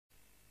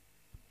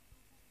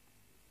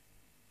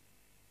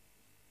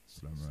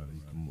السلام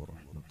عليكم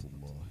ورحمة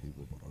الله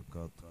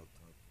وبركاته.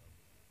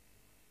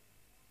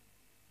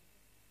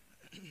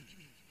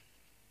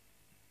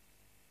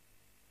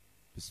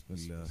 بسم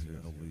الله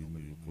عظيم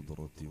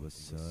القدرة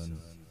والسان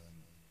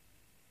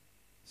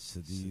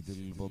سديد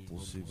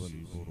البطش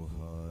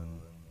والبرهان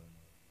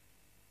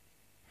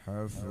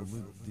حافظ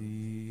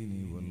الدين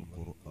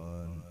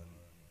والقرآن.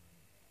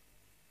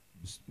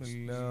 بسم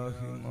الله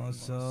ما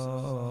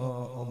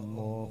شاء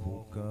الله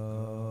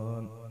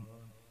كان.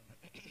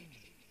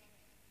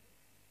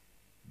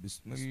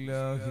 بسم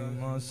الله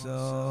ما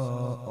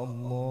شاء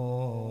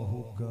الله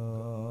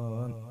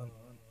كان.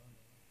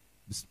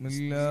 بسم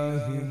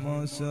الله ما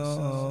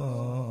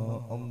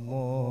شاء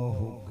الله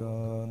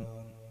كان.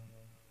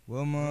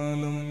 وما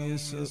لم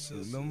يشأ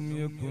لم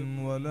يكن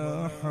ولا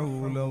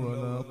حول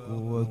ولا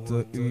قوة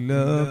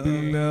إلا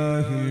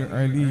بالله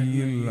العلي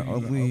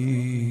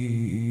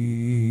العظيم.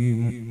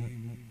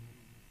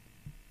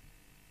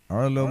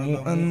 أعلم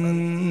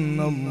أن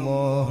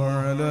الله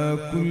على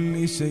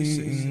كل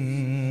شيء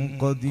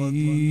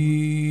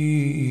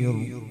قدير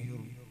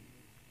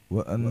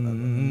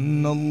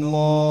وأن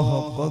الله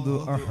قد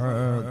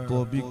أحاط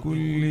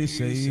بكل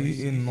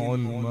شيء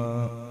علما.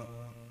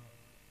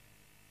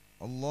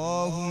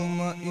 اللهم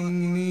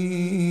إني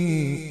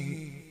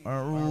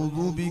أعوذ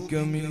بك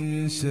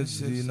من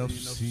شر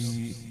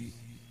نفسي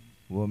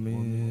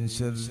ومن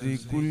شر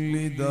كل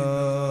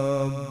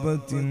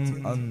دابة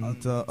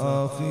أنت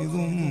آخذ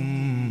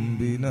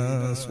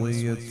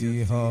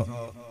بناصيتها.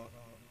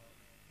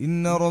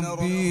 إن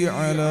ربي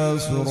على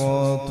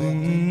صراط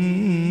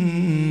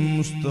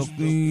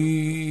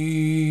مستقيم.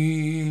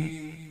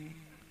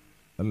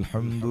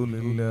 الحمد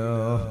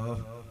لله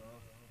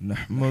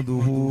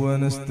نحمده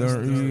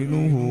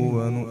ونستعينه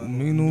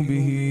ونؤمن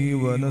به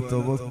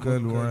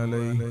ونتوكل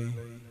عليه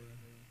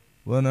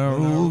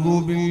ونعوذ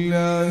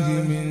بالله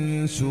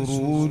من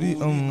شرور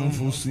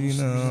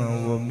أنفسنا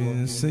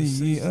ومن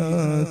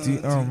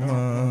سيئات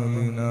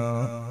أعمالنا.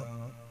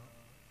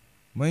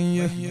 من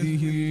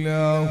يهده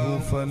الله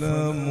فلا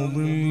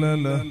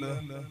مضل له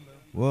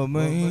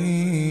ومن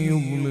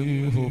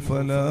يضلله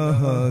فلا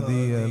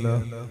هادي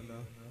له.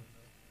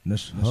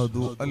 نشهد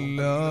أن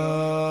لا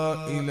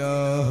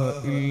إله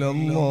إلا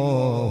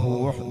الله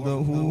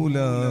وحده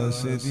لا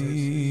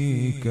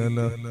شريك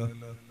له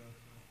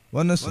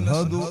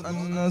ونشهد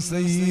أن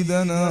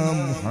سيدنا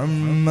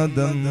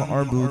محمدا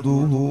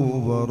عبده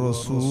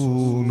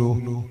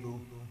ورسوله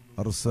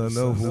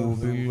أرسله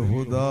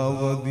بالهدى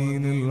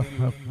ودين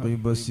الحق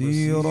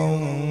بشيرا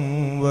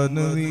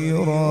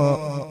ونذيرا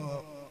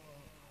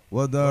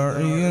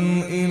وداعيا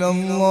إلى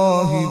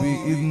الله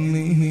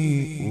بإذنه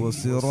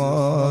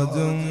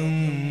وسراجا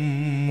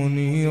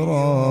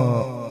منيرا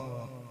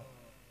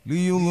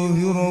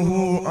ليظهره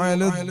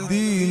على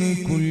الدين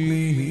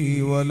كله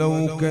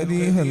ولو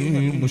كره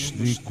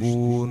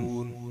المشركون.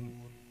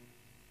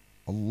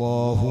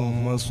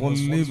 اللهم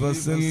صل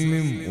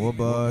وسلم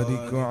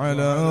وبارك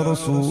على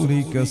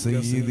رسولك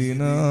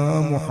سيدنا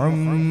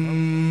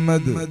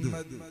محمد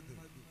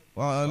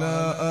وعلى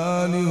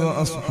آل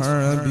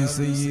وأصحاب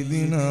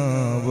سيدنا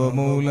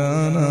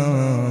ومولانا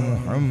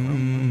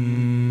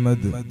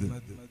محمد.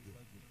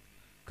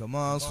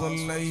 كما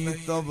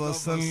صليت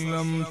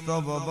وسلمت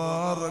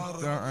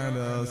وباركت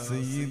على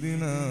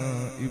سيدنا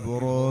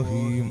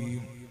إبراهيم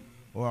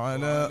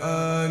وعلى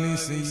آل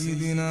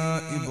سيدنا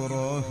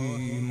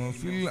إبراهيم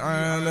في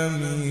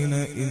العالمين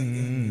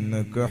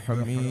إنك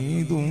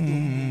حميد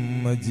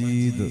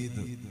مجيد.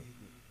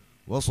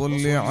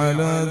 وصل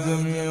على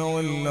جميع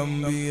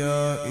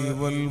الأنبياء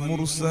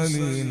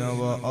والمرسلين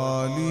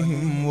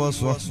وآلهم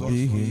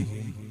وصحبهم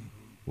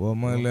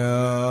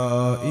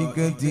وملائكتك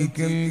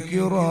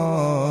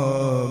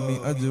الكرام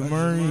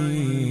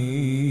أجمعين.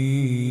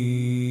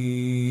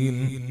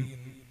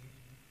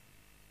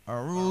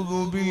 أعوذ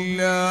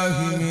بالله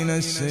من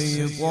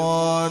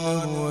الشيطان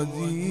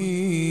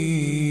الرجيم.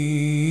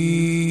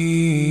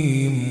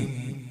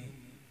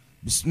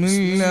 بسم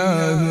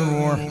الله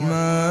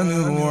الرحمن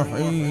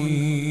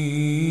الرحيم.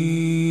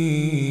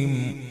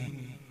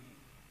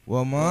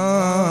 وما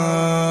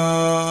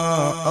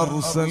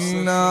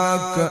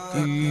أرسلناك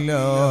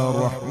إلا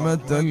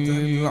رحمة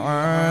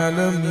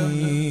للعالمين.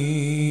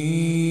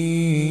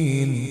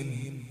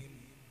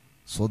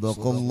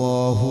 صدق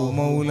الله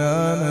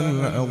مولانا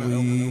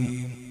العظيم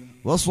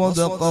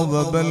وصدق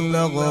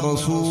وبلغ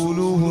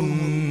رسوله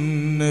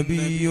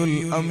النبي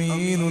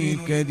الأمين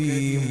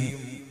الكريم.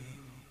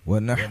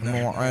 ونحن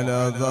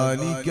على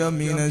ذلك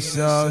من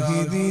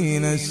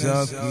الشاهدين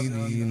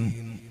الشاكرين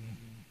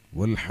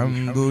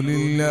والحمد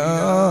لله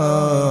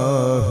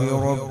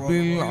رب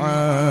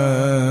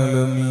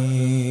العالمين.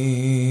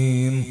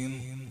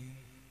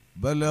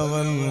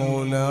 بلغ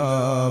العلا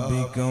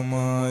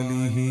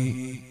بكماله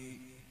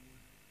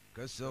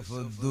كشف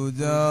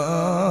الدجى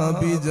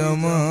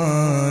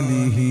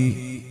بجماله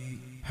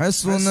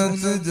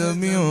حسنت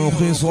جميع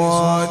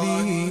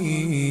خصاله.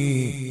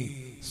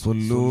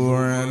 صلوا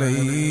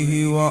عليه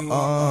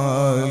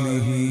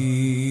وآله.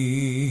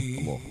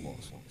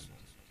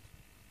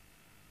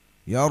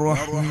 يا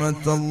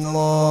رحمة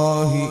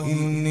الله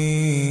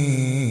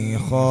إني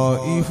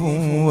خائف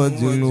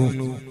وجل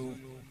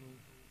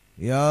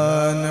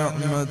يا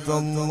نعمة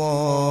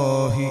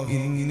الله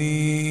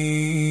إني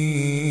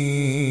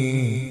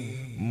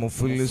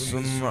مفلس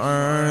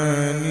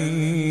عاني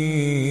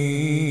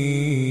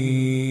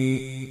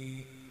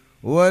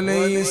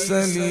وليس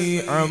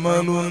لي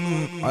عمل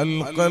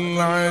ألقى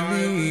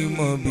العليم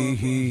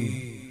به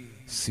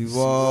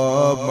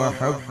سوى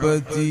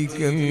محبتك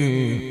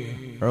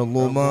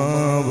العظمى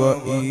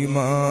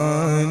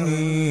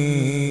وإيماني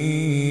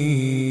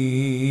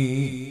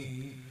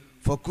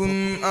فكن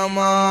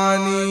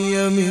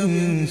أماني من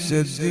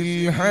شر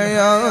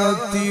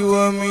الحياة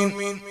ومن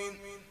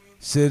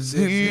شر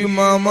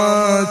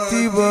الممات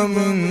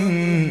ومن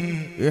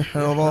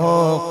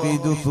إحراق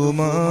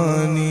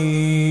جثماني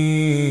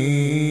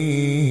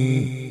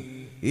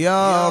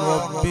يا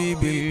ربي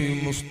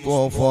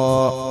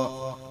بالمصطفى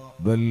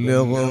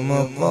بلغ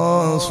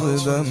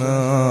مقاصدنا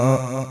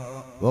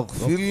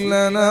واغفر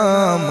لنا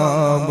ما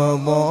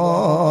مضى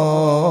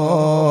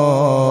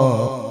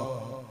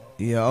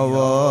يا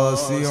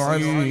واسع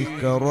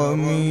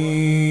الكرم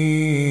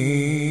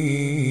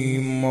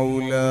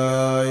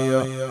مولاي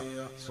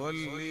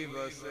صل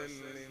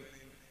وسلم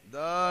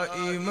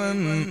دائما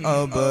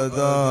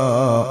أبدا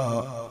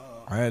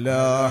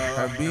على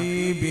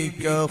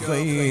حبيبك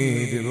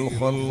خير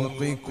الخلق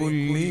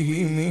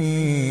كلهم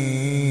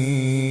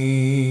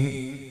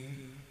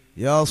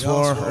يا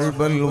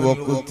صاحب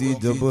الوقت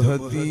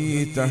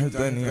جبهتي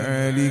تحت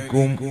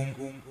نعالكم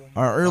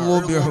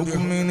أعظ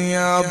بحكم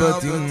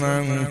نيابة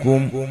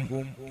عنكم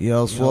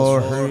يا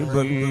صاحب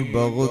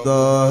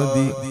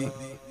البغداد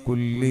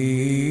كل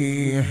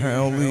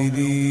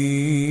حاضري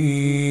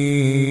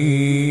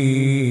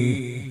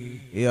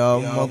يا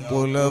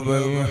مطلب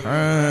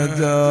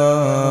الحاجات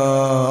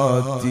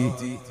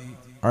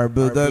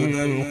عبد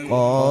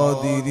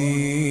القادر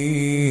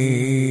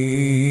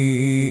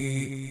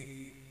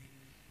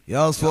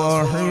يا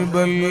صاحب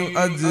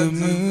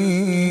الأجمير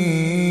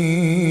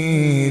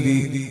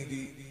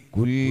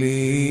كل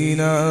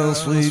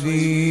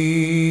ناصري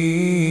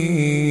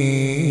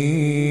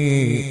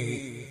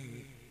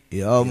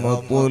يا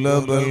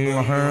مطلب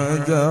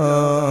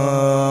الحاجات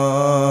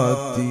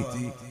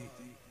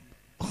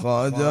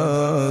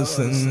خواجة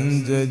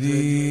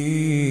سنجدي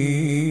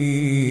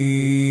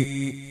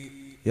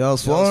يا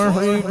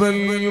صاحب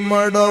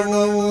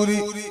المدبور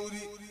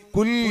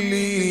كل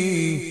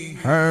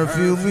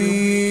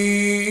حافظي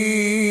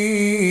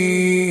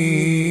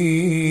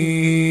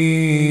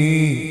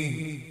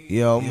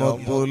يا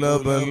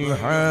مطلب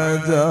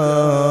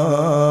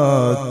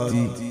الحاجات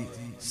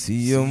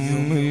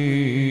سيم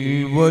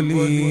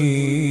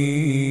الولي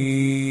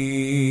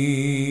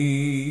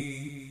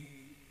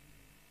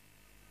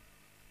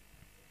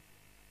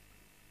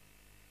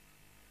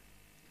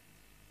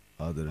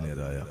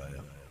ആദരണീയരായ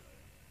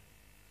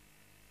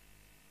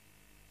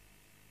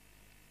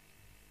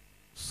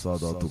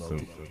സാദാത്തുക്കൾ,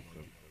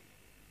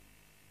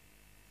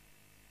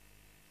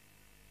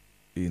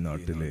 ഈ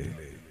നാട്ടിലെ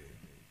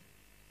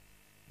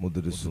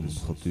മുദരിസും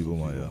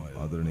ഖത്തീബുമായ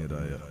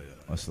ആദരണീയരായ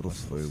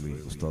അഷ്റഫ് ഫൈളി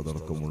ഉസ്താദ്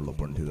അടക്കമുള്ള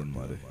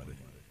പണ്ഡിതന്മാരെ,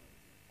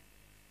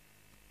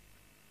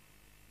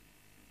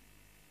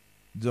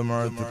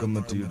 ജമാഅത്ത്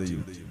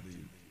കമ്മിറ്റിയുടെയും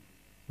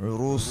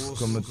ഉറൂസ്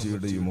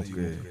കമ്മിറ്റിയുടെയും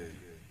ഒക്കെ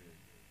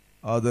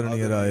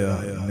ആദരണീയരായ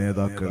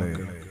നേതാക്കളെ,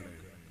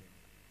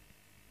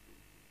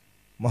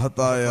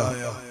 മഹത്തായ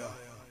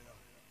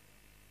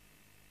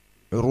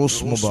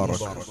ഉറൂസ്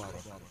മുബാറക്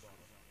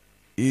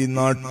ഈ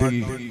നാട്ടിൽ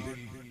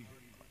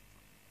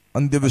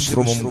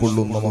അന്ത്യവിശ്രമം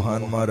കൊള്ളുന്ന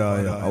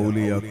മഹാന്മാരായ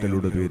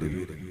ഔലിയാക്കളുടെ പേരിൽ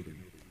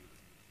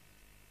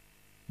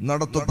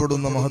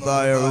നടത്തപ്പെടുന്ന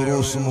മഹത്തായ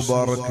ഉറൂസ്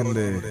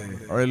മുബാറക്കിന്റെ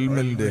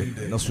ഇൽമിന്റെ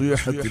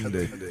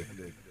നസീഹത്തിന്റെ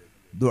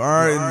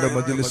ദുആഇന്റെ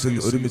മജ്ലിസിൽ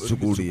ഒരുമിച്ച്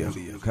കൂടിയ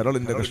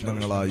കരളിന്റെ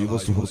കഷ്ണങ്ങളായ യുവ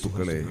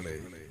സുഹൃത്തുക്കളെ,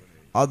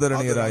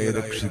 ആദരണീയരായ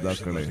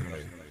രക്ഷിതാക്കളെ,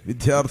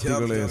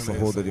 വിദ്യാർത്ഥികളെ,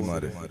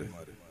 സഹോദരിമാരെ,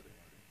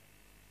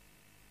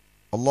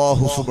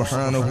 അല്ലാഹു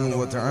സുബ്ഹാനഹു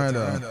വ തആല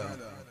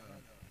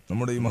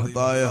നമ്മുടെ ഈ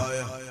മഹത്തായ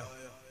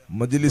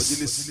മജ്ലിസ്,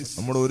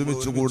 നമ്മുടെ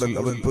ഒരുമിച്ച് കൂടൽ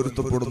അവൻ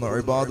പൊരുത്തപ്പെടുന്ന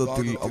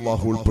ഇബാദത്തിൽ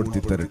അല്ലാഹു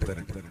ഉൾപ്പെടുത്തി തരട്ടെ.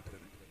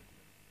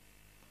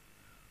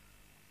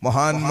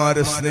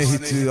 മഹാന്മാരെ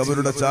സ്നേഹിച്ച്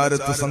അവരുടെ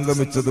ചാരത്ത്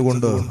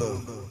സംഗമിച്ചതുകൊണ്ട്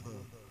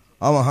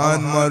ആ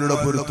മഹാന്മാരുടെ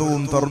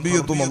പൊരുത്തവും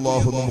തർബിയത്തും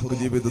അല്ലാഹു നമുക്ക്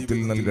ജീവിതത്തിൽ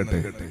നൽകട്ടെ.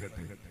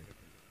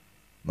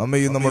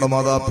 നമ്മയും നമ്മുടെ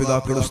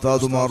മാതാപിതാക്കൾ,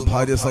 ഉസ്താദുമാർ,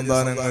 ഭാര്യ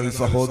സന്താനങ്ങൾ,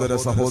 സഹോദര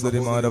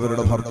സഹോദരിമാർ,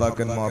 അവരുടെ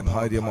ഭർത്താക്കന്മാർ,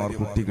 ഭാര്യമാർ,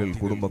 കുട്ടികൾ,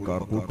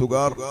 കുടുംബക്കാർ,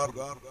 കൂട്ടുകാർ,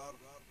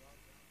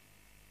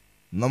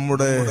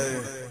 നമ്മുടെ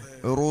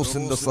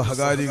ഉറൂസിന്റെ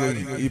സഹകാരികൾ,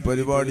 ഈ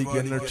പരിപാടിക്ക്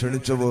എന്നെ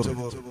ക്ഷണിച്ചവർ,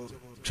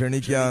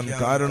 ക്ഷണിക്കാൻ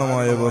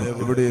കാരണമായവർ,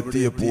 ഇവിടെ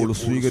എത്തിയപ്പോൾ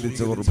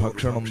സ്വീകരിച്ചവർ,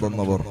 ഭക്ഷണം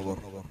തന്നവർ,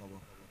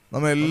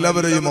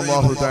 നമ്മെല്ലാവരെയും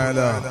അല്ലാഹു തആല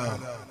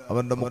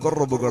അവന്റെ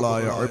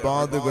മുഖറബുകളായ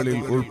ഇബാദുകളിൽ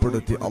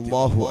ഉൾപ്പെടുത്തി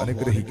അല്ലാഹു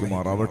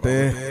അനുഗ്രഹിക്കുമാറാവട്ടെ.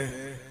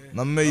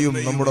 നമ്മെയും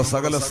നമ്മുടെ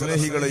സകല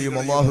സ്നേഹികളെയും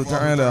അല്ലാഹു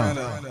തആല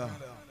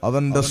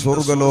അവന്റെ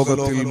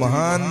സ്വർഗലോകത്തിൽ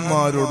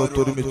മഹാന്മാരോട്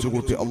ഒരുമിച്ച്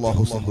കൂട്ടി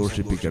അല്ലാഹു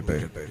സന്തോഷിപ്പിക്കട്ടെ.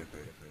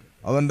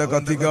 അവന്റെ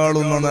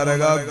കത്തിക്കാളുന്ന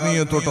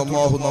നരകാഗ്നിയെ തൊട്ട്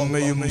അല്ലാഹു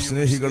നമ്മയും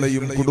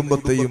സ്നേഹികളെയും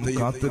കുടുംബത്തെയും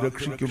കാത്തു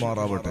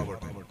രക്ഷിക്കുമാറാവട്ടെ.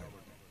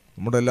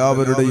 നമ്മുടെ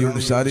എല്ലാവരുടെയും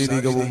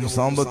ശാരീരികവും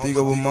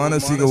സാമ്പത്തികവും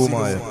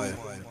മാനസികവുമായ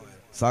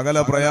സകല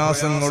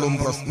പ്രയാസങ്ങളും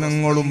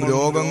പ്രശ്നങ്ങളും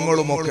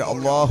രോഗങ്ങളും ഒക്കെ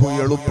അല്ലാഹു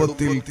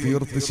എളുപ്പത്തിൽ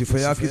തീർത്ത്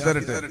ശിഫയാക്കി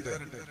തരട്ടെ.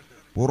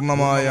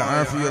 പൂർണ്ണമായ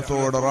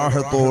ആഫിയത്തോടെ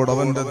റാഹത്തോടെ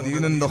അവന്റെ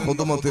ദീനിന്റെ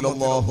ഖുദ്മത്തിൽ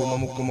അല്ലാഹു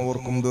നമുക്കും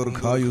അവർക്കും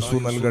ദീർഘായുസ്സു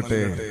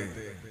നൽകട്ടെ.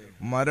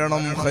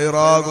 മരണം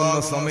ഖൈറാകുന്ന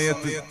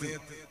സമയത്ത്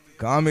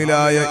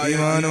കാമിലായ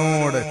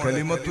ഈമാനോടെ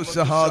കലിമത്തു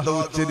ഷഹാദ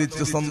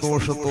ഉച്ചരിച്ച്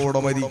സന്തോഷത്തോടെ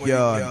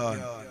മരിക്കാൻ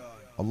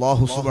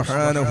അല്ലാഹു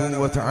സുബ്ഹാനഹു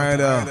വ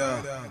തആല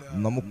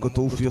നമുക്ക്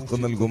തൗഫീഖ്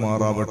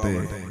നൽകുമാറാവട്ടെ.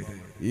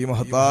 ഈ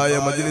മഹത്തായ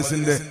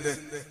മജ്ലിസിന്റെ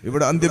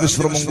ഇവിടെ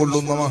അന്ത്യവിശ്രമം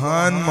കൊള്ളുന്ന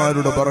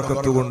മഹാന്മാരുടെ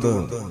ബറക്കത്ത് കൊണ്ട്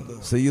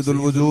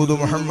സയ്യിദുൽ വജൂദ്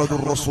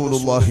മുഹമ്മദുർ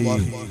റസൂലുള്ളാഹി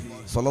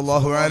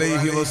സ്വല്ലല്ലാഹു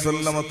അലൈഹി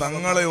വസല്ലമ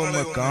തങ്ങളെ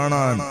ഒന്ന്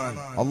കാണാൻ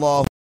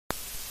അല്ലാഹു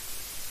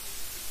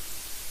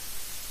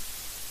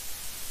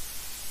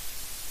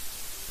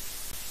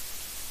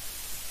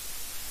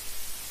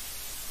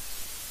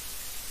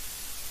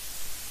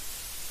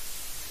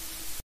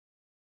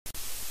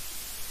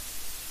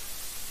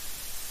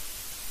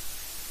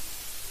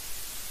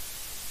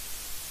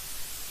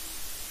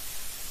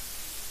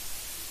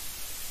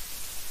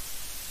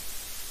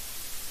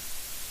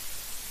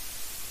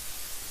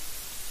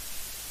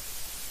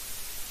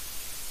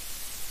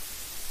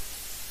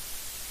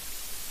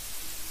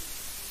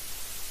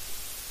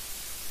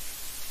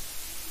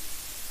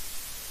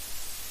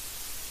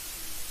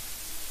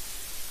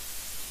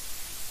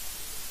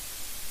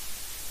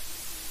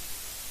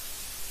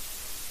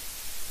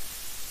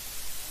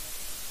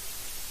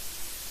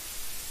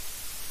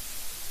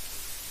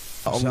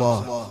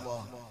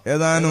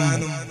ഏതാനും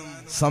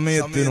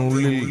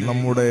സമയത്തിനുള്ളിൽ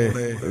നമ്മുടെ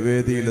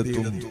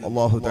വേദിയിലെത്തും.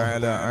 അല്ലാഹു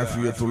തആല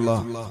ആഫിയത്തുള്ള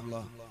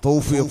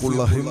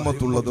തൗഫീഖുള്ള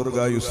ഹിമ്മത്തുള്ള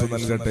ദീർഘായുസ്സ്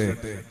നൽകട്ടെ.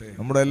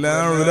 നമ്മുടെ എല്ലാ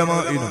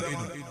ഉലമാഇനും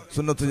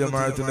സുന്നത്ത്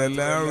ജമാഅത്തിന്റെ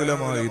എല്ലാ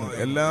ഉലമാഇനും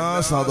എല്ലാ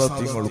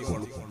സാദാത്യങ്ങൾക്കും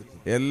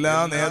എല്ലാ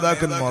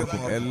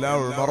നേതാക്കന്മാർക്കും എല്ലാ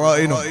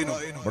ഉമറാഇനും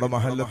നമ്മുടെ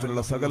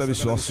മഹല്ലത്തിലുള്ള സകല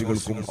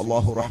വിശ്വാസികൾക്കും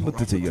അല്ലാഹു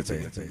റഹ്മത്ത് ചെയ്യട്ടെ.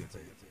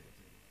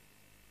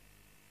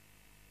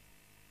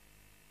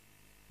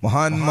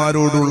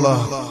 മഹാന്മാരോടുള്ള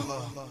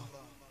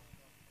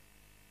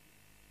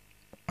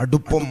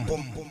അടുപ്പം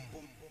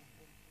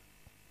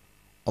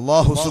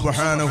അല്ലാഹു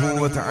സുബ്ഹാനഹു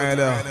വ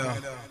തആല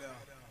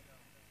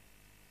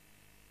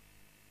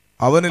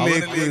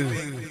അവനിലേക്ക്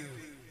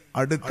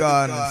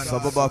അടുക്കാൻ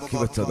സബബാക്കി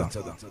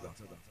വെച്ചതാണ്.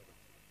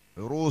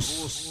 ഉറൂസ്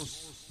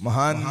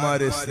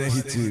മഹാന്മാരെ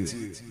സ്നേഹിച്ച്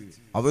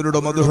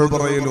അവരുടെ മദ്ഹ്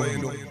പറയലും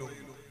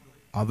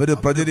അവര്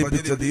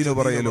പ്രചരിപ്പിച്ച ദീന്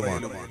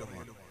പറയലുമാണ്.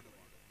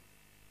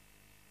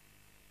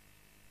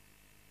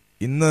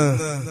 ഇന്ന്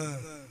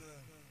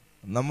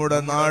നമ്മുടെ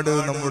നാട്,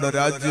 നമ്മുടെ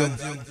രാജ്യം,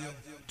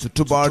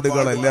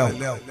 ചുറ്റുപാടുകളെല്ലാം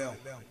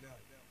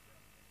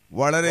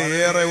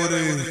വളരെയേറെ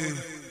ഒരു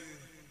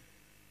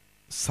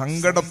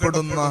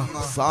സങ്കടപ്പെടുന്ന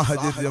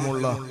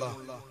സാഹചര്യമുള്ള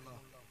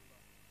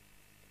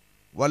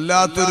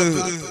വല്ലാത്തൊരു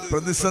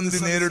പ്രതിസന്ധി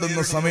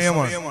നേരിടുന്ന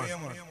സമയമാണ്.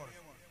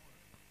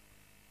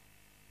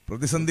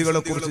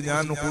 പ്രതിസന്ധികളെ കുറിച്ച്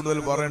ഞാൻ കൂടുതൽ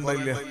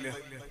പറയേണ്ടതില്ല.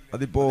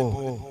 അതിപ്പോ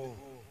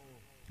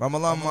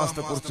റമദാൻ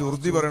മാസത്തെ കുറിച്ച്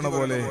ഉറുദി പറയണ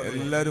പോലെ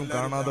എല്ലാരും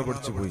കാണാതെ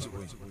പഠിച്ചു പോയി.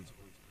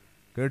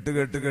 കേട്ട്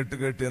കേട്ട് കേട്ട്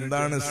കേട്ട്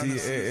എന്താണ്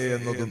CAA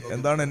എന്നതും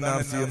എന്താണ്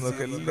NRC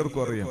എന്നതൊക്കെ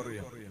എല്ലാവർക്കും അറിയാം.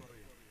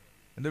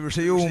 എന്റെ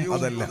വിഷയവും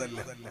അതല്ല.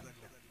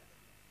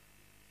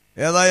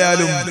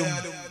 ഏതായാലും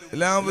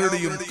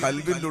എല്ലാവരുടെയും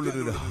കൽബിന്റെ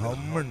ഉള്ളിലൊരു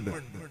ഹമ്മുണ്ട്,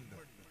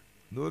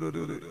 എന്തോ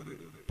ഒരു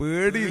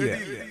പേടിയില്ല.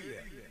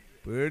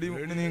 പേടി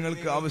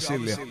നിങ്ങൾക്ക്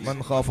ആവശ്യമില്ല. മൻ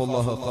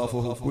ഖാഫല്ലാഹ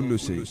ഖാഫഹു കുല്ലു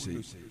ശൈ.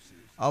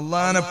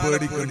 അള്ളാനെ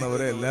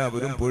പേടിക്കുന്നവരെ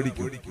എല്ലാവരും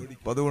പേടിക്കും.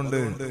 അപ്പൊ അതുകൊണ്ട്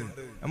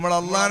നമ്മൾ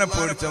അള്ളാനെ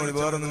പേടിച്ചാൽ മതി,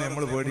 വേറൊന്നും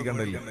നമ്മൾ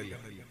പേടിക്കണ്ടല്ല.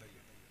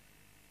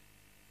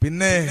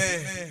 പിന്നെ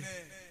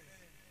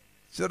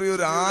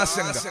ചെറിയൊരു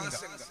ആശങ്ക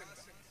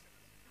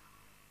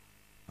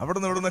അവിടെ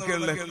നിന്ന് ഇവിടെ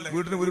നിന്നൊക്കെയുള്ള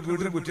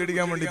വീടിന്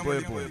കുറ്റിയടിക്കാൻ വേണ്ടി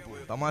പോയപ്പോ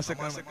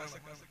തമാശക്കാണ്.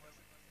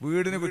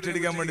 വീടിന്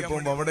കുറ്റിയടിക്കാൻ വേണ്ടി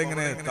പോകുമ്പോ അവിടെ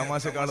ഇങ്ങനെ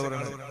തമാശക്കാള്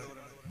പറയണത്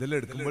ഇതെല്ലാം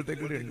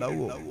എടുക്കുമ്പോഴത്തേക്ക് ഇവിടെ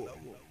ഉണ്ടാവുമോ?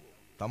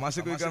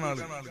 തമാശക്ക് വയ്ക്കാണ്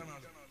ആള്,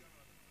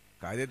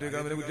 കാര്യമായിട്ട്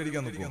വയ്ക്കാൻ അവരെ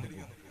കുറ്റിയടിക്കാൻ നിൽക്കും.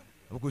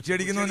 അപ്പൊ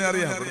കുറ്റിയടിക്കുന്നവനെ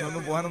അറിയാം, ഇവിടെ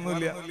നിന്നും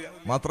പോകാനൊന്നുമില്ല.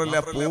 മാത്രല്ല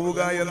പോവുക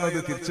എന്നത്,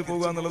 തിരിച്ചു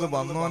പോവുക എന്നുള്ളത്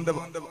വന്നവന്റെ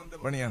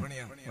പണിയാണ്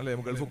അല്ലെ.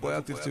 ഗൾഫിൽ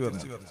പോയാൽ തിരിച്ചു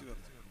വരണം.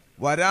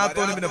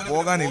 വരാത്തവന് പിന്നെ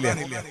പോകാനില്ല,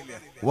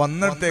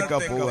 വന്നിടത്തേക്കാ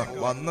പോവുക.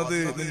 വന്നത്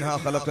മിൻഹാ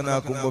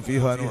ഖലഖനാകും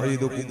വഫീഹാ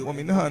നുഈദുകും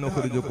വമിൻഹാ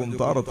നുഖ്രിജുകും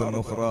താറത്തൻ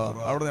ഉഖ്റാ.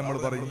 അവിടെ നമ്മൾ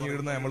പറയും ഈ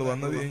ഇടുന്ന നമ്മൾ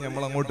വന്നത്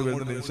നമ്മൾ അങ്ങോട്ട്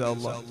വരുന്നുണ്ട് ഇൻഷാ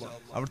അല്ലാഹ്.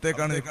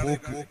 അവിടത്തേക്കാണ് ഈ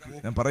പോക്ക്.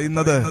 ഞാൻ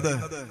പറയുന്നത്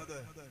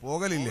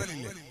പോകലില്ല.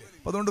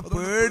 അപ്പൊ അതുകൊണ്ട്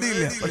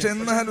പേടിയില്ല. പക്ഷെ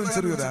എന്നാലും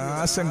ചെറിയൊരു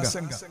ആശങ്ക,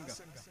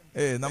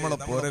 നമ്മളെ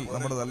പോരൽ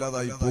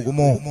നമ്മുടെതല്ലാതായി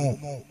പോകുമോ?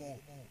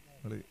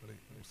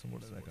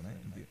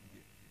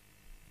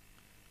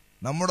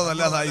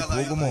 നമ്മുടെതല്ലാതായി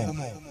പോകുമോ?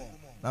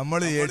 നമ്മൾ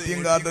ATM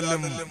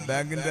കാർഡെല്ലാം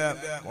ബാങ്കിന്റെ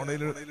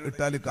കൊടയിൽ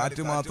ഇട്ടാൽ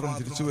കാറ്റ് മാത്രം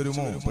തിരിച്ചു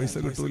വരുമോ? പൈസ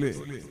കിട്ടൂലേ?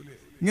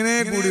 ഇങ്ങനെ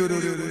കൂടി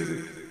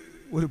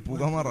ഒരു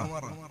പുകമറ.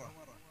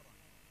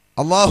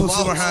 അല്ലാഹു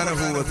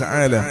സുബ്ഹാനഹു വ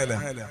തആല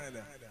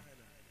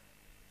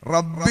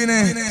റബ്ബിനെ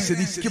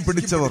ശരിക്കും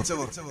പിടിച്ചവർ,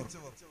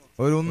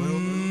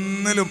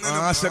 ഒരൊന്നിലും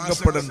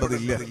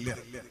ആശങ്കപ്പെടേണ്ടതില്ല.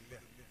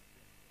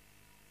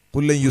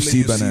 ഖുൽ ലൻ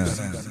യുസീബനാ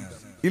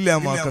ഇല്ലാ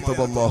മാ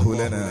കതബല്ലാഹു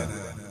ലനാ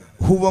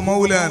ഹുവ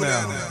മൗലാനാ.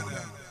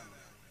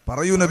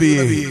 പറയൂ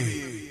നബിയേ,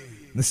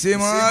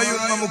 നിശ്ചയമായും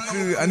നമുക്ക്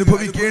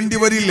അനുഭവിക്കേണ്ടി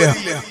വരില്ല.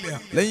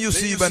 ലൻ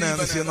യുസീബനാ,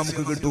 നിശ്ചയം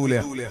നമുക്ക് കിട്ടൂല,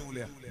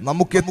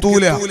 നമുക്ക്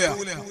എത്തൂല.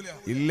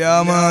 ഇല്ലാ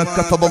മാ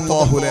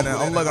കതബല്ലാഹു ലനാ,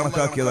 അല്ലാഹ്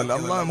കണക്കാക്കിയതല്ല.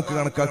 അല്ലാഹ് നമുക്ക്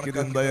കണക്കാക്കിയത്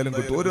എന്തായാലും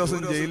കിട്ടും. ഒരു ദിവസം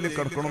ജയിലിൽ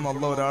കിടക്കണം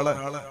അല്ലാഹ് ഒരാളെ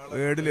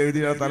ഏടിൽ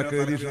എഴുതിയ തലക്ക്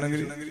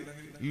എഴുതിയിട്ടുണ്ടെങ്കിൽ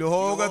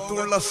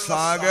ലോകത്തുള്ള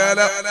സകല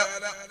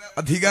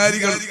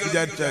അധികാരികൾ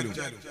വിചാരിച്ചാലും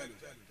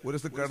ഒരു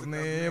ദിവസം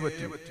കിടന്നേ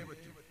പറ്റും,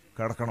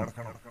 കിടക്കണം.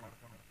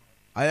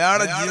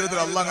 അയാളുടെ ജീവിതത്തിൽ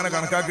അല്ലാഹ് അങ്ങനെ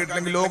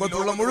കണക്കാക്കിയിട്ടില്ലെങ്കിൽ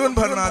ലോകത്തുള്ള മുഴുവൻ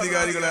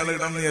ഭരണാധികാരികളെ അയാൾ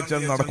ഇടം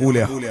വിചാരിച്ചാൽ നടക്കൂല.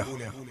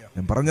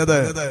 ഞാൻ പറഞ്ഞത്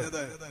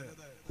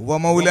ഹുവ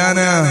മൗലാന,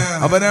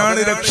 അവനാണ്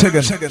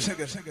രക്ഷകൻ,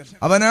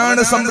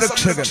 അവനാണ്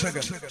സംരക്ഷകൻ,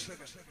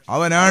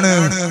 അവനാണ്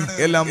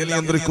എല്ലാം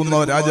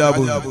നിയന്ത്രിക്കുന്ന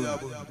രാജാവ്.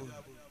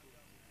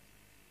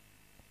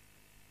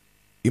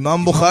 ഇമാം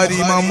ബുഖാരി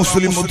ഇമാം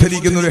മുസ്ലിം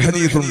ഉദ്ധരിക്കുന്ന ഒരു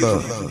ഹദീസുണ്ട്,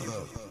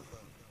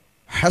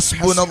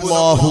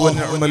 ഹസ്ബുനല്ലാഹു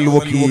വനിഅമൽ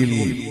വകീൽ.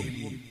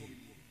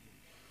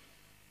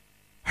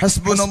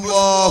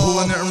 ഹസ്ബുനല്ലാഹു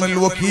വനിഅമൽ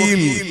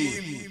വകീൽ,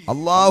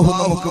 അല്ലാഹു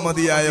നമുക്ക്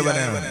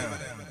മതിയായവനാണ്.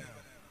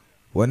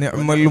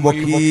 വനിഅമൽ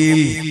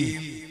വകീൽ,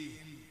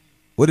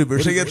 ഒരു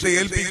വിഷയത്തെ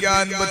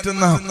ഏൽപ്പിക്കാൻ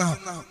പറ്റുന്ന,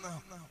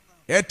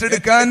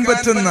 ഏറ്റെടുക്കാൻ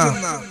പറ്റുന്ന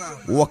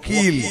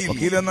വക്കീൽ.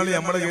 വക്കീൽ എന്നാൽ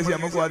നമ്മുടെ കേസ്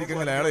നമുക്ക്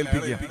ബാധിക്കുന്നില്ല, അയാളെ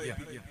ഏൽപ്പിക്കുക.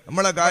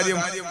 നമ്മളെ കാര്യം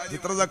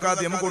ചിത്ര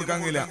സക്കാത്ത് നമുക്ക്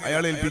കൊടുക്കാനില്ല,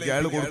 അയാളെ ഏൽപ്പിക്കുക,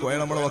 അയാൾ കൊടുക്കും,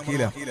 അയാൾ നമ്മളെ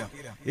വക്കീല.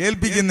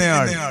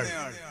 ഏൽപ്പിക്കുന്നയാൾ,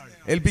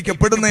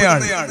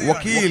 ഏൽപ്പിക്കപ്പെടുന്നയാൾ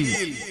വക്കീൽ.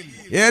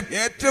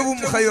 ഏറ്റവും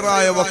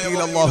ഖൈറായ വക്കീൽ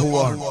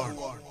അല്ലാഹുവാണ്.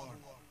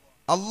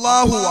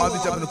 അല്ലാഹു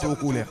വാദിച്ചവന്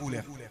തോക്കൂല.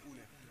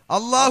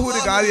 അല്ലാഹു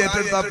ഒരു കാര്യം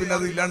ഏറ്റെടുത്താൽ പിന്നെ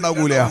അത്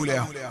ഇല്ലാണ്ടാകൂല.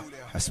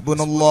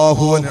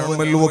 ഹസ്ബുനല്ലാഹു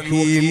വനിഅമൽ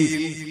വകീൽ,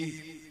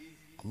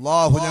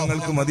 അല്ലാഹു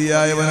ഞങ്ങൾക്ക്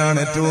മതിയായവനാണ്,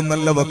 ഏറ്റവും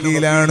നല്ല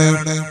വക്കീലാണ്.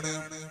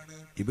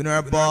 ഇബ്നു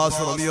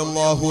അബ്ബാസ്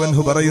റളിയല്ലാഹു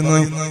അൻഹു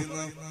പറയുന്നു,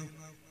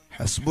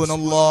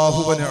 ഹസ്ബുനല്ലാഹു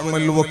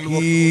വനിഅമൽ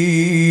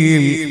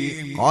വകീൽ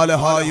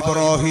ഖാലഹാ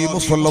ഇബ്രാഹിം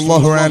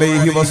സ്വല്ലല്ലാഹു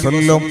അലൈഹി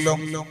വസല്ലം.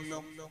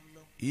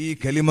 ഈ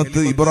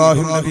കലിമത്ത്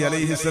ഇബ്രാഹിം നബി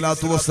അലൈഹി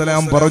സ്വലാത്തു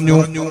വസ്സലാം പറഞ്ഞു.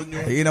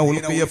 ഹീന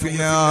ഉൽഖിയ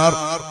ഫിന്നാർ,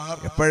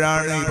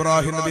 എപ്പോഴാണ്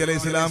ഇബ്രാഹിം നബി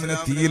അലൈഹി സ്വലാമിനെ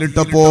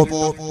തീയിലിട്ടപ്പോ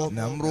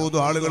നമ്രൂദ്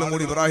ആളുകളും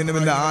കൂടി ഇബ്രാഹിം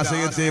നബിന്റെ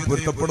ആശയത്തെ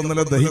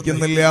പൊരുത്തപ്പെടുന്നില്ല,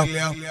 ദഹിക്കുന്നില്ല.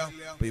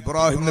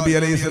 ഇബ്രാഹിം നബി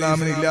അലൈഹി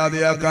സ്വലാമിനെ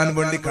ഇല്ലാതെയാക്കാൻ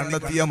വേണ്ടി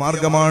കണ്ടെത്തിയ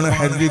മാർഗമാണ്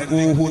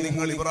ഹർരിഖൂഹു,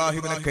 നിങ്ങൾ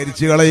ഇബ്രാഹിമിനെ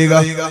കരിച്ചു കളയുക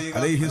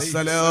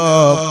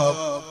അലൈഹിസ്സലാം.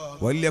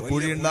 വലിയ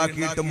കുഴി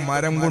ഉണ്ടാക്കിയിട്ട്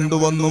മരം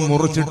കൊണ്ടുവന്നു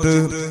മുറിച്ചിട്ട്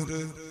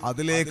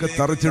അതിലേക്ക്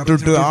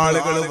തറിച്ചിട്ടിട്ട്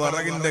ആളുകൾ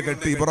വിറകിന്റെ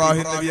കെട്ടി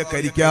ഇബ്രാഹിം നബിയെ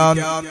കരിക്കാൻ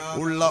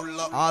ഉള്ള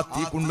ആ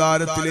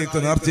തീക്കുണ്ടാരത്തിലേക്ക്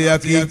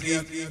നേർച്ചയാക്കി.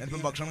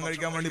 ഇപ്പം ഭക്ഷണം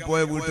കഴിക്കാൻ വേണ്ടി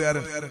പോയ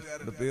വീട്ടുകാരൻ,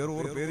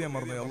 പേര് ഞാൻ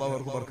മറന്നു, അല്ലാഹു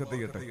അവർക്ക് ബർക്കത്ത്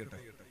ചെയ്യട്ടെ.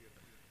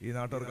 ഈ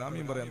നാട്ടുകാർക്ക്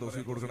ആമീൻ പറയാൻ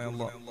തോഫീക്ക് കൊടുക്കണേ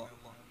അല്ലാഹ്.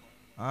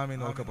 ആമീൻ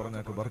ഒക്കെ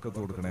പറഞ്ഞാൽ ബർക്കത്ത്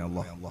കൊടുക്കണേ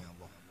അല്ലാഹ്.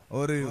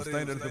 ഒരു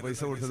ഉസ്താദിന്റെ അടുത്ത്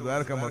പൈസ കൊടുത്തത്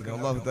വേർക്കാൻ പറഞ്ഞു,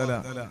 അല്ലാഹു തആല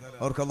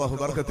അവർക്ക് അല്ലാഹു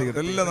ബർക്കത്ത് ചെയ്യട്ടെ.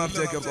 എല്ലാ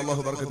നേർച്ചയാക്കി അവർക്ക്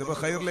അല്ലാഹു ബർക്കത്ത്. ഇപ്പൊ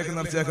ഖൈറിലേക്ക്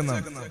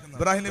നേർച്ചയാക്കുന്നതാണ്.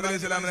 ഇബ്രാഹിം നബി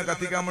അലൈഹി സ്വലാമിനെ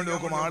കത്തിക്കാൻ വേണ്ടി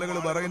നോക്കും ആളുകൾ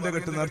വിറകിന്റെ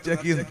കെട്ട്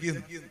നേർച്ചയാക്കി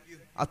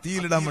ആ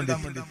തീയിലിടാൻ വേണ്ടി.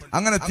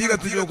 അങ്ങനെ തീ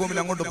കത്തിച്ച് നോക്കുമ്പോൾ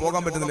അങ്ങോട്ട്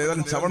പോകാൻ പറ്റുന്നില്ല.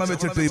 ഏതായാലും ചവണ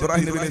വെച്ചിട്ട്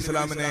ഇബ്രാഹിം നബി അലൈഹി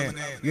സ്വലാമിനെ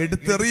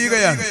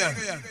എടുത്തെറിയുകയാണ്.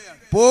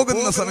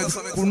 പോകുന്ന സമയത്ത്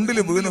കുണ്ടിൽ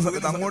വീഴുന്ന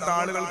സമയത്ത് അങ്ങോട്ട്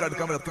ആളുകൾക്ക്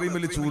അടുക്കാൻ പറ്റും, അത്രയും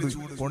വലിയ ചൂട്,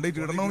 കൊണ്ടേറ്റ്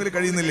ഇടണമെങ്കിൽ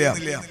കഴിയുന്നില്ല.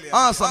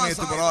 ആ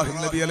സമയത്ത് ഇബ്രാഹിം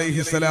നബി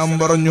അലൈഹിസ്സലാം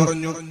പറഞ്ഞു,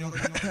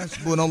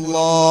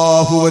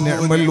 ഹസ്ബുനല്ലാഹു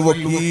വനിഅമൽ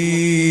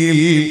വകീൽ,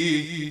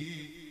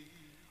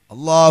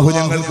 അല്ലാഹു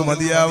ഞങ്ങൾക്ക്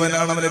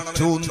മതിയാവനാണ്, അവൻ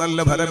ഏറ്റവും നല്ല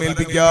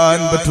ഫലമേൽപ്പിക്കാൻ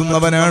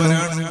പറ്റുന്നവനാണ്.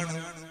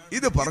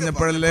 ഇത്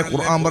പറഞ്ഞപ്പോഴല്ലേ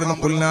ഖുർആൻ പറഞ്ഞു,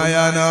 ഖുൽനാ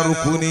യാ നാറു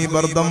കൂനി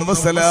ബർദം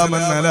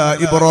വസലാമൻ അലാ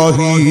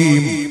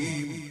ഇബ്രാഹിം.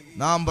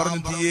 നാം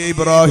പറഞ്ഞു, തീയെ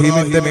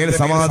ഇബ്രാഹിമിന്റെ മേൽ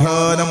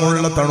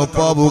സമാധാനമുള്ള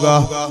തണുപ്പാവുക,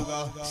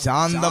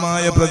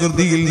 ശാന്തമായ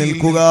പ്രകൃതിയിൽ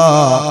നിൽക്കുക.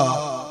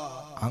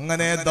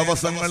 അങ്ങനെ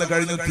ദിവസങ്ങൾ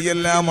കഴിഞ്ഞു,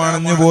 തീയെല്ലാം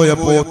അണഞ്ഞു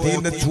പോയപ്പോ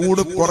തീന്റെ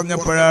ചൂട്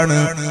കുറഞ്ഞപ്പോഴാണ്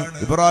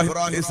ഇബ്രാഹിം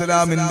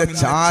അലൈഹിസ്സലാമിന്റെ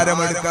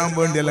ചാരമെടുക്കാൻ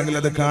വേണ്ടി, അല്ലെങ്കിൽ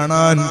അത്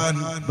കാണാൻ,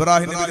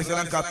 ഇബ്രാഹിം നബി അലൈഹി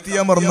സ്വലാം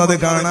കത്തിയമർന്നത്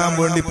കാണാൻ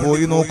വേണ്ടി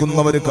പോയി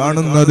നോക്കുന്നവർ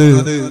കാണുന്നത്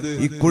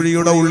ഈ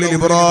കുഴിയുടെ ഉള്ളിൽ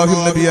ഇബ്രാഹിം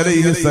നബി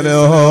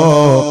അലൈഹിസ്സലാം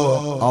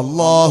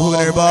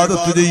അല്ലാഹുവിനെ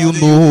ഇബാദത്ത്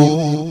ചെയ്യുന്നു.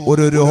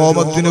 ഒരു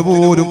രോമത്തിന്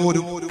പോലും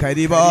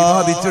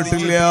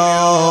കരിവാദിച്ചിട്ടില്ല.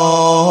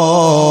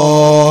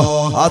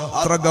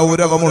 അത്ര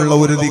ഗൗരവമുള്ള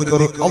ഒരു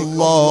ദിക്ർ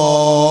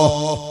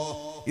അല്ലാഹ്.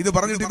 ഇത്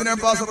പറഞ്ഞിട്ട് ഇബ്നു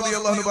അബ്ബാസ്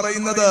റളിയല്ലാഹു അൻഹു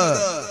പറയുന്നത്,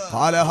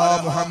 ഖാലഹാ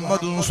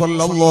മുഹമ്മദുൻ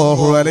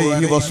സ്വല്ലല്ലാഹു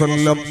അലൈഹി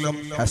വസല്ലം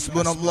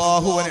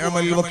ഹസ്ബുനല്ലാഹു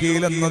വനിഅമൽ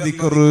വകീൽ എന്ന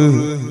ദിക്ർ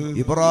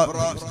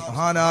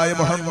മഹാനായ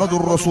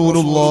മുഹമ്മദുർ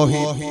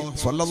റസൂലുള്ളാഹി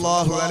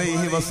സ്വല്ലല്ലാഹു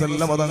അലൈഹി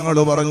വസല്ലം തങ്ങൾ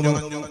പറഞ്ഞു.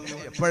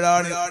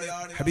 എപ്പോഴാണ്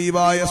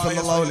ഹബീബായ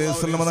സ്വല്ലല്ലാഹു അലൈഹി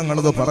വസല്ലം തങ്ങൾ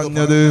അത്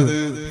പറഞ്ഞത്?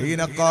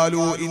 ഹീന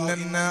ഖാലു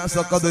ഇന്നന്നാസ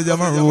ഖദ്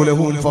ജമഉ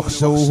ലഹും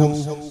ഫഖ്ശൗഹും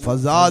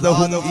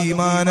ഫസാദഹും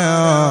ഈമാനാ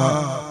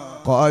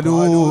ഖാലൂ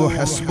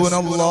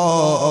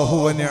ഹസ്ബുനല്ലാഹു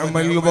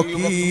വനിഅമൽ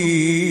വകീൽ.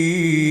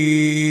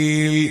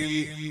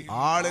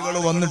 ആളുകൾ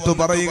വന്നിട്ട്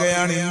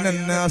പറയുകയാണ്,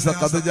 ഇന്നന്നാസ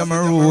ഖദ്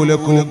ജമഉ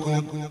ലക്കും,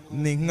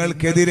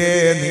 നിങ്ങൾക്കെതിരെ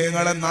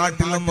നിങ്ങളെ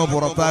നാട്ടിൽ നിന്ന്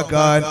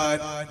പുറത്താക്കാൻ,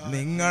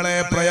 നിങ്ങളെ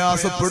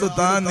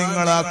പ്രയാസപ്പെടുത്താൻ,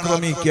 നിങ്ങളെ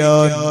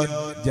ആക്രമിക്കാൻ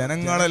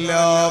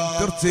ജനങ്ങളെല്ലാം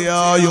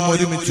തീർച്ചയായും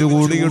ഒരുമിച്ച്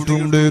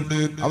കൂടിയിട്ടുണ്ട്.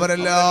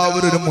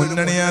 അവരെല്ലാവരും ഒരു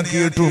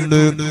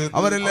മുന്നണിയാക്കിയിട്ടുണ്ട്.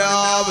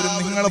 അവരെല്ലാവരും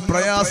നിങ്ങളെ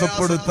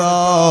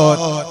പ്രയാസപ്പെടുത്താൻ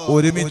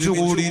ഒരുമിച്ച്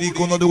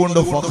കൂടിയിരിക്കുന്നത് കൊണ്ട്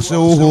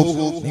ഫഖ്ശൂഹു,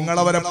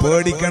 നിങ്ങളവരെ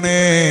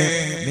പേടിക്കണേ,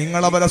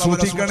 നിങ്ങളവരെ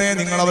സൂക്ഷിക്കണേ,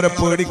 നിങ്ങളവരെ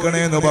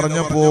പേടിക്കണേ എന്ന്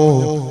പറഞ്ഞപ്പോ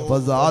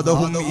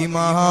ഫസാദഹും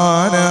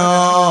ഈമാനാ,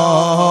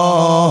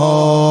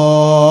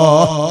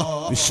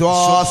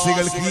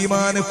 വിശ്വാസികൾക്ക്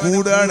ഈമാന്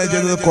കൂടുകയാണ്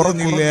ചെയ്തത്,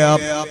 കുറഞ്ഞില്ല.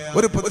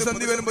 ഒരു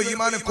പ്രതിസന്ധി വരുമ്പോ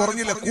ഈമാന്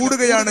കുറഞ്ഞില്ല,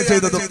 കൂടുകയാണ്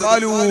ചെയ്തത്.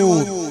 ഖാലൂ,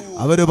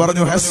 അവര്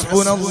പറഞ്ഞു,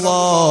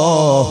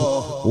 ഹസ്ബുനല്ലാഹു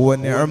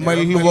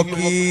വനിഅമൽ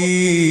വകീൽ,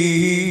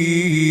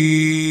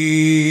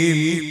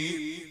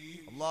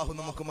 അല്ലാഹു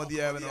നമുക്ക്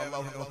മതിയാവണം,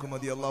 അല്ലാഹു നമുക്ക്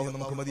മതി, അല്ലാഹു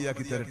നമുക്ക്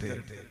മതിയാക്കി തരട്ടെ.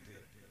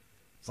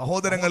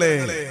 സഹോദരങ്ങളെ,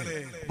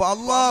 അപ്പൊ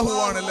അല്ലാഹു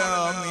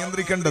ആണെല്ലാം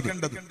നിയന്ത്രിക്കേണ്ടത്.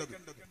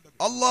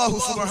 അല്ലാഹു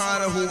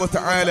സുബ്ഹാനഹു വ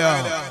തആല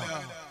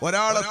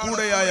ഒരാളെ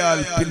കൂടെയായാൽ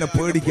പിന്നെ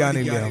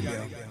പേടിക്കാനില്ല.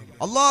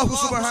 അല്ലാഹു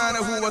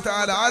സുബ്ഹാനഹു വ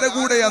തആല ആരെ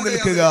കൂടെയാ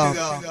നിൽക്കുക?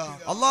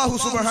 അല്ലാഹു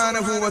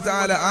സുബ്ഹാനഹു വ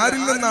തആല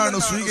ആരിൽ നിന്നാണ്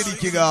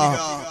സ്വീകരിക്കുക?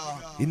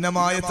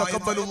 ഇന്നമാ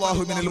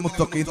യതഖബ്ബലുല്ലാഹു മിനൽ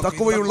മുത്തഖീൻ,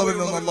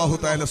 തഖ്വയുള്ളവരിൽ നിന്ന് അല്ലാഹു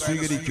തആല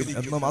സ്വീകരിക്കും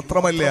എന്ന്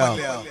മാത്രമല്ല,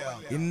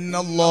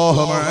 ഇന്നല്ലാഹ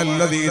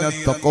മഅല്ലദീന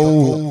തഖൗ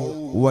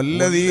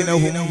വല്ലദീന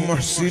ഹും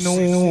മുഹ്സിനൂൻ.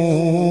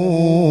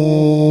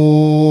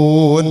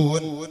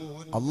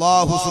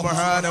 അല്ലാഹു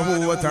സുബ്ഹാനഹു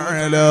വ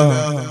തആല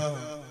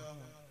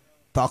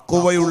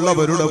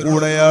തഖ്വയുള്ളവരുടെ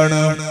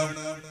കൂടെയാണ്.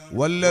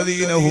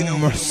 വല്ലദീന ഹും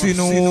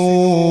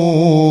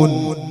മുഹ്സിനൂൻ,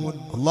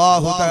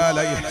 അല്ലാഹു തആല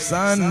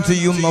ഇഹ്സാൻ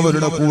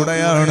ചെയ്യുന്നവരുടെ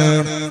കൂടെയാണ്,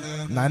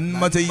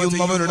 നന്മ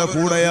ചെയ്യുന്നവരുടെ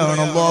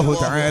കൂടെയാണ് അല്ലാഹു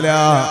തആല.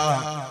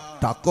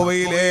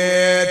 തഖ്വയിൽ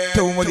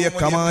ഏറ്റവും വലിയ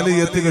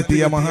കമാലിയത്ത്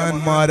കിട്ടിയ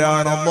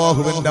മഹാന്മാരാണ്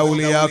അല്ലാഹുവിന്റെ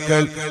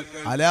ഔലിയാക്കൾ.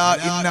 അലാ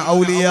ഇന്ന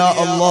ഔലിയാ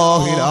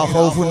അല്ലാഹി ലാ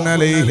ഖൗഫുൻ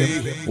അലൈഹിം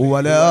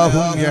വലാ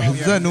ഹും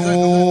യഹ്സനൂൻ.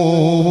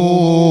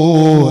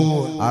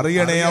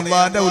 അറിയണേ,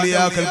 അല്ലാഹുവിന്റെ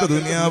ഔലിയാക്കൾക്ക്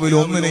ദുനിയാവിൽ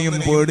ഒന്നിനെയും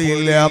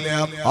പേടിയില്ല,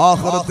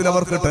 ആഖിറത്തിൽ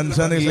അവർക്ക്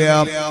ടെൻഷൻ ഇല്ല.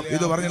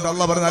 ഇത് പറഞ്ഞിട്ട്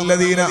അല്ലാഹു പറഞ്ഞു,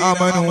 അല്ലദീന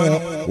ആമനൂ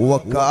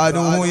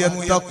വകാനൂ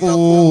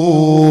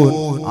യത്തഖൂൻ.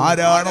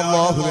 ആരാണ്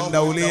അല്ലാഹുവിന്റെ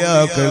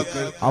ഔലിയാക്കൾ?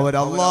 അവർ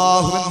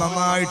അല്ലാഹുവിൽ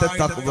നന്നായിട്ട്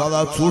തഖ്വ,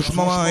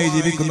 സൂക്ഷ്മമായി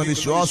ജീവിക്കുന്ന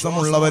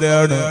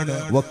വിശ്വാസമുള്ളവരാണ്.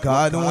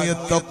 വകാനൂ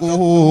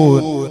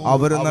യത്തഖൂൻ,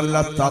 അവർ നല്ല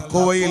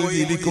തഖ്വയിൽ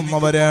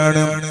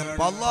ജീവിക്കുന്നവരാണ്.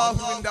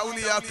 അല്ലാഹുവിന്റെ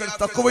ഔലിയാക്കൾ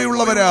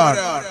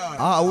തഖ്വയുള്ളവരാണ്.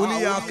 ആ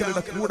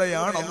ഔലിയാക്കളുടെ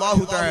കൂടെയാണ്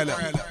അല്ലാഹു തആല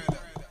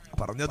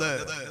പറഞ്ഞത്.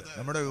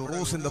 നമ്മുടെ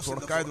ഉറൂസിന്റെ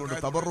തുടക്കായതുകൊണ്ട്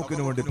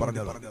തബറുക്കിന് വേണ്ടി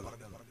പറഞ്ഞത്.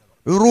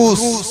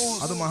 ഉറൂസ്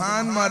അത്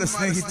മഹാന്മാരെ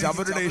സ്നേഹിച്ച്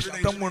അവരുടെ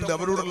ഇഷ്ടം കൊണ്ട്,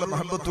 അവരോടുള്ള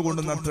മഹബത്ത്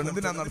കൊണ്ട് നടത്തണം.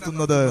 എന്തിനാ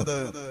നടത്തുന്നത്?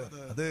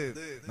 അത്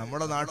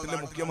നമ്മുടെ നാട്ടിലെ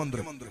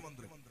മുഖ്യമന്ത്രി,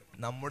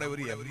 നമ്മുടെ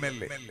ഒരു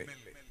MLA,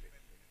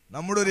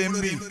 നമ്മുടെ ഒരു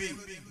MP,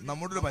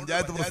 നമ്മുടെ ഒരു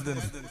പഞ്ചായത്ത്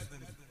പ്രസിഡന്റ്,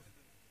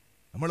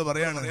 നമ്മൾ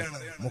പറയാണ്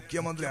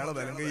മുഖ്യമന്ത്രി ആളെ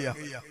വലങ്കയ്യ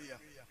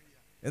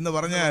എന്ന്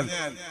പറഞ്ഞാൽ,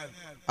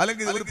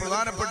 അല്ലെങ്കിൽ ഒരു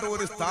പ്രധാനപ്പെട്ട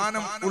ഒരു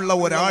സ്ഥാനം ഉള്ള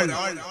ഒരാൾ,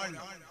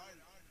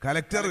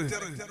 കലക്ടർ,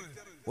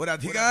 ഒരു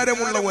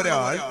അധികാരമുള്ള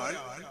ഒരാൾ,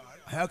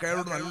 അയാൾക്ക്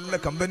അയാളോട് നല്ല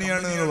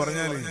കമ്പനിയാണ് എന്ന്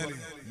പറഞ്ഞാൽ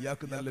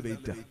ഇയാൾക്ക് നല്ല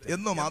വെയിറ്റാ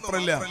എന്ന്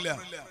മാത്രല്ല,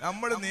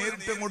 നമ്മൾ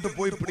നേരിട്ട് അങ്ങോട്ട്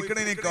പോയി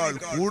പിടിക്കണേനേക്കാൾ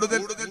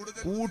കൂടുതൽ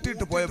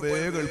കൂട്ടിയിട്ട് പോയ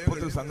വേഗം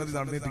എളുപ്പത്തിൽ സംഗതി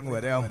നടന്നിട്ട്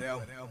വരാം.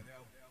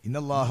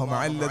 ഇന്നല്ലാഹ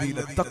മഅല്ലദീന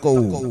തഖൗ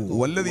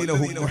വല്ലദീന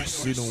ഹും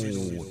മുഹ്സിനൂൻ.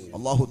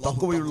 അല്ലാഹു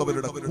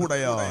തഖ്വയുള്ളവരുടെ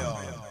കൂടെയാണ്,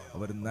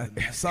 അവർ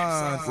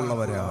ഇഹ്സാൻ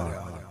ഉള്ളവരാണ്,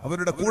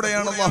 അവരുടെ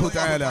കൂടെയാണ് അല്ലാഹു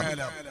തആല.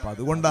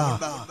 അതുകൊണ്ടാ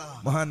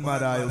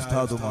മഹാന്മാരായ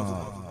ഉസ്താദുമാർ,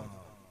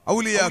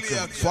 ഔലിയാക്കൾ,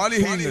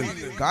 സ്വാലിഹീങ്ങൾ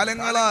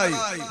കാലങ്ങളായി,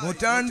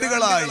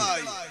 നൂറ്റാണ്ടുകളായി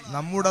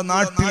നമ്മുടെ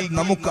നാട്ടിൽ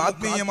നമുക്ക്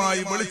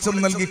ആത്മീയമായി വെളിച്ചം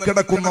നൽകി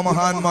കിടക്കുന്ന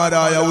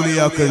മഹാന്മാരായ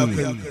ഔലിയാക്കൾ,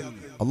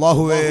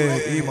 അല്ലാഹുവേ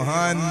ഈ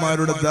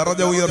മഹാന്മാരുടെ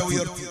ദറജ ഉയർത്തി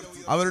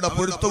അവരുടെ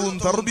പൊരുത്തവും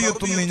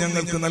തർബിയത്തും നീ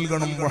ഞങ്ങൾക്ക്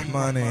നൽകണം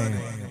റഹ്മാനേ.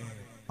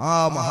 ആ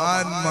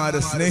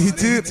മഹാന്മാരെ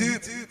സ്നേഹിച്ച്,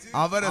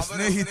 അവരെ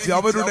സ്നേഹിച്ച്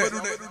അവരുടെ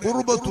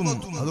ഖുർബത്തും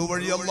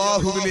അതുവഴി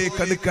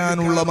അല്ലാഹുവിലേക്ക്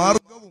അടുക്കാനുള്ള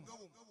മാർഗവും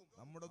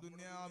നമ്മുടെ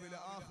ദുനിയാവിലെ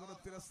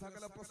ആഖിറത്തിലെ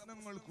സകല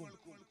പ്രശ്നങ്ങൾക്കും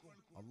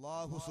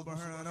അല്ലാഹു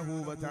സുബ്ഹാനഹു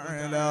വ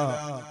തആല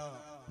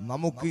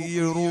നമുക്ക് ഈ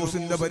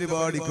ഉറൂസിന്റെ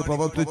പരിപാടിക്ക്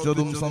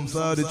പ്രവർത്തിച്ചതും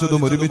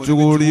സംസാരിച്ചതും ഒരുമിച്ച്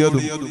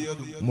കൂടിയതും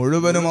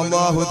മുഴുവനും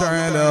അല്ലാഹു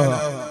തആല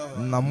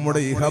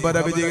നമ്മുടെ ഇഹപര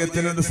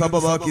വിജയത്തിന്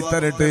സബബാക്കി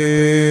തരട്ടെ.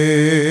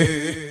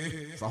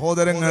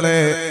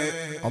 സഹോദരങ്ങളെ,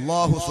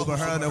 അല്ലാഹു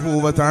സുബ്ഹാനഹു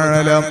വ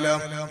തആല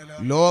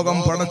ലോകം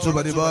പടച്ചു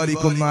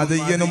പരിപാലിക്കുന്ന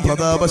അജയ്യനും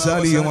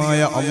പ്രതാപശാലിയുമായ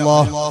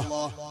അല്ലാഹ്,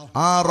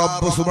 ആ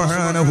റബ്ബ്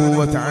സുബ്ഹാനഹു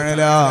വ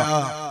തആല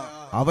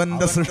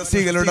അവന്റെ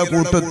സൃഷ്ടികളുടെ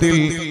കൂട്ടത്തിൽ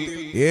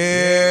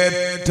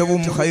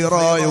ഏറ്റവും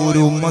ഖൈറായ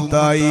ഒരു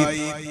ഉമ്മത്തായി,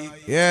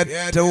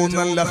 ഏറ്റവും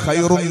നല്ല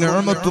ഖൈറും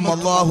നിഅമത്തും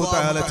അല്ലാഹു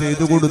തആല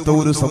ചെയ്തു കൊടുത്ത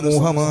ഒരു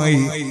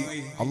സമൂഹമായി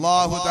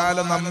അല്ലാഹു തആല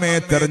നമ്മെ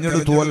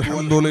തെരഞ്ഞെടുത്തു.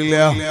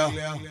 അൽഹംദുലില്ലാഹ്.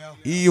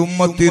 ഈ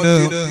ഉമ്മത്തിന്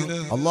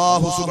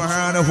അല്ലാഹു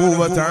സുബ്ഹാനഹു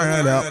വ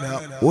തആല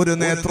ഒരു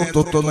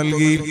നേതൃത്വം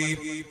നൽകി,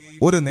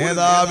 ഒരു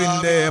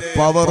നേതാവിന്റെ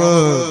പവർ,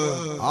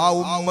 ആ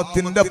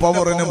ഉമ്മത്തിന്റെ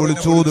പവറിനെ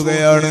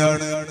വിളിച്ചോതുകയാണ്.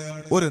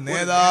 ഒരു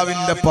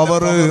നേതാവിന്റെ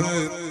പവറ്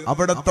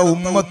അവിടുത്തെ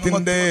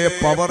ഉമ്മത്തിന്റെ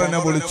പവറിനെ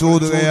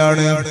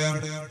വിളിച്ചോതുകയാണ്.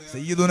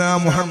 സയ്യിദുനാ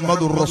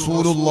മുഹമ്മദുർ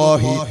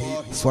റസൂലുള്ളാഹി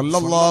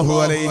സ്വല്ലല്ലാഹു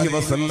അലൈഹി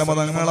വസല്ലമ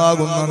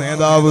തങ്ങളാകുന്ന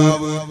നേതാവ്,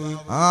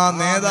 ആ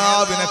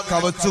നേതാവിനെ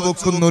കവച്ചു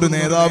വെക്കുന്ന ഒരു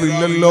നേതാവ്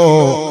ഇല്ലല്ലോ.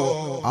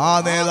 ആ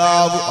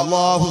നേതാവ്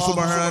അല്ലാഹു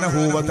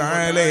സുബ്ഹാനഹു വ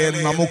തആലയെ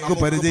നമുക്ക്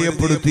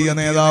പരിചയപ്പെടുത്തിയ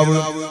നേതാവ്,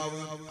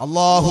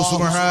 അല്ലാഹു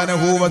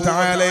സുബ്ഹാനഹു വ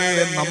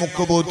തആലയെ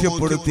നമുക്ക്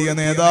ബോധ്യപ്പെടുത്തിയ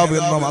നേതാവ്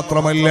എന്ന്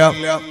മാത്രമല്ല,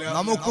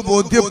 നമുക്ക്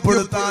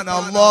ബോധ്യപ്പെടുത്താൻ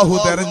അല്ലാഹു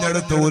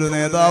തെരഞ്ഞെടുത്ത ഒരു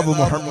നേതാവ്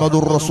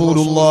മുഹമ്മദുർ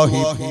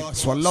റസൂലുള്ളാഹി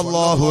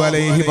സ്വല്ലല്ലാഹു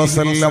അലൈഹി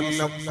വസല്ലം.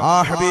 ആ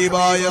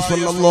ഹബീബായ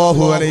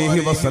സ്വല്ലല്ലാഹു അലൈഹി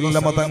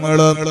വസല്ലമ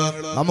തങ്ങള്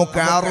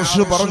നമുക്ക്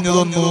അർശ് പറഞ്ഞു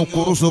തന്നു,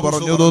 ഖുർസ്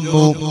പറഞ്ഞു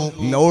തന്നു,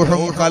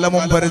 ലൗഹും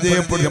ഖലമും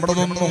പരിചയപ്പെടുത്തി.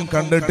 നമ്മളൊന്നും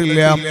കണ്ടിട്ടില്ല,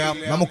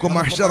 നമുക്ക്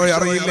മഹ്ശർ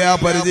അറിയില്ല,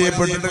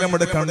 പരിചയപ്പെട്ടിട്ട്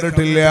നമ്മൾ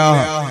കണ്ടിട്ടില്ല.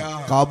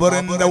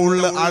 ഖബറിന്റെ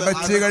ഉള്ളിൽ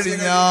അടച്ചു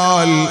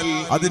കഴിഞ്ഞാൽ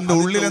അതിന്റെ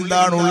ഉള്ളിൽ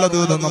എന്താണ് ഉള്ളത്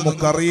എന്ന്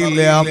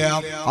നമുക്കറിയില്ല.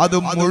 അത്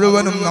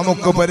മുഴുവനും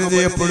നമുക്ക്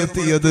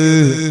പരിചയപ്പെടുത്തിയത്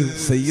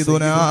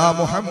സയ്യിദുനാ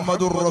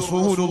മുഹമ്മദുർ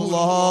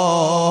റസൂലുള്ളാഹ്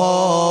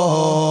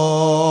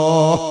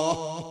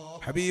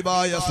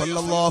ഹബീബായ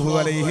സല്ലല്ലാഹു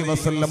അലൈഹി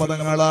വസല്ലമ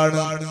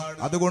തങ്ങളാണ്.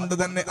 അതുകൊണ്ട്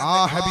തന്നെ ആ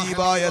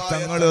ഹബീബായ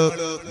തങ്ങള്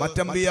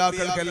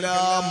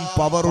മറ്റമ്പിയാക്കൾക്കെല്ലാം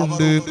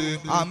പവറുണ്ട്,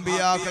 ആ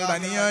അമ്പിയാക്കളുടെ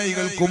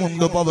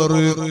അനുയായികൾക്കുമുണ്ട് പവർ.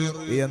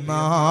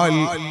 എന്നാൽ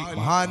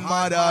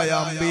മഹാന്മാരായ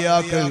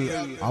അമ്പിയാക്കൾ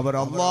അവർ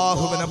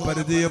അല്ലാഹുവിനെ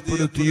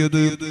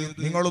പരിചയപ്പെടുത്തിയത്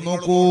നിങ്ങൾ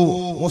നോക്കൂ.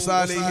 മൂസാ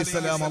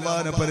അലൈഹിസ്സലാം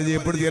അല്ലാഹുവിനെ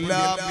പരിചയപ്പെടുത്തി.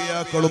 എല്ലാ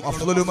അമ്പിയാക്കളും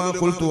അഫ്ളലു മാ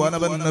ഖുൽതു അന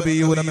വൻ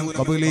നബിയ്യൂന മിൻ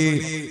ഖബ്ലി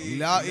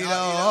ലാ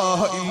ഇലാഹ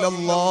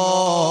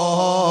ഇല്ലല്ലാഹ്.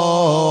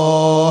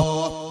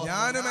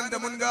 ഞാനും എന്റെ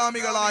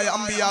മുൻഗാമികളായ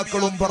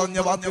അമ്പിയാക്കളും പറഞ്ഞ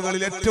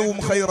വാക്കുകളിൽ ഏറ്റവും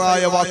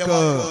ഖൈറായ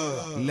വാക്ക്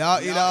ലാ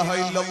ഇലാഹ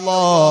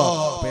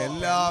ഇല്ലല്ലാഹ്.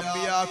 എല്ലാ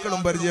അമ്പിയാക്കളും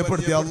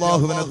പരിചയപ്പെടുത്തിയ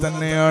അല്ലാഹുവിനെ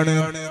തന്നെയാണ്.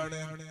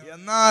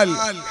 എന്നാൽ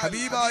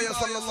ഹബീബായ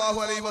സല്ലല്ലാഹു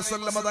അലൈഹി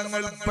വസല്ലമ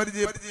തങ്ങൾ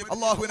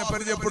അല്ലാഹുവിനെ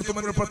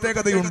പരിചയപ്പെടുത്തുമെന്നൊരു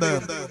പ്രത്യേകതയുണ്ട്.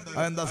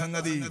 അതെന്താ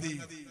സംഗതി?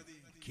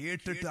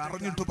 കേട്ടിട്ട്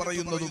അറിഞ്ഞിട്ട്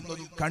പറയുന്നതും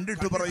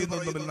കണ്ടിട്ട്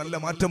പറയുന്നതും തമ്മിൽ നല്ല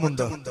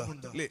മാറ്റമുണ്ട്.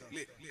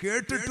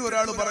 കേട്ടിട്ട്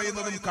ഒരാൾ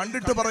പറയുന്നതും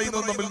കണ്ടിട്ട്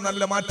പറയുന്നതും തമ്മിൽ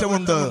നല്ല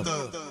മാറ്റമുണ്ട്.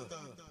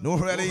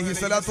 നൂഹ് അലൈഹി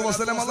സ്വലാത്തു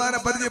വസ്സലാം അല്ലാഹുവിനെ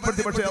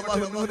പരിചയപ്പെടുത്തി, പക്ഷേ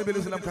അല്ലാഹു നൂഹ് നബി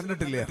അലൈഹി സ്വലാം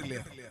കണ്ടിട്ടില്ല.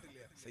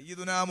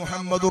 സയ്യിദുനാ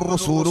മുഹമ്മദുർ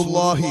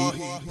റസൂലുള്ളാഹി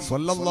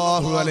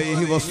സ്വല്ലല്ലാഹു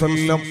അലൈഹി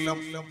വസല്ലം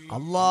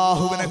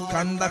അല്ലാഹുവിനെ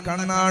കണ്ട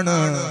കണ്ണാണ്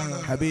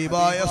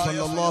ഹബീബായ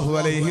സ്വല്ലല്ലാഹു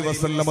അലൈഹി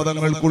വസല്ലം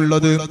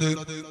തങ്ങൾക്കുള്ളത്.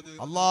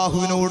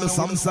 അല്ലാഹുവിനോട്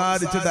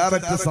സംസാരിച്ച്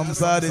ഡയറക്റ്റ്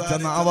സംസാരിച്ച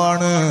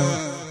നാവാണ്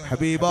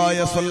ഹബീബായ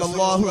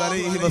സല്ലല്ലാഹു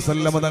അലൈഹി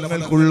വസല്ലം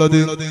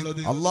തങ്ങൾക്കുള്ളത്.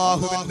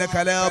 അല്ലാഹുവിന്റെ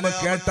കലാം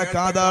കേട്ട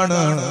കാതാണ്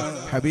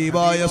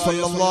ഹബീബായ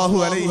സല്ലല്ലാഹു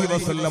അലൈഹി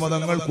വസല്ലം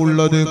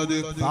തങ്ങൾക്കുള്ളത്.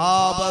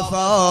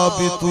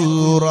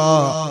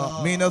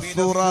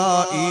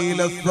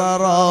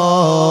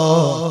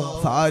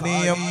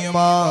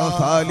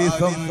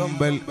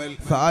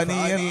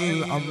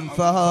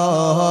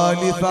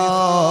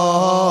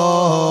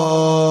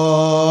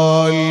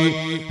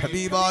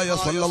 ഹബീബായ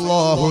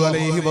സല്ലല്ലാഹു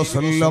അലൈഹി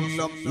വസല്ലം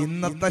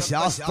ഇന്നത്തെ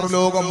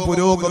ശാസ്ത്രലോകം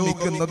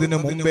പുരോഗമിക്കുന്നതിന്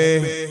മുമ്പേ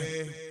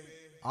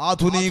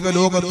ആധുനിക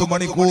ലോകത്ത്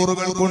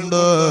മണിക്കൂറുകൾ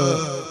കൊണ്ട്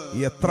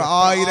എത്ര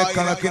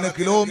ആയിരക്കണക്കിന്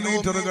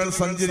കിലോമീറ്ററുകൾ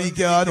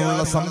സഞ്ചരിക്കാനുള്ള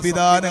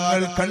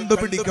സംവിധാനങ്ങൾ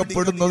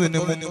കണ്ടുപിടിക്കപ്പെടുന്നതിന്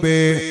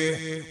മുമ്പേ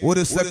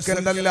ഒരു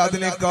സെക്കൻഡ് അല്ല,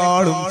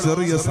 അതിനേക്കാളും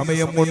ചെറിയ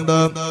സമയം കൊണ്ട്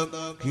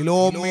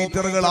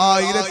കിലോമീറ്ററുകൾ,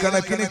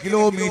 ആയിരക്കണക്കിന്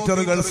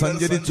കിലോമീറ്ററുകൾ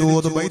സഞ്ചരിച്ചു.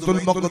 അത് ബൈത്തുൽ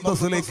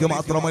മഖ്ദസിലേക്ക്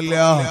മാത്രമല്ല,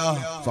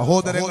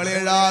 സഹോദരങ്ങളെ,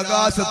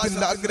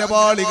 ആകാശത്തിന്റെ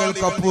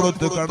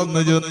അഗ്രപാളികൾക്കപ്പുറത്ത്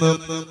കടന്നു ചെന്ന്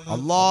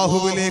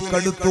അല്ലാഹുവിലേക്ക്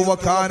അടുത്തു.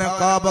 വകാന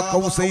ഖാബ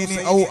ഖൗസൈനി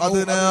ഔ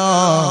അദ്നാ,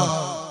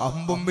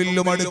 അമ്പും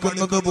വില്ലും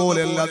അടുക്കുന്നത്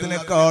പോലെയല്ല,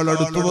 അതിനേക്കാൾ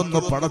അടുത്തു വന്ന്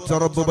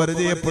പടച്ചറബ്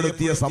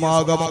പരിചയപ്പെടുത്തിയ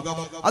സമാഗമം.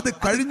 അത്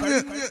കഴിഞ്ഞ്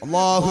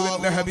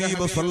അല്ലാഹുവിന്റെ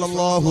ഹബീബ്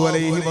സല്ലല്ലാഹു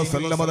അലൈഹി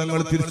വസല്ലം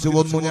തങ്ങൾ തിരിച്ചു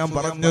വന്നു. ഞാൻ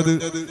പറഞ്ഞത്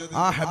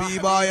ആ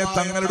ഹബീബായ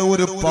തങ്ങളുടെ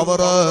ഒരു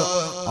പവർ,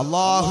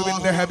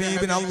 അല്ലാഹുവിന്റെ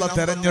ഹബീബിനെ അല്ലാഹു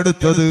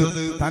തെരഞ്ഞെടുത്തത്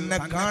തന്നെ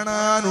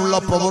കാണാനുള്ള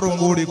പവറും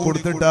കൂടി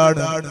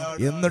കൊടുത്തിട്ടാണ്.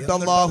 എന്നിട്ട്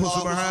അല്ലാഹു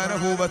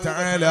സുബ്ഹാനഹു വ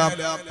തആല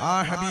ആ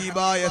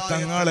ഹബീബായ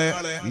തങ്ങളെ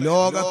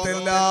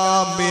ലോകത്തെല്ലാ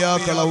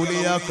അമ്പിയാക്കൾ,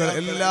 ഔലിയാക്കൾ,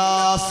 എല്ലാ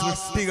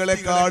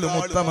സൃഷ്ടികളെക്കാളും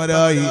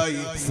ഉത്തമരായി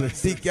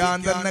സൃഷ്ടിക്കാൻ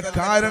തന്നെ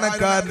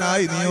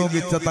കാരണക്കാരനായി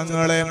നിയോഗിച്ച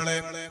തങ്ങളെ,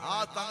 ആ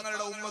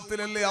തങ്ങളുടെ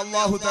ഉമ്മത്തിലല്ലേ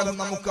അല്ലാഹു തആല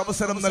നമുക്ക്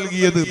അവസരം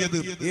നൽകിയത്.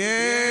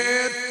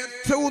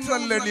 ഏറ്റവും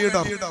നല്ല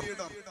ലീഡർ,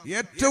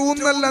 ഏറ്റവും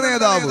നല്ല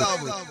നേതാവ്,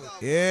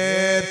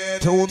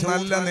 ഏറ്റവും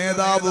നല്ല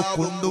നേതാവ്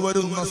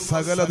കൊണ്ടുവരുന്ന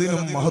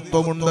സകലതിനും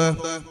മഹത്വമുണ്ട്.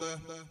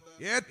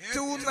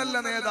 ഏറ്റവും നല്ല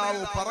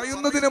നേതാവ്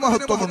പറയുന്നതിന്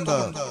മഹത്വമുണ്ട്.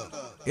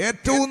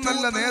 ഏറ്റവും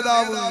നല്ല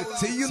നേതാവ്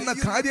ചെയ്യുന്ന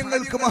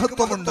കാര്യങ്ങൾക്ക്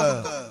മഹത്വമുണ്ട്.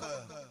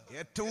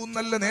 ഏറ്റവും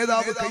നല്ല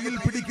നേതാവ് കയ്യിൽ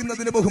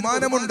പിടിക്കുന്നതിന്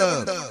ബഹുമാനമുണ്ട്.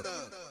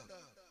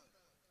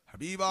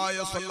 ഹബീബായ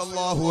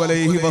സല്ലല്ലാഹു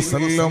അലൈഹി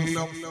വസല്ലം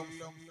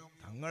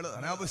തങ്ങൾ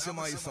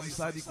അനാവശ്യമായി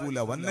സംസാരിക്കൂല.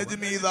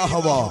 വന്നജ്മി ഇദാ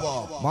ഹവാ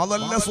മാ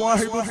ദല്ല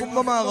സ്വാഹിബുകും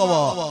വമാ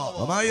ഗവാ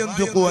വമാ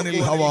യൻതിഖു അനിൽ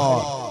ഹവാ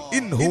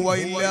ഇൻ ഹുവ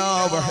ഇല്ലാ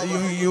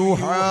വഹ്യുൻ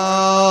യൂഹാ.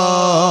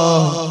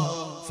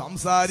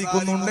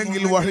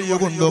 സംസാരിക്കുന്നുണ്ടെങ്കിൽ വഹി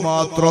കൊണ്ട്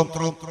മാത്രം.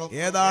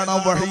 ഏതാണ്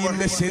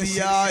വഹിയുടെ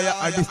ശരിയായ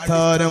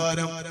അടിസ്ഥാനം?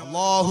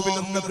 അല്ലാഹുവിൽ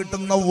നിന്ന്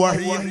കിട്ടുന്ന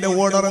വഹിയുടെ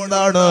ഓർഡർ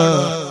എന്താണ്?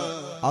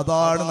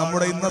 അതാണ്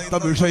നമ്മുടെ ഇന്നത്തെ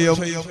വിഷയം.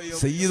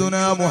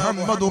 സയ്യിദുനാ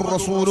മുഹമ്മദുർ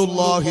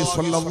റസൂലുള്ളാഹി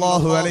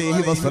സ്വല്ലല്ലാഹു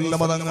അലൈഹി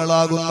വസല്ലം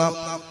തങ്ങളാകുന്ന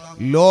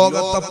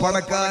ലോകത്തെ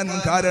പടക്കാൻ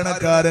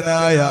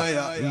കാരണക്കാരനായ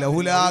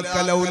ലൗലാക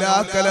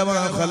ലൗലാക ലമാ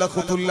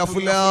ഖലഖതുൽ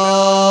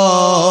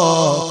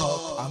അഫ്ലാഖ്,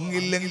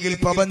 അങ്ങില്ലെങ്കിൽ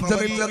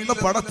പ്രപഞ്ചമില്ലെന്ന്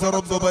പടച്ച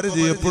റബ്ബ്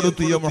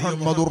പരിചയപ്പെടുത്തിയ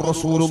മുഹമ്മദുർ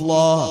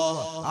റസൂലുള്ളാഹ്,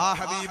 ആ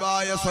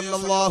ഹബീബായ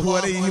സല്ലല്ലാഹു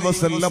അലൈഹി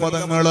വസല്ലം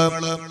തങ്ങള്,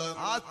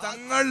 ആ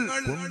തങ്ങൾ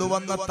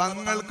കൊണ്ടുവന്ന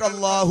തങ്ങൾക്ക്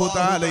അല്ലാഹു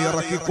തആല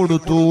ഇറക്കി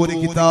കൊടുത്തു ഒരു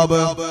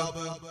കിതാബ്.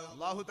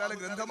 അല്ലാഹു തആല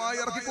ഗ്രന്ഥമായി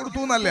ഇറക്കി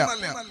കൊടുത്തു എന്നല്ല,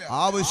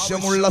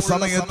 ആവശ്യമുള്ള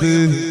സമയത്ത്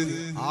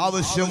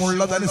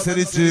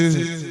ആവശ്യമുള്ളതനുസരിച്ച്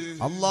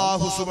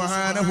അല്ലാഹു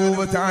സുബ്ഹാനഹു വ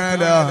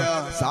തആല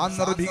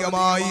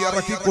സാന്ദർഭികമായി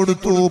ഇറക്കി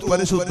കൊടുത്തു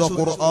പരിശുദ്ധ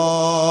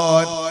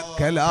ഖുർആൻ.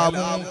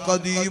 കലാമുൻ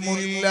ഖദീമുൻ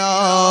ലാ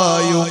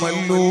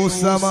യുമല്ലു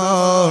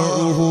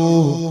സമാഉഹു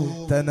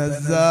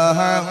തനസ്സഹ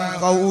അൻ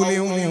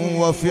ഖൗലിൻ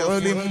വ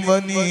ഫിഅലിൻ വ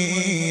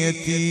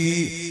നിയതി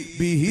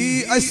ബിഹി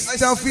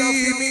അസ്തഫി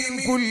മിൻ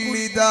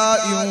കുല്ലി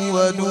ദാഇൻ വ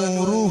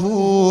നൂറുഹു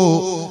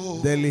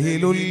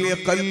ദൽഹിലുൽ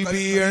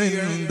ലിഖൽബി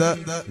ഇൻദ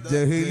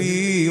ജഹ്ലി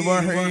വ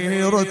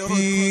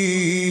ഹൈറതി.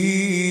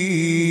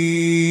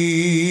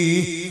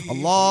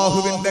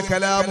 അല്ലാഹുവിന്റെ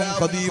കലാമും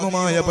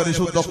ഖദീമുമായ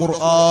പരിശുദ്ധ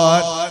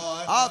ഖുർആൻ,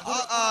 ആ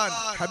ഖുർആൻ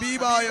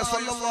ഹബീബായ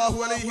സല്ലല്ലാഹു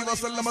അലൈഹി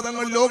വസല്ലം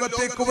തങ്ങൾ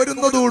ലോകത്തേക്ക്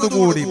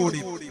വരുന്നതോടുകൂടി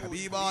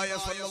ഹബീബായ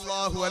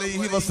സല്ലല്ലാഹു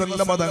അലൈഹി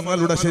വസല്ലം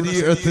തങ്ങളുടെ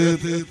ശരീഅത്ത്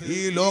ഈ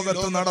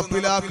ലോകത്ത്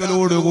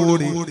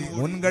നടപ്പിലാക്കലോടുകൂടി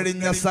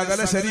മുൻകഴിഞ്ഞ സകല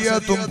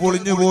ശരീഅത്തും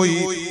പൊളിഞ്ഞുപോയി.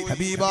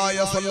 ഹബീബായ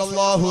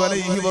സല്ലല്ലാഹു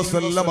അലൈഹി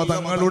വസല്ലം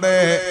തങ്ങളുടെ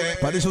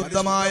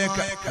പരിശുദ്ധമായ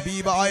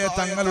ഹബീബായ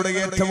തങ്ങളുടെ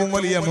ഏറ്റവും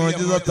വലിയ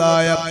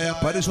മുഅ്ജിസത്തായ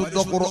പരിശുദ്ധ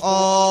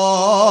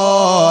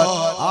ഖുർആൻ,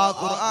 ആ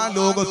ഖുർആൻ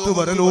ലോകത്ത്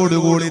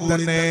വരലോടുകൂടി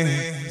തന്നെ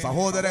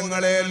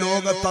സഹോദരങ്ങളെ,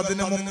 ലോകത്ത്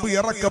അതിനു മുമ്പ്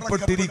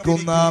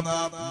ഇറക്കപ്പെട്ടിരിക്കുന്ന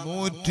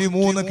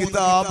 103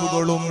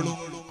 കിതാബുകളും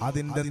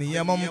അതിന്റെ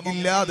നിയമം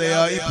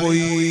ഇല്ലാതെയായി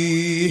പോയി.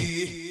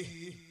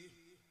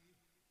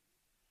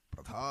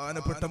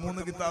 പ്രധാനപ്പെട്ട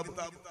 3 കിതാബ്,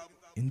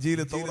 ഇഞ്ചീൽ,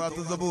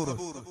 തൗറാത്ത്, സബൂർ,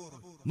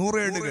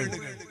 നൂറേടുകൾ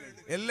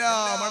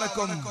എല്ലാം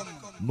അടക്കം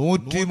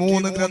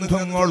 103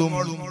 ഗ്രന്ഥങ്ങളും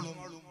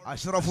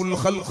അഷ്റഫുൽ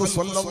ഖൽഖ്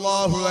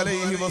സ്വല്ലല്ലാഹു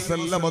അലൈഹി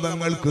വസല്ലം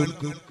തങ്ങൾക്ക്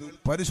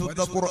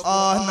പരിശുദ്ധ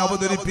ഖുർആൻ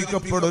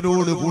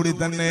അവതരിപ്പിക്കപ്പെടലോടുകൂടി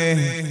തന്നെ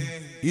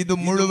ഇത്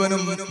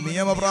മുഴുവനും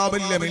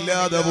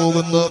നിയമപ്രാബല്യമില്ലാതെ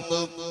പോകുന്നു.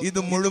 ഇത്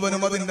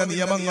മുഴുവനും അതിന്റെ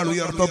നിയമങ്ങൾ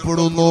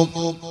ഉയർത്തപ്പെടുന്നു.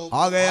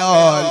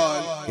 ആകയാൽ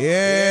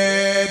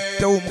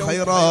ഏറ്റവും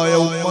ഖൈറായ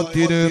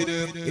ഉമ്മത്തിന്,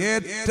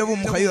 ഏറ്റവും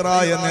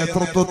ഖൈറായ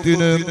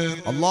നേതൃത്വത്തിന്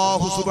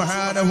അല്ലാഹു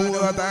സുബ്ഹാനഹു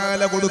വ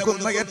തആല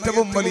കൊടുക്കുന്ന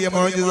ഏറ്റവും വലിയ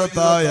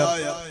മുഅ്ജിസത്തായ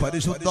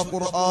പരിശുദ്ധ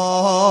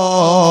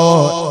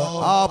ഖുർആൻ,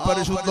 ആ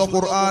പരിശുദ്ധ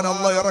ഖുർആൻ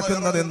അല്ലാഹു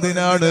ഇറക്കുന്നത്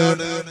എന്തിനാണ്?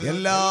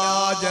 എല്ലാ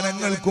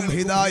ജനങ്ങൾക്കും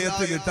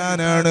ഹിദായത്ത്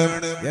കിട്ടാനാണ്.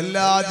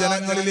 എല്ലാ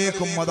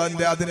ജനങ്ങളിലേക്കും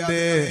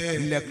അതിന്റെ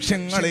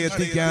ലക്ഷ്യങ്ങളെ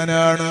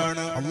എത്തിക്കാനാണ്.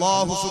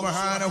 അല്ലാഹു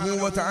സുബ്ഹാനഹു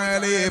വ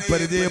തആലയെ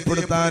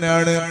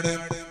പരിചയപ്പെടുത്താനാണ്.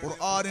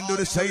 ഖുർആനിന്റെ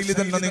ഒരു ശൈലി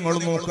തന്നെ നിങ്ങൾ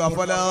നോക്കുക.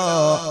 അഫലാ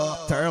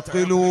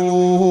തഅഖിലൂൻ,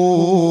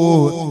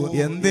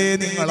 എന്തേ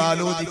നിങ്ങൾ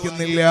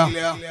ആലോചിക്കുന്നില്ല?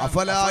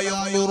 അഫലാ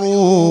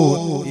യൻദുറൂൻ,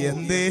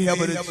 എന്തേ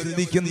അവർ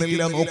ചിന്തിക്കുന്നില്ല,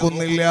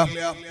 നോക്കുന്നില്ല?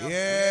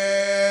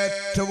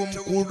 ഏറ്റവും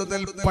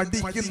കൂടുതൽ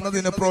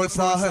പഠിക്കുന്നതിന്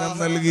പ്രോത്സാഹനം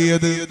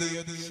നൽകിയത്,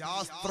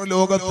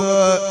 ശാസ്ത്രലോകത്ത്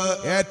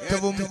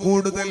ഏറ്റവും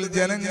കൂടുതൽ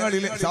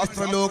ജനങ്ങളിലെ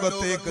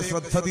ശാസ്ത്രലോകത്തേക്ക്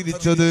ശ്രദ്ധ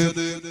തിരിച്ചത്,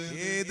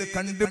 ഏത്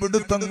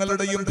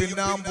കണ്ടുപിടുത്തങ്ങളുടെയും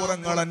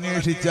പിന്നാമ്പുറങ്ങൾ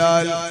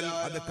അന്വേഷിച്ചാൽ,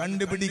 അത്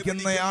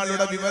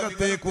കണ്ടുപിടിക്കുന്നയാളുടെ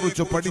വിവരത്തെ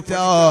കുറിച്ച്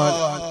പഠിച്ചാൽ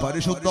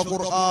പരിശുദ്ധ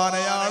ഖുർആൻ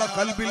അയാളെ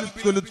കൽബിൽ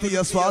ചെലുത്തിയ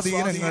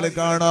സ്വാധീനങ്ങൾ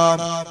കാണാം.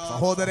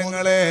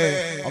 സഹോദരങ്ങളെ,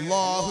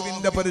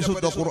 അല്ലാഹുവിന്റെ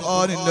പരിശുദ്ധ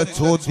ഖുർആനിന്റെ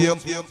ചോദ്യം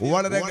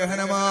വളരെ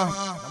ഗഹനമാണ്.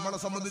 നമ്മളെ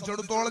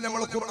സംബന്ധിച്ചിടത്തോളം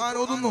നമ്മൾ ഖുർആൻ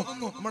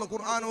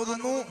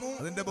ഓതുന്നു,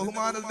 അതിന്റെ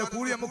ബഹുമാനത്തിന്റെ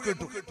കൂലി നമുക്ക്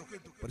കിട്ടും.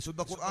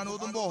 പരിശുദ്ധ ഖുർആൻ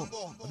ഓതുമ്പോ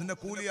അതിന്റെ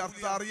കൂലി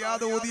അർത്ഥം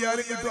അറിയാതെ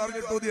ഓതിയാലും കിട്ടും,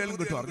 അറിഞ്ഞിട്ട് ഓതിയാലും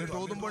കിട്ടും. അറിഞ്ഞിട്ട്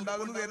ഓതുമ്പോ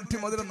ഉണ്ടാകുന്നത് ഇരട്ടി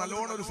മധുരം,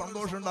 നല്ലോണം ഒരു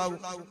സന്തോഷം ഉണ്ടാകും,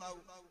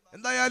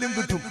 എന്തായാലും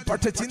കിട്ടും.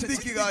 പക്ഷെ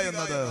ചിന്തിക്കുക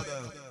എന്നത്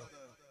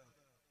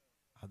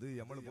അത്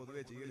നമ്മൾ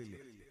പൊതുവെ ചെയ്യലില്ലേ.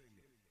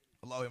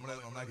 അല്ലാഹു നമ്മളെ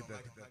നന്നാക്കി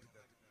തരട്ടെ.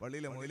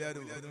 പള്ളിയിലെ മൊയിലാര്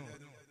പറഞ്ഞു,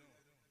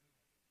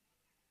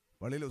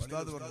 പള്ളിയിലെ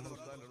ഉസ്താദ് പറഞ്ഞു,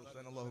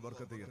 അല്ലാഹു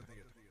ബർക്കത്ത് ചെയ്യട്ടെ.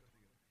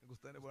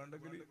 ഉസ്താദിനെ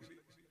വേണ്ടെങ്കിൽ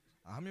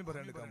ആമീൻ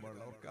പറയാണ്ടിരിക്കാൻ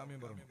പാടില്ല, അവർക്ക് ആമീൻ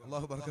പറഞ്ഞു.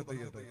 അല്ലാഹു ബർക്കത്ത്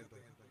ചെയ്യട്ടെ.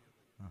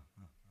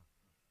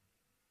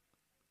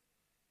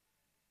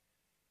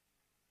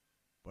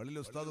 പള്ളിയിലെ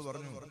ഉസ്താദ്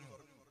പറഞ്ഞു,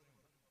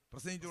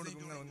 പ്രസംഗിച്ചുകൊണ്ട്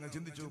ഇങ്ങനെ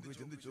ചിന്തിച്ചു നോക്ക്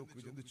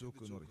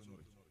എന്ന് പറയും.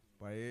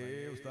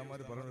 പഴയ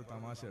ഉസ്താദ്മാര് പറഞ്ഞൊരു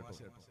തമാശ കേട്ടോ,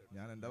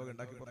 ഞാൻ എന്റെ വക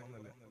ഉണ്ടാക്കി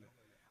പറഞ്ഞല്ല.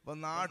 അപ്പൊ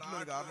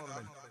നാട്ടിലൊരു കാരണം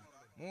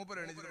മൂപ്പർ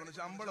എണീച്ചിട്ട് പറഞ്ഞു,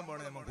 ശമ്പളം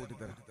വേണേ നമ്മൾ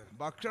കൂട്ടിത്തരാം,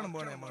 ഭക്ഷണം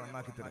വേണേ നമ്മൾ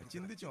നന്നാക്കി തരാം.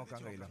 ചിന്തിച്ചു നോക്കാൻ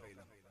കഴിയില്ല,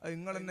 അത്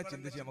നിങ്ങൾ തന്നെ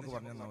ചിന്തിച്ച് നമുക്ക്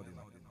പറഞ്ഞു തന്നാൽ മതി.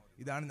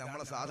 ഇതാണ്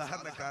നമ്മളെ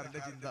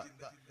സാധാരണക്കാരന്റെ ചിന്ത.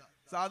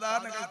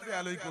 സാധാരണ കാര്യത്തിൽ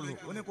ആലോചിക്കുള്ളൂ.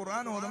 ഒന്ന്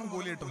ഖുർആൻ ഓതണം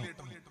കൂലി കിട്ടും.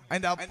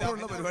 അതിന്റെ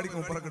അപ്പുറമുള്ള പരിപാടിക്ക്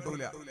മൂപ്പറെ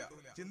കിട്ടൂല.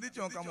 ചിന്തിച്ചു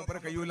നോക്കാം, മൂപ്പറെ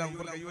കഴിയൂല,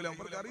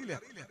 മൂപ്പർക്ക് അറിയില്ല.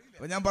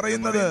 അപ്പൊ ഞാൻ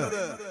പറയുന്നത്,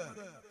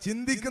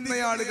 ചിന്തിക്കുന്ന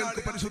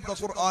ആളുകൾക്ക്, പരിശുദ്ധ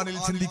ഖുർആനിൽ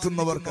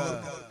ചിന്തിക്കുന്നവർക്ക്,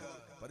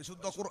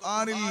 പരിശുദ്ധ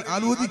ഖുർആനിൽ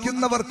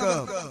ആലോചിക്കുന്നവർക്ക്,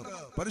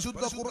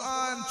 പരിശുദ്ധ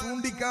ഖുർആൻ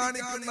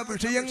ചൂണ്ടിക്കാണിക്കുന്ന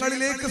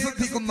വിഷയങ്ങളിലേക്ക്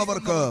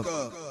ശ്രദ്ധിക്കുന്നവർക്ക്,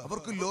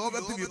 അവർക്ക്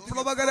ലോകത്ത്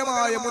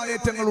വിപ്ലവകരമായ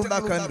മുന്നേറ്റങ്ങൾ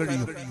ഉണ്ടാക്കാൻ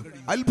കഴിയും.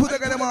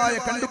 അത്ഭുതകരമായ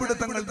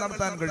കണ്ടുപിടുത്തങ്ങൾ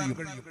നടത്താൻ കഴിയും.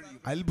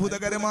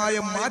 അത്ഭുതകരമായ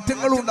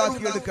മാറ്റങ്ങൾ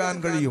ഉണ്ടാക്കിയെടുക്കാൻ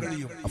കഴിയും.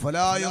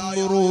 അഫലാ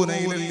യൻദുറൂന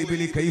ഇലൽ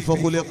ഇബ്ലി കൈഫ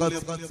ഖുലിഖത്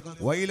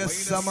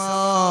വഇലസ്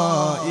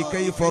സമാഇ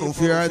കൈഫ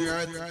റുഫിഅത്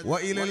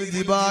വഇലൽ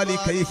ജിബാലി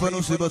കൈഫ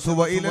നുസിബത്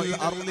വഇലൽ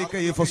അർളി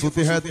കൈഫ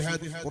സുതിഹത്.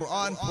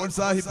 ഖുർആൻ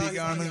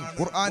പ്രോത്സാഹിപ്പിക്കുകയാണ്,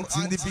 ഖുർആൻ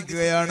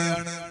ചിന്തിപ്പിക്കുകയാണ്.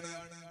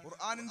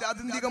 ഖുർആനിന്റെ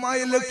ആത്യന്തികമായ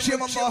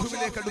ലക്ഷ്യം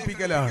അല്ലാഹുവിലേക്ക്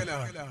അടുപ്പിക്കലാണ്,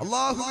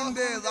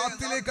 അല്ലാഹുവിന്റെ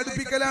ദാത്തിലേക്ക്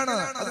അടുപ്പിക്കലാണ്.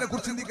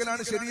 അതിനെക്കുറിച്ച്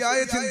ചിന്തിക്കലാണ് ശരിയായ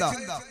ചിന്ത.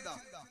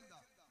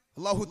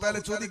 അല്ലാഹു തആല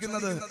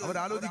ചോദിക്കുന്നത്,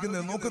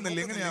 അവരാലോചിക്കുന്നത് നോക്കുന്നില്ല.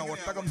 എങ്ങനെയാ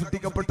ഒട്ടകം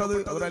സൃഷ്ടിക്കപ്പെട്ടത്?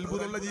 അവർ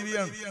അത്ഭുതമുള്ള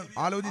ജീവിയാണ്.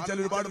 ആലോചിച്ചാൽ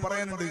ഒരുപാട്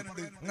പറയാനുണ്ട്.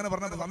 അങ്ങനെ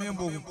പറഞ്ഞാൽ സമയം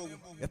പോകും.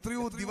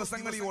 എത്രയോ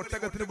ദിവസങ്ങൾ ഈ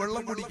ഒട്ടകത്തിന്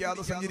വെള്ളം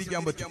കുടിക്കാതെ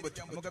സഞ്ചരിക്കാൻ പറ്റും.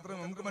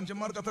 നമുക്ക്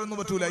മനുഷ്യന്മാർക്ക് അത്രയൊന്നും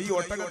പറ്റൂല. ഈ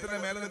ഒട്ടകത്തിന്റെ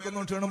മേലെ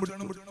നിൽക്കുന്ന ക്ഷീണം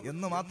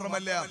എന്ന്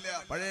മാത്രമല്ല,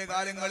 പഴയ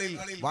കാലങ്ങളിൽ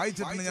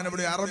വായിച്ചിട്ടുണ്ട് ഞാൻ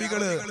ഇവിടെ,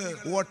 അറബികള്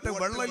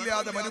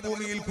വെള്ളമില്ലാതെ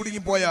മരുഭൂമിയിൽ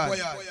കുടുങ്ങിപ്പോയാൽ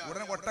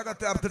ഉടനെ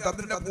ഒട്ടകത്തെ അറുത്തിട്ട്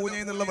അതിന്റെ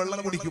പൂഞ്ഞയിൽ നിന്നുള്ള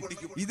വെള്ളം കുടിക്കും.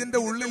 ഇതിന്റെ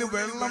ഉള്ളിൽ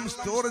വെള്ളം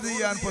സ്റ്റോർ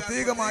ചെയ്യാൻ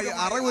പ്രത്യേകമായി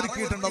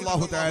അറവൊരുക്കിയിട്ടുണ്ട്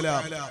അല്ലാഹു തആല.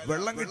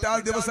 വെള്ളം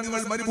കിട്ടാതെ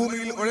ദിവസങ്ങൾ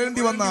മരുഭൂമിയിൽ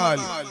ഉഴയേണ്ടി വന്നാൽ,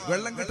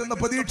 വെള്ളം കിട്ടുന്ന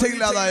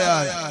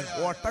പ്രതീക്ഷയില്ലാതായാൽ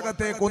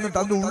ഒട്ടകത്തെ കൊന്നിട്ട്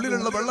അതിന്റെ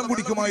ഉള്ളിലുള്ള വെള്ളം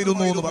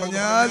കുടിക്കുമായിരുന്നു എന്ന്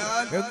പറഞ്ഞാൽ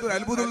എന്തൊരു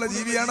അത്ഭുതമുള്ള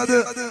ജീവിയാണത്.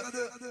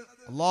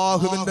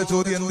 അല്ലാഹുവിന്റെ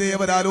ചോദ്യം എന്തേ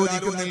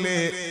അവരാലോചിക്കുന്നില്ലേ?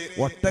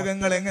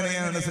 ഒട്ടകങ്ങൾ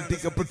എങ്ങനെയാണ്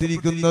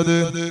സൃഷ്ടിക്കപ്പെട്ടിരിക്കുന്നത്?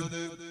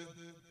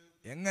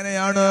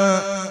 എങ്ങനെയാണ്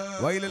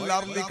വൈലൽ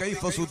അർളി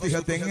കൈഫ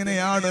സുതിഹത്,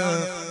 എങ്ങനെയാണ്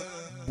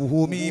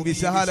ഭൂമി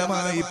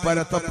വിശാലമായി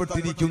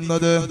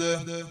പരത്തപ്പെട്ടിരിക്കുന്നത്?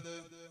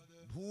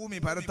 ഭൂമി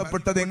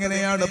പരത്തപ്പെട്ടത്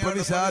എങ്ങനെയാണ്?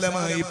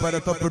 വിശാലമായി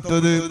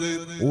പരത്തപ്പെട്ടത്.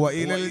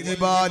 വഇലൽ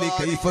ജിബാലി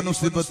കൈഫ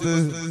നുസിബത്,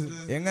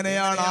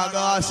 എങ്ങനെയാണ്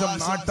ആകാശം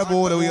നാട്ട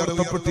പോലെ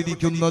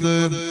ഉയർത്തപ്പെട്ടിരിക്കുന്നത്?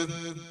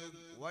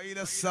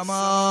 വഇലസ്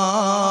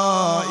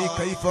സമാഇ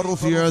കൈഫ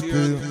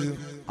റുഫിഅത്,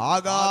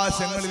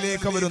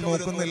 ആകാശങ്ങളിലേക്ക് അവർ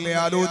നോക്കുന്നില്ലേ,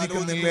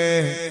 ആലോചിക്കുന്നില്ലേ?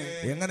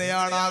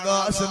 എങ്ങനെയാണ്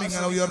ആകാശം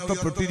ഇങ്ങനെ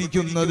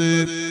ഉയർത്തപ്പെട്ടിരിക്കുന്നത്?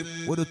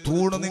 ഒരു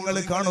തൂണ് നിങ്ങൾ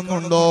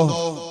കാണുന്നുണ്ടോ?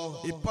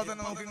 ഇപ്പൊ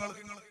തന്നെ നോക്കി,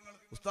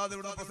 ഉസ്താദ്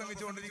ഇവിടെ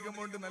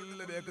പ്രസംഗിച്ചുകൊണ്ടിരിക്കുമ്പോൾ നല്ല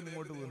വേഗം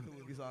ഇങ്ങോട്ട് വീണു.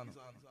 ഈ സാധനം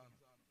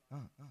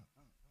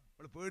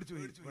പേടിച്ചു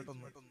പോയി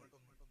പെട്ടെന്ന്.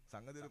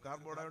 സംഗതി ഒരു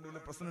കാർബോർഡ് ആയതുകൊണ്ട്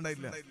വലിയ പ്രശ്നം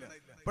ഉണ്ടായില്ല.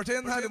 പക്ഷെ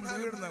എന്നാലും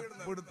വീഴുന്ന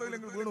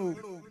പിടുത്തമില്ലെങ്കിൽ വീണു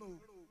പോകും.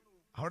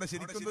 അവിടെ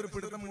ശരിക്കും ഒരു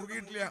പിടുത്തം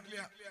മുറുകിയിട്ടില്ല.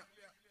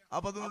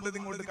 അപ്പൊ അതുകൊണ്ട്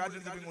ഇങ്ങോട്ട്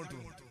കാറ്റടിച്ചിട്ട് ഇങ്ങോട്ട്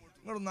പോകും.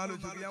 നിങ്ങളൊന്ന്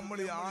ആലോചിച്ചു, നമ്മൾ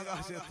ഈ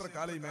ആകാശം എത്ര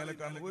കാലം ഈ മേലെ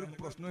കാണുന്നു, ഒരു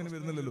പ്രശ്നം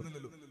വരുന്നില്ലല്ലോ.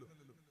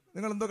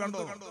 നിങ്ങൾ എന്തോ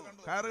കണ്ടോ?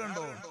 കയറ്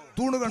കണ്ടോ?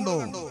 തൂണ് കണ്ടോ?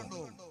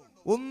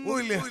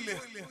 ഒന്നുമില്ല.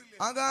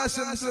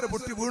 ആകാശം വരെ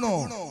പൊട്ടി വീണോ?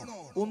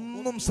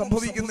 ഒന്നും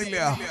സംഭവിക്കുന്നില്ല.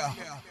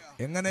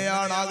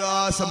 എങ്ങനെയാണ്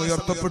ആകാശം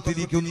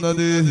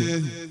ഉയർത്തപ്പെട്ടിരിക്കുന്നത്?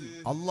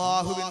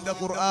 അല്ലാഹുവിന്റെ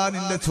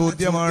ഖുർആനിന്റെ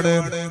ചോദ്യമാണ്.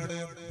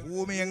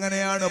 ഭൂമി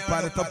എങ്ങനെയാണ്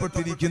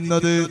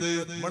പരത്തപ്പെട്ടിരിക്കുന്നത്?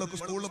 നമ്മളൊക്കെ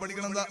സ്കൂളിൽ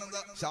പഠിക്കണം എന്താ,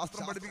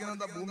 ശാസ്ത്രം പഠിപ്പിക്കണം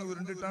എന്താ? ഭൂമി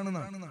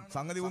ഉരുണ്ടിട്ടാണെന്നാണ്.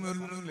 സംഗതി ഭൂമി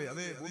ഉരുണ്ടില്ലേ?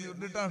 അതെ, ഭൂമി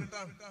ഉരുണ്ടിട്ടാണ്.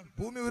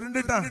 ഭൂമി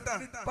ഉരുണ്ടിട്ടാണ്.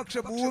 പക്ഷെ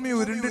ഭൂമി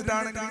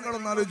ഉരുണ്ടിട്ടാണെങ്കിൽ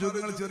നിങ്ങളൊന്ന് ആലോചിച്ചു,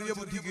 നിങ്ങൾ ചെറിയ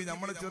ബുദ്ധിക്ക്,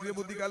 നമ്മുടെ ചെറിയ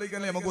ബുദ്ധിക്ക്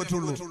ആലോചിക്കാനേ നമുക്ക്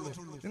പറ്റുള്ളൂ.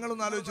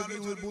 നിങ്ങളൊന്ന് ആലോചിച്ചു,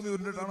 ഭൂമി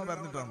ഉരുണ്ടിട്ടാണോ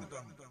പരന്നിട്ടാണോ?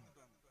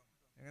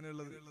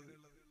 എങ്ങനെയുള്ളത്?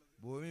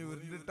 ഭൂമി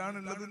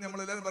ഉരുണ്ടിട്ടാണുള്ളത്.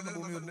 നമ്മളെല്ലാവരും പറഞ്ഞു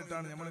ഭൂമി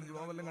ഉരുണ്ടിട്ടാണ്. നമ്മൾ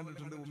ഗ്ലോബെല്ലാം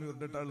കണ്ടിട്ടുണ്ട്, ഭൂമി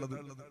ഉരുണ്ടിട്ടാണുള്ളത്.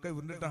 ഒക്കെ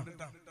ഉരുണ്ടിട്ടാണ്.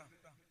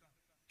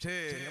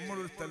 പക്ഷേ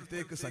നമ്മളൊരു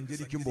സ്ഥലത്തേക്ക്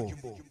സഞ്ചരിക്കുമ്പോ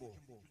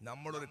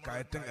നമ്മളൊരു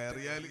കയറ്റം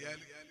കയറിയാൽ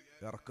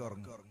ഇറക്കം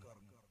ഇറങ്ങും.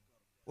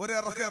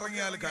 ഒരിറക്കം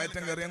ഇറങ്ങിയാൽ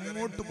കയറ്റം കയറി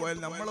എങ്ങോട്ട് പോയാൽ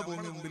നമ്മളെ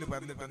ഭൂമി മുമ്പിൽ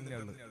പരന്നിട്ട്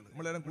തന്നെയാണ്.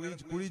 നമ്മളെല്ലാം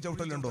കുഴി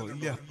ചവിട്ടലുണ്ടോ?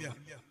 ഇല്ല.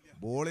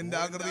 ബോളിന്റെ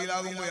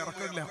ആകൃതിയിലാകുമ്പോ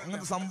ഇറക്കില്ല.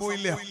 അങ്ങനത്തെ സംഭവം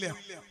ഇല്ല.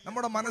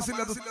 നമ്മുടെ മനസ്സിൽ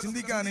അത്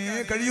ചിന്തിക്കാനേ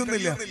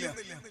കഴിയുന്നില്ല.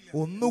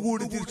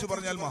 ഒന്നുകൂടി തിരിച്ചു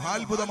പറഞ്ഞാൽ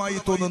മഹാത്ഭുതമായി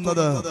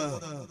തോന്നുന്നത്,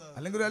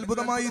 അല്ലെങ്കിൽ ഒരു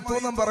അത്ഭുതമായി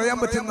തോന്നാൻ പറയാൻ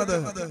പറ്റുന്നത്,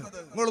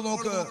 നിങ്ങൾ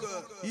നോക്ക്,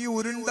 ഈ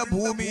ഉരുണ്ട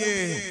ഭൂമിയെ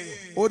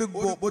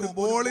ഒരു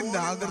ബോളിന്റെ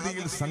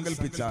ആകൃതിയിൽ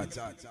സങ്കല്പിച്ചാൽ,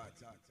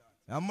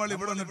 നമ്മൾ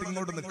ഇവിടെ നിന്നിട്ട്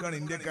ഇങ്ങോട്ട് നിൽക്കാണ്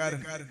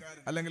ഇന്ത്യക്കാരൻ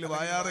അല്ലെങ്കിൽ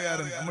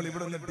വായാറുകാരൻ, നമ്മൾ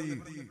ഇവിടെ നിന്നിട്ട്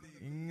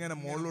ഇങ്ങനെ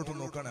മുകളിലോട്ട്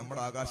നോക്കാണ്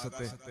നമ്മുടെ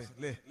ആകാശത്തെ,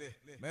 അല്ലേ?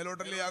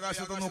 മേലോട്ടല്ലേ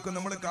ആകാശത്തെ നോക്ക്,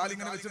 നമ്മൾ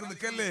കാലിങ്ങനെ വെച്ചിട്ട്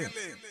നിൽക്കല്ലേ?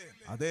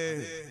 അതെ,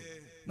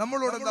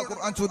 നമ്മളോട് എന്താ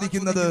ഖുർആൻ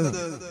ചോദിക്കുന്നത്?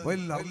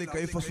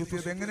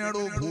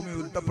 എങ്ങനെയാണോ ഭൂമി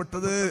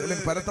ഉരുട്ടപ്പെട്ടത്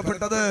അല്ലെങ്കിൽ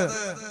പരത്തപ്പെട്ടത്?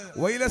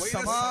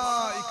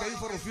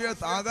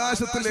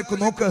 ആകാശത്തിലേക്ക്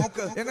നോക്ക്,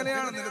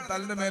 എങ്ങനെയാണ് നിന്റെ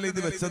തലിന്റെ മേലെ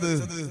ഇത് വെച്ചത്?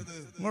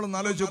 നിങ്ങളൊന്ന്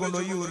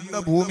ആലോചിച്ചുകൊണ്ടോ, ഈ ഉരുണ്ട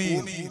ഭൂമി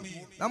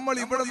നമ്മൾ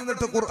ഇവിടെ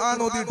നിന്നിട്ട് ഖുർആൻ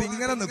ഓതിയിട്ട്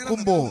ഇങ്ങനെ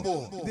നിൽക്കുമ്പോ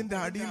ഇതിന്റെ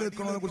അടിയിൽ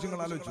നിൽക്കണതിനെ കുറിച്ച്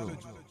നിങ്ങൾ ആലോചിച്ചോ?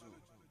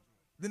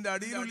 ഇതിന്റെ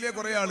അടിയിലില്ലേ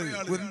കുറെ ആള്?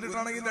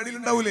 ഉരുണ്ടിട്ടാണെങ്കിൽ ഇതിന്റെ അടിയിൽ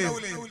ഉണ്ടാവൂലേ?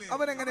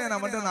 അവനെങ്ങനെയാണ്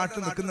അവന്റെ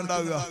നാട്ടിൽ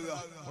നിൽക്കുന്നുണ്ടാവുക?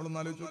 നമ്മളൊന്ന്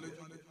ആലോചിച്ചോ.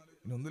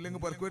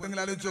 ഒന്നില്ലെങ്കിൽ പരക്കുമായിട്ടെങ്കിൽ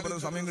ആലോചിച്ചോ.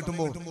 സമയം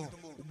കിട്ടുമ്പോ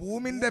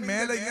ഭൂമിന്റെ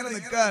മേലെ ഇങ്ങനെ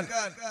നിൽക്കാൻ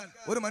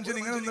ഒരു മനുഷ്യൻ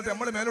ഇങ്ങനെ നിന്നിട്ട്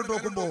നമ്മൾ മേലോട്ട്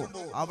നോക്കുമ്പോ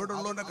അവിടെ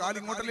ഉള്ളവന്റെ കാല്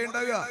ഇങ്ങോട്ടല്ലേ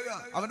ഉണ്ടാവുക,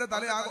 അവന്റെ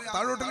തല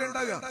താഴോട്ടല്ലേ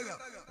ഉണ്ടാവുക,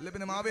 അല്ലെ?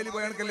 പിന്നെ മാവേലി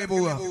പോയാൽക്കല്ലേ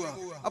പോവുക?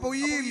 അപ്പൊ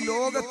ഈ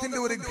ലോകത്തിന്റെ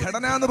ഒരു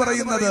ഘടന എന്ന്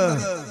പറയുന്നത്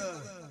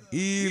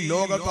ഈ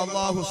ലോകത്ത്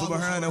അല്ലാഹു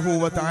സുബ്ഹാനഹു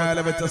വ തആല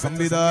വെച്ച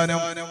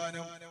സംവിധാനം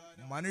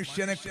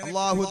മനുഷ്യനെ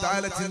അല്ലാഹു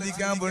തആല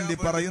ചിന്തിക്കാൻ വേണ്ടി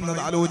പറയുന്നത്,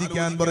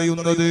 ആലോചിക്കാൻ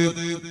പറയുന്നത്.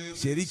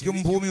 ശരിക്കും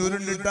ഭൂമി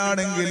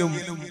ഉരുണ്ടിട്ടാണെങ്കിലും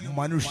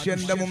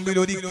മനുഷ്യന്റെ മുമ്പിൽ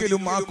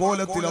ഒരിക്കലും ആ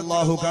കോലത്തിൽ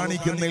അല്ലാഹു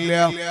കാണിക്കുന്നില്ല.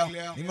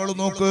 നിങ്ങൾ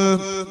നോക്ക്,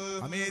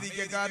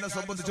 അമേരിക്കക്കാരനെ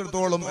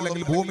സംബന്ധിച്ചിടത്തോളം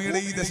അല്ലെങ്കിൽ ഭൂമിയുടെ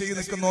ഈ ദശയിൽ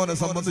നിൽക്കുന്നവനെ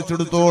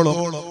സംബന്ധിച്ചിടത്തോളം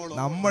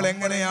നമ്മൾ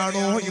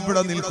എങ്ങനെയാണോ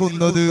ഇവിടെ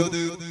നിൽക്കുന്നത്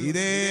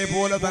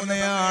ഇതേപോലെ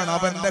തന്നെയാണ്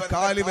അവന്റെ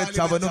കാല് വെച്ച്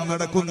അവനും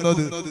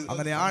നടക്കുന്നത്.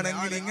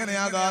 അങ്ങനെയാണെങ്കിൽ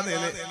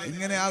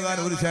ഇങ്ങനെയാകാൻ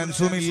ഒരു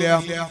ചാൻസുമില്ല.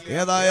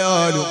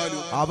 ഏതായാലും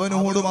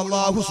അവനോടും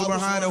അല്ലാഹു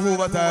സുബ്ഹാനഹു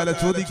വ തആല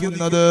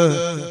ചോദിക്കുന്നത്,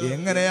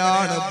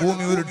 എങ്ങനെയാണ്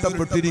ഭൂമി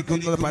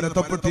ഉരുട്ടപ്പെട്ടിരിക്കുന്നത്,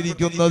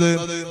 പരത്തപ്പെട്ടിരിക്കുന്നത്?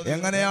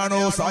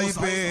 എങ്ങനെയാണോ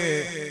സായിപ്പേ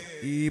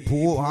ഈ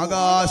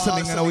ആകാശം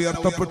ഇങ്ങനെ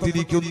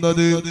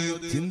ഉയർത്തപ്പെട്ടിരിക്കുന്നത്?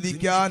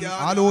 ചിന്തിക്കാൻ,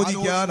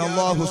 ആലോചിക്കാൻ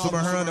അല്ലാഹു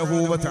സുബ്ഹാനഹു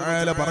വ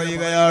തആല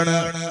പറയുകയാണ്.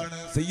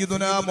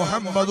 സയ്യിദുനാ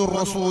മുഹമ്മദുർ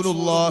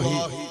റസൂലുള്ളാഹി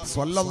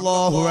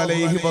സ്വല്ലല്ലാഹു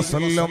അലൈഹി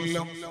വസല്ലം,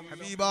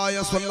 ഹബീബായ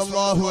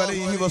സ്വല്ലല്ലാഹു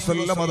അലൈഹി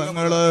വസല്ലം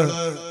തങ്ങള്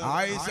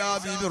ആയിഷ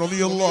ബീബി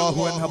റളിയല്ലാഹു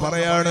അൻഹ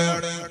പറയാണ്,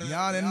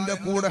 ഞാൻ എന്റെ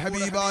കൂടെ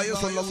ഹബീബായ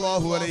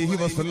സ്വല്ലല്ലാഹു അലൈഹി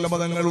വസല്ലം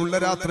തങ്ങളുള്ള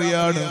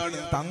രാത്രിയാണ്,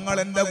 തങ്ങൾ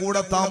എന്റെ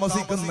കൂടെ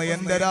താമസിക്കുന്ന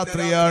എന്റെ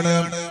രാത്രിയാണ്.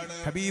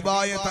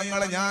 ഹബീബായ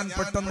തങ്ങളെ ഞാൻ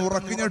പെട്ടെന്ന്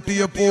ഉറക്കി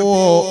ഞെട്ടിയപ്പോ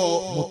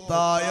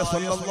മുത്തായ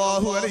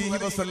സ്വല്ലല്ലാഹു അലൈഹി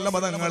വസല്ലം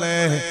തങ്ങളെ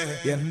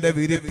എന്റെ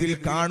വിരിപ്പിൽ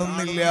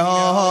കാണുന്നില്ല.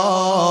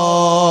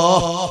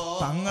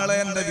 തങ്ങളെ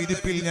എന്റെ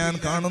വിരിപ്പിൽ ഞാൻ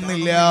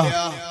കാണുന്നില്ല.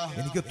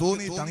 എനിക്ക്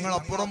തോന്നി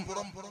തങ്ങളപ്പുറം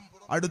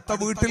അടുത്ത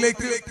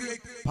വീട്ടിലേക്ക്,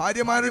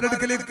 ഭാര്യമാരുടെ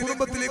അടുക്കലേക്ക്,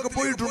 കുടുംബത്തിലേക്ക്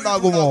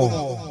പോയിട്ടുണ്ടാകുമോ?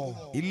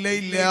 ഇല്ല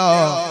ഇല്ല.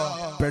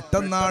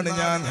 പെട്ടെന്നാണ്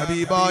ഞാൻ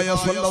ഹബീബായ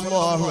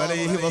സ്വല്ലല്ലാഹു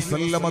അലൈഹി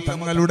വസല്ലമ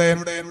തങ്ങളുടെ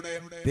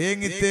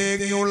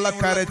തേങ്ങിയുള്ള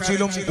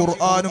കരച്ചിലും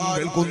ഖുർആനും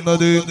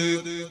കേൾക്കുന്നത്.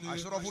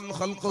 അഷ്റഫുൽ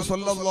ഖൽഖ്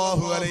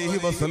സ്വല്ലല്ലാഹു അലൈഹി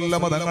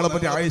വസല്ലമ തങ്ങളെ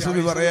പറ്റി ആയിഷ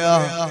പറയാ,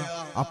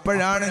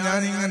 അപ്പോഴാണ്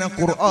ഞാൻ ഇങ്ങനെ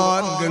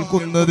ഖുർആൻ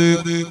കേൾക്കുന്നത്.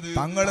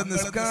 തങ്ങളെ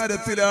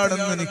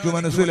നിസ്കാരത്തിലാണെന്ന് എനിക്ക്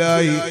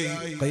മനസ്സിലായി.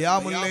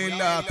 ഖിയാമുൽ ലൈൽ,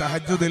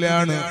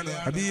 തഹജ്ജുദിലാണ്.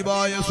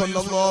 ഹബീബായ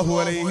സ്വല്ലല്ലാഹു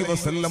അലൈഹി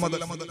വസല്ലമ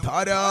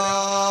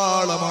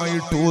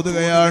ധാരാളമായിട്ട്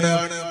ഓതുകയാണ്.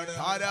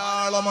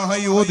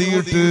 ധാരാളമായി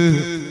ഓതിയിട്ട്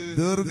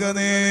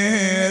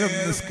ദീർഘനേരം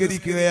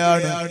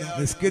നിസ്കരിക്കുകയാണ്.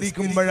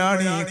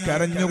 നിസ്കരിക്കുമ്പോഴാണ് ഈ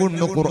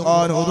കരഞ്ഞുകൊണ്ട്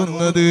ഖുർആൻ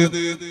ഓതുന്നത്.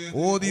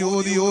 ഓതി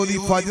ഓതി ഓതി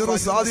ഫജ്ർ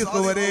സാദിഖ്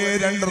വരെ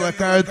 2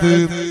 റക്അത്ത്,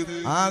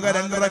 ആകെ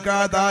 2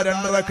 റക്അത്ത്. ആ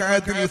 2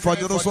 റക്അത്തിൽ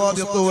ഫജ്ർ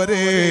സാദിഖ്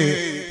വരെ,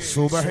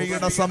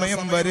 സുബ്ഹിയുടെ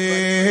സമയം വരെ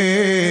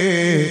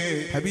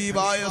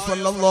ഹബീബായ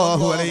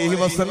സ്വല്ലല്ലാഹു അലൈഹി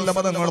വസല്ലം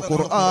തങ്ങൾ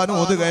ഖുർആൻ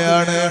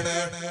ഓതുകയാണ്.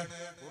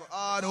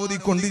 ഖുർആൻ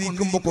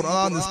ഓതിക്കൊണ്ടിരിക്കുമ്പോ,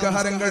 ഖുർആൻ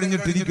നിസ്കാരം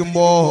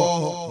കഴിഞ്ഞിട്ടിരിക്കുമ്പോ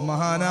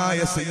മഹാനായ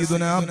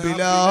സയ്യിദുനാ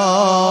ബിലാൽ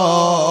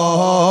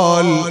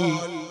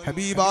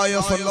ഹബീബായ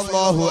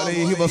സ്വല്ലല്ലാഹു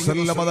അലൈഹി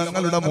വസല്ലം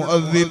തങ്ങളുടെ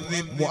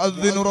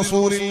മുഅദ്ദിൻ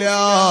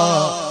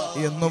റസൂലില്ലാഹ്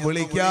എന്ന്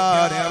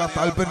വിളിക്കാൻ ഏറെ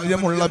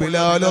താല്പര്യമുള്ള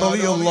ബിലാൽ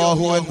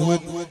റളിയല്ലാഹു അൻഹു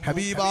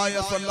ഹബീബായ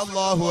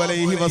സ്വല്ലല്ലാഹു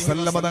അലൈഹി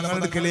വസല്ലം തങ്ങളുടെ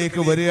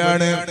അടുക്കലേക്ക്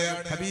വരികയാണ്.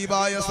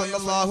 ഹബീബായ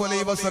സ്വല്ലല്ലാഹു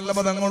അലൈഹി വസല്ലം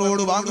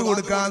തങ്ങളോട് വാങ്ങി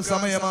കൊടുക്കാൻ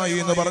സമയമായി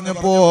എന്ന്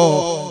പറഞ്ഞപ്പോ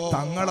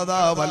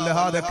തങ്ങളതാ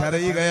വല്ലാതെ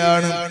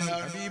കരയുകയാണ്.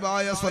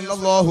 ഹബീബായ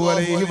സ്വല്ലല്ലാഹു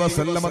അലൈഹി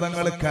വസല്ലം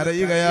തങ്ങൾ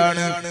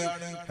കരയുകയാണ്.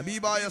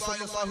 ഹബീബായ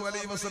സ്വല്ലല്ലാഹു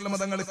അലൈഹി വസല്ലം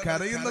തങ്ങൾ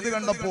കരയുന്നത്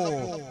കണ്ടപ്പോ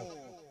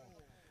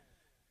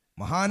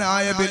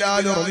മഹാനായ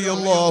ബിലാൽ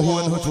റളിയല്ലാഹു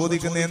അൻഹു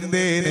ചോദിക്കുന്ന,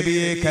 എന്തേ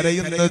നബിയെ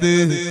കരയുന്നത്?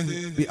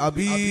 ബി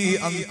അബീ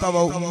അൻത വ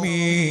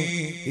ഉമ്മീ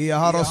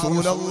യാ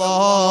റസൂലല്ലാഹ്,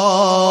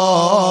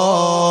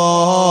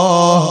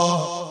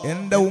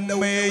 എന്റെ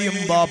ഉമ്മയെയും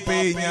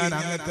ബാപ്പയെയും ഞാൻ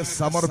അങ്ങക്ക്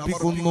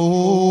സമർപ്പിക്കുന്നു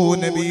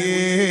നബിയേ.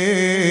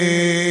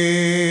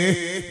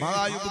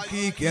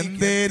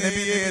 എന്തേ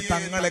നബിയെ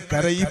തങ്ങളെ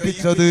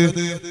കരയിപ്പിച്ചത്?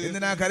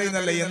 എന്തിനാ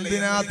കരയുന്നല്ല,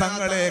 എന്തിനാ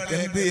തങ്ങളെ,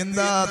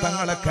 എന്താ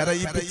തങ്ങളെ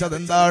കരയിപ്പിച്ചത്?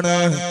 എന്താണ്?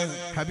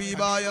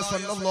 ഹബീബായ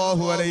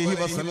സ്വല്ലല്ലാഹു അലൈഹി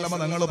വസല്ലമ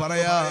തങ്ങൾ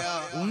പറയാ,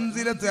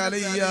 ഉൻസിലത്ത്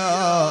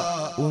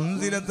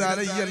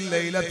അലയ്യ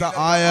ലൈലത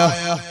ആയ,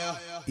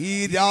 ഈ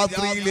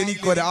രാത്രിയിൽ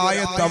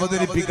എനിക്കൊരായത്ത്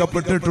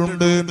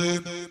അവതരിപ്പിക്കപ്പെട്ടിട്ടുണ്ട്.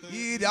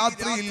 ഈ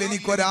രാത്രിയിൽ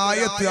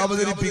എനിക്കൊരായത്ത്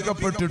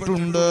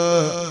അവതരിപ്പിക്കപ്പെട്ടിട്ടുണ്ട്.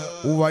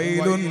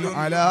 വൈലുൻ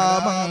അലാ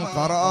മൻ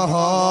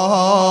ഖറഅഹാ,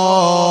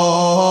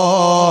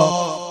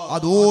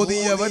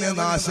 അതോദിയവന്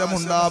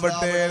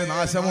നാശമുണ്ടാവട്ടെ,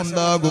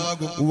 നാശമുണ്ടാകും.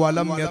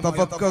 വലം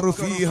യതഫക്കറു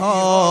ഫീഹാ,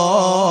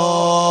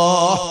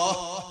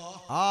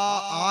 ആ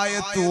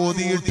ആയത്ത്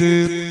ഓതിയിട്ട്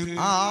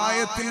ആ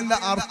ആയത്തിന്റെ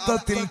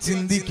അർത്ഥത്തിൽ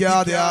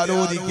ചിന്തിക്കാതെ,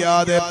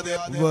 ആലോചിക്കാതെ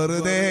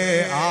വെറുതെ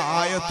ആ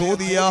ആയത്ത്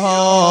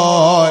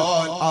ഓതിയാൽ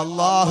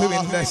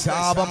അല്ലാഹുവിന്റെ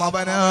ശാപം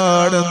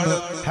അവനാണെന്ന്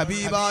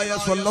ഹബീബായ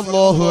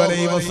സ്വല്ലല്ലാഹു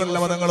അലൈഹി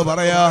വസല്ലം തങ്ങൾ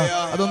പറയാ.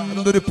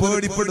 അതൊന്നൊരു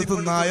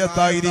പേടിപ്പെടുത്തുന്ന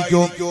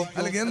ആയത്തായിരിക്കും,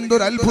 അല്ലെങ്കിൽ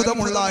എന്തൊരു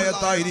അത്ഭുതമുള്ള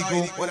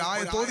ആയത്തായിരിക്കും. ഒരു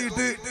ആയത്ത്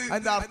ഓതിയിട്ട്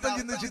അതിന്റെ അർത്ഥം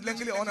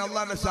ചിന്തിച്ചിട്ടില്ലെങ്കിൽ ഓൻ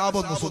അല്ലാഹുവിന്റെ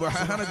ശാപം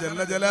സുബ്ഹാന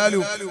ജല്ല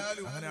ജലാലു.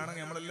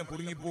 അങ്ങനെയാണെങ്കിൽ നമ്മളെല്ലാം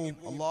കുടുങ്ങിപ്പോവും.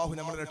 അല്ലാഹു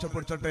നമ്മളെ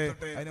രക്ഷപ്പെടുത്തട്ടെ.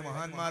 അതിന്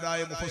മഹാന്മാരായ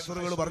മഹാന്മാരായ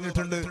മുഫസ്സിറുകൾ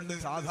പറഞ്ഞിട്ടുണ്ട്,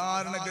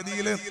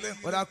 സാധാരണഗതിയിൽ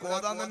ഒരാൾക്ക്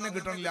ഓതാൻ തന്നെ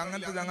കിട്ടണില്ല.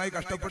 അങ്ങനത്തെ ചങ്ങായി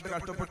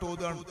കഷ്ടപ്പെട്ട്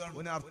ഓതുകയാണ്,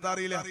 പിന്നെ അർത്ഥം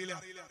അറിയില്ല.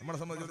 നമ്മളെ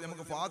സംബന്ധിച്ച്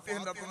നമുക്ക്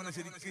ഫാത്തിഹന്റെ അർത്ഥം തന്നെ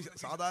ശരിക്കും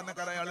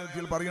സാധാരണക്കാരായ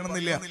ആളുകൾ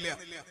പറയണമെന്നില്ല.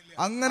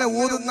 അങ്ങനെ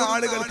ഓതുന്ന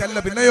ആളുകൾക്കല്ല,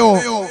 പിന്നെയോ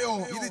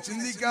ഇത്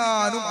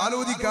ചിന്തിക്കാനും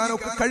ആലോചിക്കാനും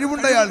ഒക്കെ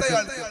കഴിവുണ്ടയാൾക്ക്,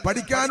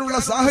 പഠിക്കാനുള്ള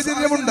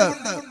സാഹചര്യമുണ്ട്.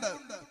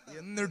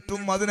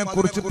 എന്നിട്ടും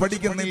അതിനെക്കുറിച്ച്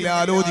പഠിക്കുന്നില്ല,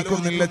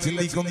 ആലോചിക്കുന്നില്ല,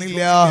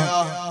 ചിന്തിക്കുന്നില്ല.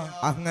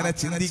 അങ്ങനെ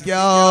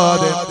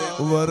ചിന്തിക്കാതെ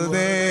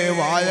വെറുതെ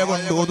വായ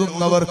കൊണ്ട്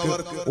ഓതുന്നവർക്ക്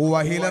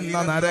വഹിലെന്ന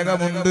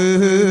നരകമുണ്ട്.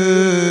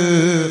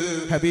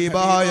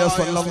 ഹബീബായ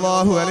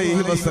സല്ലല്ലാഹു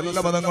അലൈഹി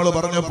വസല്ലം തങ്ങൾ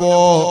പറഞ്ഞപ്പോ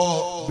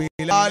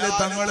ബിലാൽ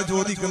തങ്ങൾ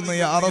ചോദിക്കുന്നു,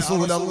 യാ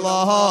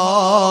റസൂലല്ലാഹ്,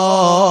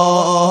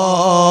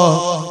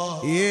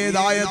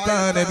 ഏതായത്താ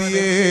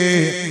നബിയേ?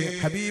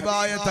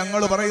 ഹബീബായ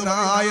തങ്ങൾ പറയുന്ന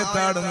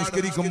ആയത്താണ്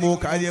നിസ്കരിക്കുമ്പോ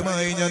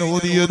കാര്യമായി ഞാൻ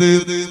ഓതിയത്.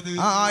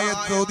 ആ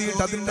ആയത്ത്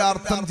ഓതിയിട്ട് അതിന്റെ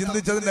അർത്ഥം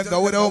ചിന്തിച്ചതിന്റെ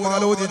ഗൗരവം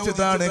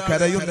ആലോചിച്ചിട്ടാണ്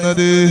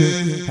കരയുന്നത്.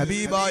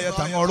 ഹബീബായ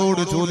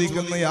തങ്ങളോട്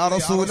ചോദിക്കുന്നു, യാ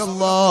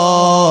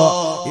റസൂലല്ലാഹ്,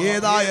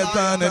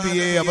 ഏതായത്താ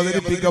നബിയെ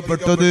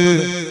അവതരിപ്പിക്കപ്പെട്ടത്?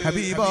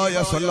 ഹബീബായ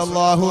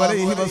സല്ലല്ലാഹു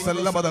അലൈഹി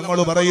വസല്ലം തങ്ങൾ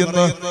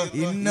പറയുന്നു,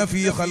 ഇന്ന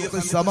ഫീ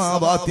ഖൽഖിസ്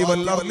സമാവാതി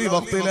വൽ അർളി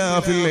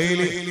വഖ്തിലാഫിൽ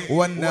ലൈലി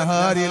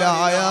വന്നഹാരി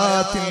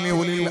ലആയാതിൻ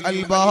ലിഉലിൽ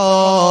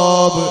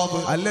അൽബാബ്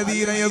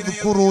അല്ലദീന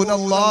يذكرون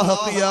الله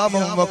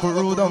قياما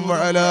وقعودا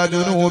وعلى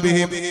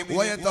جنوبهم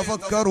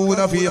ويتفكرون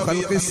في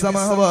خلق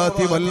السماوات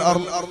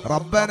والأرض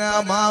ربنا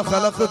ما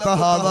خلقت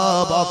هذا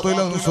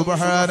باطلا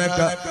سبحانك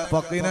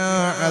فقنا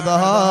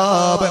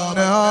عذاب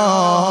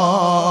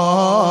النار.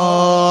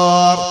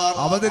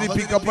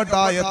 അവതരിപ്പിക്കപ്പെട്ട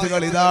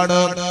ആയത്തുകൾ ഇതാണ്.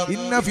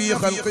 ഇന്ന ഫീ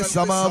ഖൽഖിസ്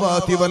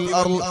സമാവാതി വൽ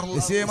അർള്,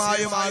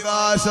 നിശ്ചയമായും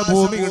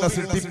ആകാശഭൂമിയുടെ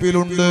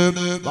സൃഷ്ടിപ്പിലുണ്ട്,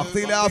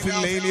 വഖ്തിലാഫിൽ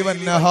ലൈലി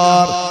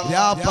വന്നഹാർ,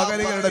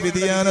 രാപ്പകലുകളുടെ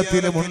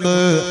വ്യതിയാനത്തിലുമുണ്ട്,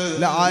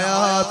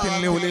 ലആയാതിൻ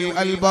ലിഉലിൽ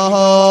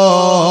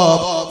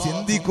അൽബാബ്,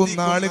 ചിന്തിക്കുന്ന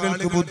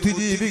ആളുകൾക്ക്,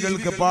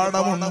 ബുദ്ധിജീവികൾക്ക്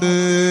പാഠമുണ്ട്.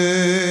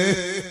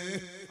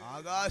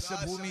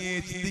 ആകാശഭൂമിയെ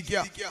ചിന്തിക്കുക.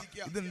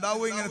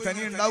 ഇതുണ്ടാവോ? ഇങ്ങനെ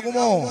തനിയെ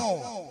ഉണ്ടാകുമോ?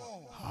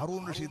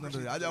 ഹാറൂൻ റഷീദ് എന്ന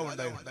രാജാവ്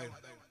ഉണ്ടായിരുന്നു,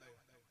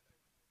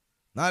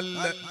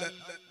 നല്ല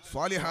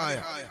സ്വാലിഹായ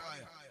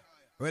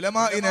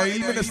ഉലമാഇനെ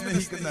ഇൽമിനെ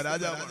സ്നേഹിക്കുന്ന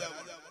രാജാവാണ്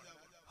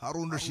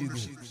ഹാറൂൻ റഷീദ്.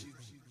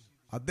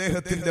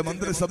 അദ്ദേഹത്തിന്റെ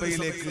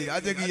മന്ത്രിസഭയിലേക്ക്,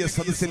 രാജകീയ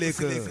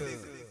സദസ്സിലേക്ക്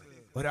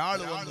ഒരാൾ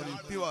വന്നു,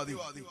 യുക്തിവാദി.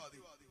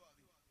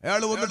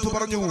 അയാൾ വന്നിട്ട്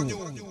പറഞ്ഞു,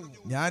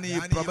 ഞാൻ ഈ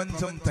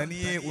പ്രപഞ്ചം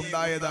തനിയെ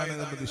ഉണ്ടായതാണ്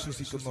എന്ന്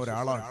വിശ്വസിക്കുന്ന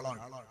ഒരാളാണ്.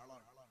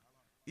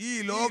 ഈ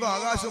ലോക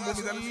ആകാശം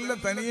ഭൂമി ഇതെല്ലാം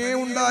തനിയെ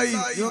ഉണ്ടായി,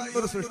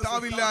 ഇതൊന്നൊരു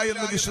സൃഷ്ടാവില്ല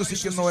എന്ന്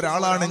വിശ്വസിക്കുന്ന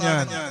ഒരാളാണ്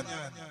ഞാൻ.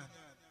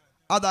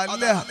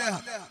 അതല്ല,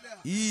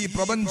 ഈ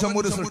പ്രപഞ്ചം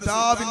ഒരു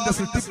സൃഷ്ടാവിന്റെ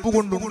സൃഷ്ടിപ്പ്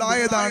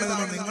കൊണ്ടുണ്ടായതാണ്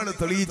എന്ന് നിങ്ങൾ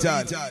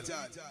തെളിയിച്ചാൽ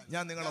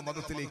ഞാൻ നിങ്ങളുടെ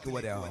മതത്തിലേക്ക്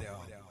വരാം.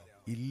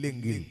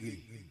 ഇല്ലെങ്കിൽ,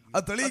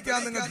 അത് തെളിയിക്കാൻ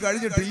നിങ്ങൾക്ക്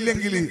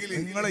കഴിഞ്ഞിട്ടില്ലെങ്കിൽ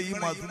നിങ്ങളെ ഈ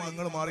മതത്തിൽ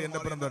നിങ്ങൾ മാറി എന്റെ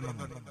പരം തരണം.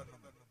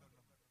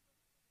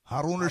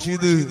 ഹാറൂൻ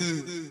റഷീദ്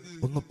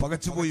ഒന്ന്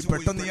പകച്ചുപോയി.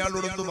 പെട്ടെന്ന്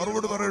ഇയാളോട് എന്ത്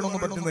മറുപടി പറയണമെന്ന്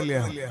പറ്റുന്നില്ല.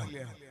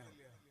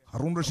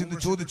 ഹാറൂൻ റഷീദ്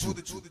ചോദിച്ചു.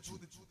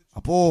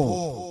 അപ്പോ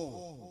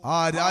ആ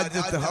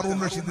രാജ്യത്ത് ഹാറൂൻ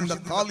റഷീദിന്റെ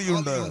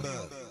ഖാദിയുണ്ട്.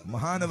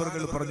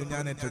 മഹാനവറുകൾ പറഞ്ഞു,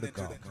 ഞാൻ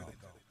ഏറ്റെടുക്കാം,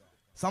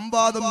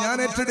 സംവാദം ഞാൻ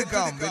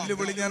ഏറ്റെടുക്കാം,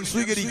 വെല്ലുവിളി ഞാൻ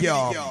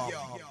സ്വീകരിക്കാം.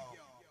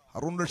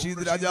 ഹാറൂൻ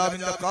റഷീദ്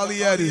രാജാവിന്റെ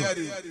ഖാദിയാര്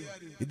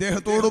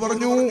ഇദ്ദേഹത്തോട്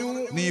പറഞ്ഞു,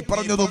 നീ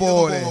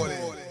പറഞ്ഞതുപോലെ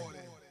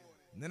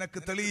നിനക്ക്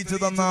തെളിയിച്ചു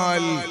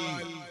തന്നാൽ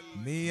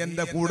നീ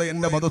എന്റെ കൂടെ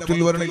എന്റെ മതത്തിൽ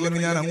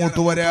വരണില്ലെങ്കിൽ ഞാൻ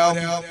അങ്ങോട്ട് വരാം.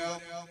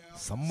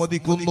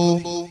 സമ്മതിക്കുന്നു.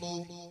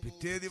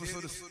 പിറ്റേ ദിവസം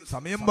ഒരു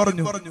സമയം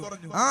പറഞ്ഞു.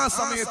 ആ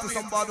സമയത്ത്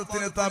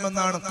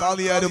സംവാദത്തിനെത്താമെന്നാണ്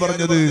ഖാദിയാര്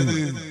പറഞ്ഞത്.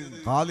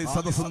 ഖാദി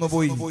സദസ്സെന്ന്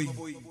പോയി.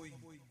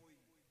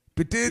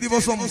 പിറ്റേ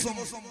ദിവസം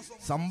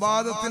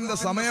സംവാദത്തിന്റെ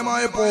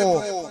സമയമായപ്പോ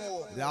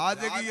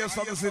രാജകീയ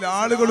സദസ്സിൽ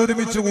ആളുകൾ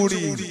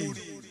ഒരുമിച്ചുകൂടി.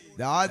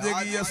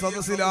 രാജകീയ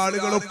സദസ്സിൽ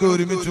ആളുകളൊക്കെ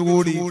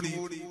ഒരുമിച്ചുകൂടി.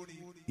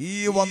 ഈ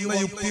വന്ന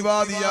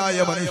യുക്തിവാദിയായ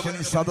മനുഷ്യൻ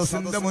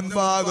സദസ്സിന്റെ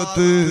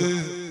മുൻഭാഗത്ത്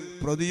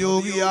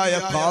പ്രതിയോഗിയായ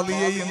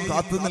ഖാദിയെയും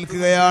കാത്തു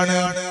നിൽക്കുകയാണ്.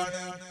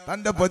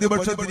 തന്റെ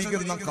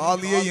പ്രതിപക്ഷത്തിരിക്കുന്ന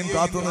ഖാദിയെയും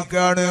കാത്തു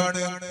നിൽക്കുകയാണ്.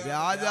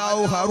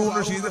 രാജാവ് ഹാറൂൻ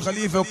റഷീദ്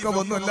ഖലീഫ ഒക്കെ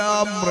വന്നു,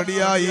 എല്ലാം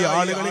റെഡിയായി.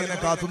 ആളുകൾ ഇങ്ങനെ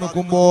കാത്തു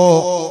നിൽക്കുമ്പോ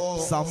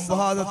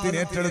സംവാദത്തിന്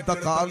ഏറ്റെടുത്ത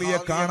ഖാദിയെ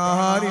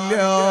കാണാനില്ല.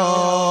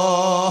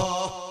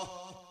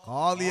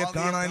 ഖാദിയെ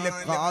കാണാനില്ല.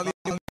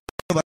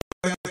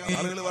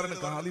 ആളുകൾ പറഞ്ഞു,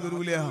 ഖാദി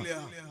വരൂല,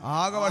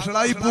 ആകെ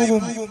വഷളായി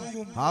പോകും.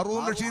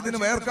 ഹാറൂൻ റഷീദിന്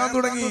വേർക്കാൻ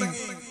തുടങ്ങി.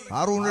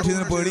 ഹാറൂൻ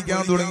റഷീദിന്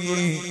പേടിക്കാൻ തുടങ്ങി.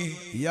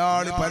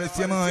 ഇയാൾ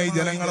പരസ്യമായി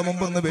ജനങ്ങളെ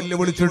മുമ്പെന്ന്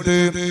വെല്ലുവിളിച്ചിട്ട്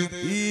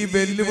ഈ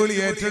വെല്ലുവിളി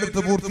ഏറ്റെടുത്ത്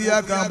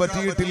പൂർത്തിയാക്കാൻ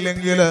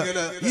പറ്റിയിട്ടില്ലെങ്കിൽ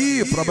ഈ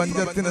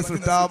പ്രപഞ്ചത്തിന്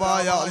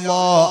സൃഷ്ടാവായ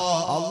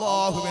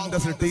അള്ളാഹുവിന്റെ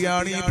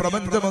സൃഷ്ടിയാണ് ഈ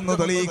പ്രപഞ്ചമെന്ന്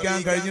തെളിയിക്കാൻ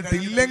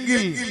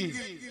കഴിഞ്ഞിട്ടില്ലെങ്കിൽ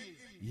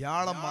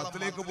ഇയാളെ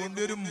മതത്തിലേക്ക് പോകേണ്ടി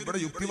വരും. ഇവിടെ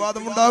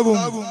യുക്തിവാദം ഉണ്ടാകും.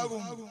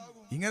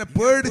 ഇങ്ങനെ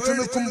പേടിച്ചു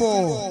നിൽക്കുമ്പോ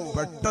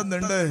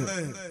പെട്ടെന്നുണ്ട്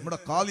നമ്മുടെ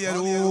ഖാദിയാർ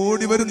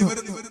ഓടി വരുന്നു.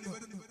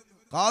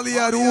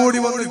 ഖാദിയാർ ഓടി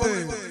വന്നിട്ട്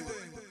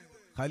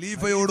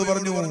ഖലീഫയോട്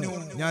പറഞ്ഞു,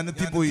 ഞാൻ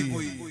എത്തിപ്പോയി.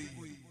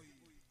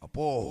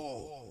 അപ്പോ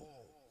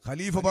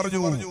ഖലീഫ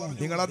പറഞ്ഞു,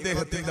 നിങ്ങൾ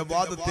അദ്ദേഹത്തിന്റെ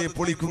വാദത്തെ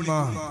പൊളിക്കുന്ന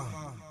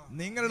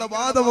നിങ്ങളുടെ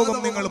വാദമുഖം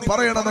നിങ്ങൾ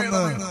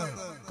പറയണമെന്ന്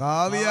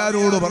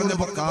ഖാദിയാരോട്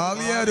പറഞ്ഞപ്പോ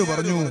ഖാദിയാര്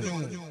പറഞ്ഞു,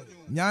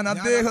 ഞാൻ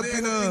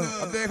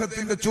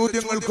അദ്ദേഹത്തിന്റെ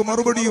ചോദ്യങ്ങൾക്ക്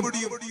മറുപടിയും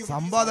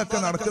സംവാദമൊക്കെ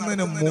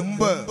നടക്കുന്നതിന്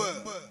മുമ്പ്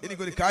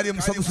എനിക്കൊരു കാര്യം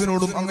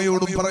സദസ്സിനോടും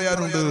അങ്ങയോടും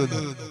പറയാനുണ്ട്.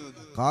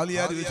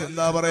 കാലിയാർ ചോദിച്ചു,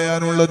 എന്താ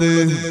പറയാനുള്ളത്?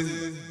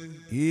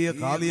 ഈ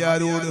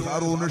കാലിയാരോട്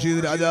ഹാറൂൺ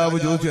റഷീദ് രാജാവ്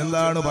ചോദിച്ചു,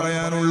 എന്താണ്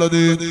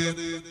പറയാനുള്ളത്?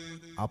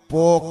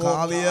 അപ്പോ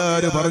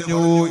കാലിയാര്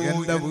പറഞ്ഞു,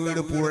 എന്റെ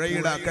വീട്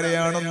പുഴയുടെ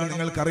അക്കരയാണെന്ന്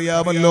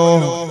നിങ്ങൾക്കറിയാമല്ലോ.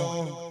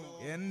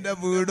 എന്റെ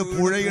വീട്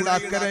പുഴയുടെ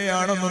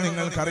അക്കരയാണെന്ന്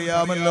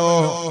നിങ്ങൾക്കറിയാമല്ലോ.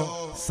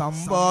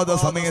 സംവാദ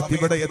സമയത്ത്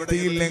ഇവിടെ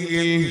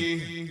എത്തിയില്ലെങ്കിൽ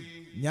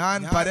ഞാൻ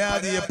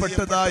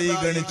പരാജയപ്പെട്ടതായി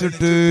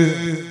ഗണിച്ചിട്ട്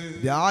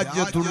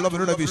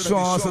രാജ്യത്തുള്ളവരുടെ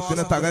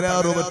വിശ്വാസത്തിന്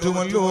തകരാറ്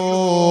പറ്റുമല്ലോ,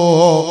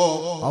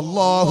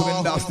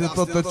 അള്ളാഹുവിന്റെ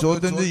അസ്തിത്വത്തെ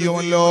ചോദ്യം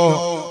ചെയ്യുമല്ലോ.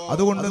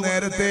 അതുകൊണ്ട്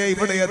നേരത്തെ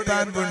ഇവിടെ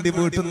എത്താൻ വേണ്ടി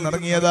വീട്ടിൽ നിന്ന്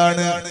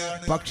ഇറങ്ങിയതാണ്.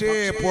 പക്ഷേ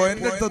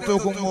പോയിന്റ് അടുത്ത്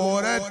നോക്കുമ്പോ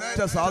ഒരൊറ്റ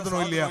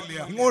സാധനമില്ല.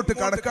 ഇങ്ങോട്ട്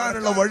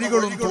കടക്കാനുള്ള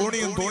വഴികളും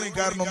തോണിയും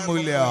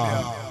തോണിക്കാരനൊന്നുമില്ല.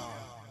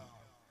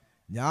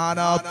 ഞാൻ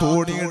ആ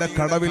തോണിയുടെ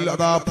കടവിൽ,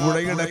 അതാ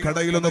പുഴയുടെ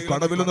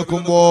കടവിൽ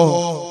നിൽക്കുമ്പോ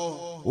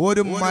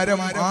ഒരു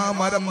മരം, ആ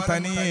മരം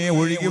തനിയെ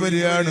ഒഴുകി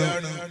വരികയാണ്.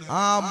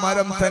 ആ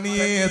മരം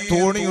തനിയെ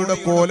തോണിയുടെ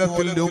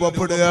കോലത്തിൽ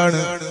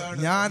രൂപപ്പെടുകയാണ്.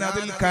 ഞാൻ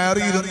അതിൽ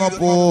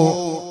കയറിയിരുന്നപ്പോ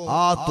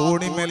ആ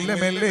തോണി മെല്ലെ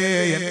മെല്ലെ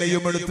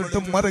എന്നെയും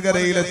എടുത്തിട്ട്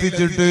മറുകരയിൽ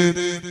എത്തിച്ചിട്ട്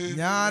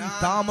ഞാൻ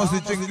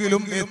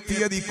താമസിച്ചെങ്കിലും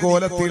എത്തിയത് ഈ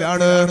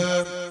കോലത്തിലാണ്.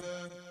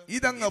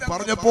 ഇതങ്ങ്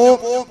പറഞ്ഞപ്പോ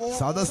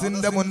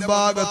സദസ്സിന്റെ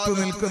മുൻഭാഗത്ത്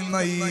നിൽക്കുന്ന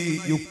ഈ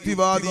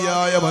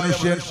യുക്തിവാദിയായ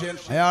മനുഷ്യൻ,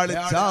 അയാൾ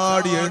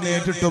ചാടി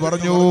എഴുന്നേറ്റിട്ട്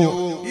പറഞ്ഞു,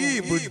 ഈ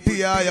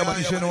വിഡ്ഢിയായ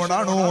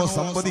മനുഷ്യനോടാണോ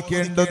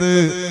സംവദിക്കേണ്ടത്?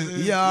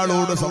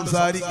 ഇയാളോട്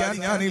സംസാരിക്കാൻ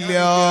ഞാനില്ല.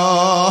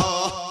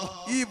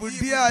 ഈ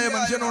വിഡ്ഢിയായ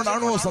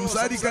മനുഷ്യനോടാണോ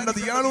സംസാരിക്കേണ്ടത്?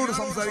 ഇയാളോട്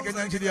സംസാരിക്കാൻ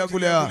ഞാൻ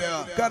ശരിയാക്കൂല.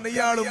 കാരണം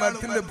ഇയാൾ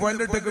മരത്തിന്റെ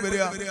പോയിന്റിട്ടേക്ക്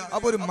വരിക,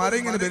 അപ്പൊ ഒരു മരം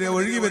ഇങ്ങനെ വരിക,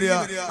 ഒഴുകി വരിക,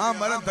 ആ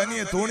മരം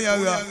തനിയെ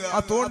തോണിയാകുക. ആ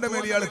തോണിന്റെ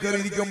മേലെ ഇയാൾ കയറി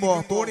ഇരിക്കുമ്പോ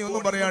തോണി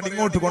ഒന്നും പറയാണ്ട്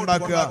ഇങ്ങോട്ട്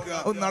കൊണ്ടാക്കുക.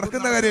 അത്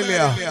നടക്കുന്ന കാര്യമില്ല.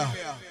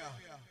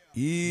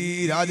 ഈ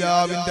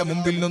രാജാവിന്റെ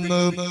മുമ്പിൽ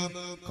നിന്ന്,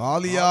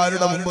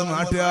 കാലിയാരുടെ മുമ്പ്,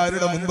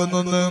 നാട്ടുകാരുടെ മുമ്പിൽ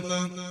നിന്ന്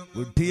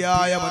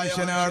വിഡ്ഢിയായ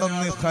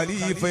മനുഷ്യനാണെന്ന്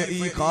ഖലീഫ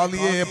ഈ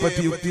കാലിയെ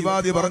പറ്റി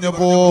യുക്തിവാദി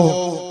പറഞ്ഞപ്പോ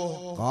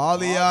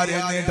കാലിയാർ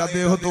എഴുന്നേറ്റ്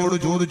അദ്ദേഹത്തോട്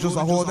ചോദിച്ചു,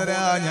 സഹോദര,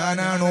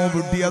 ഞാനാണോ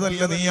വിഡ്ഢി,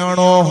 അതല്ല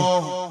നീയാണോ?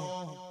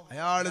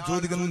 അയാള്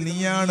ചോദിക്കുന്നത്,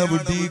 നീയാണ്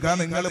വിഡ്ഢി.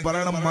 കാരണം നിങ്ങൾ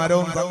പറയണം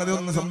മരവും സംഗതി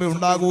ഒന്നും സംഭവം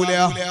ഉണ്ടാകൂല.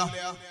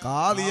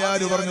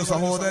 കാലിയാര് പറഞ്ഞു,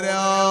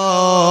 സഹോദരാ,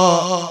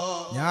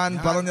 ഞാൻ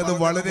പറഞ്ഞത്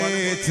വളരെ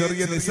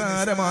ചെറിയ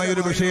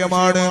നിസ്സാരമായൊരു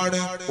വിഷയമാണ്.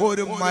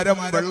 ഒരു മരം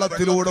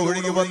വെള്ളത്തിലൂടെ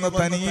ഒഴുകി വന്ന്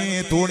തനിയെ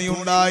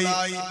തോണിയുണ്ടായി.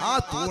 ആ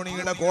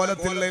തോണിയുടെ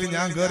കോലത്തിൽ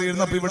ഞാൻ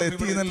കയറിയിരുന്നപ്പോ ഇവിടെ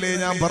എത്തിയെന്നല്ലേ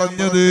ഞാൻ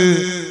പറഞ്ഞത്.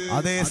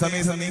 അതേ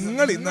സമയം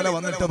നിങ്ങൾ ഇന്നലെ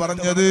വന്നിട്ട്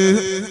പറഞ്ഞത്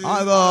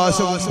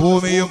ആകാശവും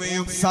ഭൂമിയും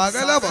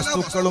സകല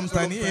വസ്തുക്കളും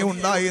തനിയെ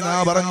ഉണ്ടായി എന്നാ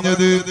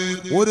പറഞ്ഞത്.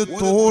 ഒരു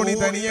തോണി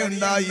തനിയെ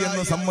ഉണ്ടായി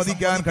എന്ന്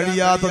സമ്മതിക്കാൻ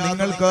കഴിയാത്ത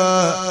നിങ്ങൾക്ക്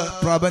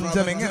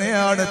പ്രപഞ്ചം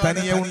എങ്ങനെയാണ്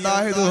തനിയെ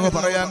ഉണ്ടായത് എന്ന്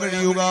പറയാൻ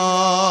കഴിയുക?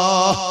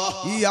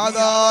 ഈ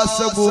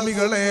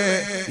ആകാശഭൂമികളെ,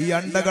 ഈ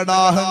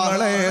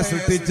അണ്ടകടാഹങ്ങളെ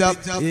സൃഷ്ടിച്ച,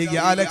 ഈ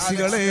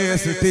ഗാലക്സികളെ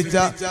സൃഷ്ടിച്ച,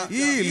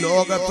 ഈ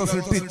ലോകത്തെ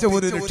സൃഷ്ടിച്ച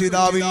ഒരു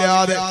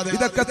രക്ഷിതാവില്ലാതെ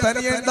ഇതൊക്കെ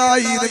തനിയെ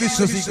ഉണ്ടായി എന്ന്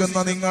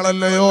വിശ്വസിക്കുന്ന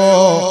നിങ്ങളല്ലയോ?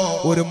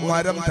 ഒരു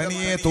മരം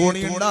തനിയെ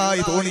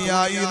തോണിയുണ്ടായി,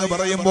 തോണിയായി എന്ന്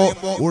പറയുമ്പോ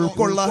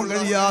ഉൾക്കൊള്ളാൻ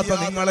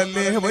കഴിയാത്ത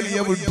നിങ്ങളല്ലേ വലിയ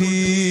ബുദ്ധി?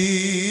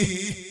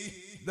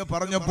 ഇത്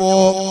പറഞ്ഞപ്പോ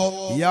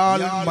ഇയാൾ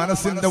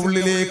മനസ്സിന്റെ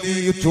ഉള്ളിലേക്ക്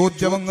ഈ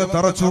ചോദ്യമങ്ങ്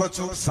തറച്ചു.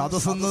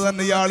 സദസ്സെന്ന്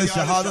തന്നെ ഇയാൾ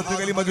ഷഹാദത്ത്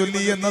കലിമ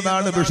ചൊല്ലി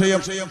എന്നതാണ്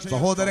വിഷയം.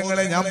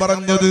 സഹോദരങ്ങളെ, ഞാൻ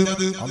പറഞ്ഞത്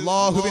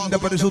അള്ളാഹുവിന്റെ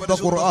പരിശുദ്ധ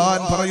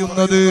ഖുർആൻ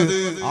പറയുന്നത്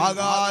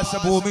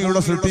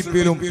ആകാശഭൂമിയുടെ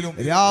സൃഷ്ടിപ്പിലും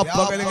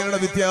രാപ്പകലുകളുടെ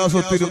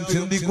വ്യത്യാസത്തിലും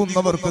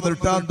ചിന്തിക്കുന്നവർക്ക്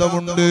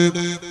ദൃഷ്ടാന്തമുണ്ട്.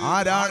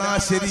 ആരാണ് ആ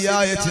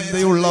ശരിയായ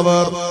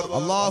ചിന്തയുള്ളവർ?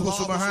 അല്ലാഹു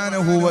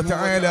സുബ്ഹാനഹു വ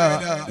തആല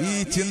ഈ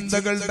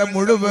ചിന്തകളുടെ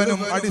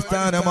മുഴുവനും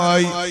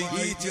അടിസ്ഥാനമായി,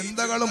 ഈ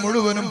ചിന്തകൾ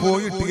മുഴുവനും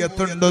പോയി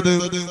എത്തേണ്ടത്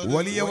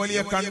വലിയ വലിയ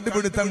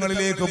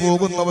കണ്ടുപിടുത്തങ്ങളിലേക്ക്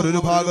പോകുന്നവർ ഒരു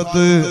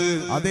ഭാഗത്ത്,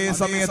 അതേ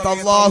സമയത്ത്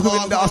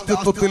അള്ളാഹുവിന്റെ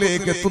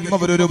അസ്തിത്വത്തിലേക്ക്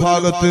എത്തുന്നവർ ഒരു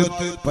ഭാഗത്ത്.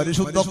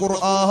 പരിശുദ്ധ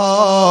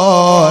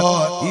ഖുർആൻ,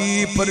 ഈ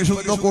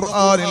പരിശുദ്ധ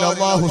ഖുർആനിൽ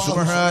അല്ലാഹു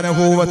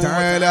സുബ്ഹാനഹു വ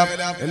തആല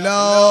എല്ലാ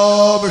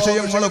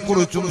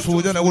വിഷയങ്ങളെക്കുറിച്ചും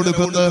സൂചന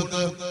കൊടുക്കുന്നു.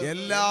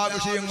 എല്ലാ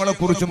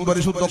വിഷയങ്ങളെക്കുറിച്ചും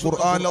പരിശുദ്ധ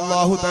ഖുർആനിൽ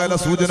അല്ലാഹു തആല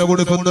സൂചന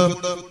കൊടുക്കുന്നു.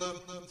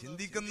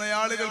 ചിന്തിക്കുന്ന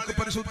ആളുകൾക്ക്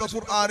പരിശുദ്ധ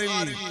ഖുർആനിൽ,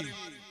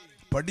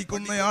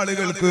 പഠിക്കുന്ന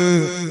ആളുകൾക്ക്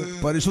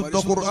പരിശുദ്ധ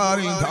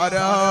ഖുർആനിൽ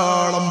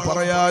ധാരാളം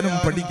പറയാനും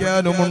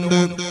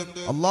പഠിക്കാനുമുണ്ട്.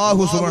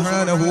 അല്ലാഹു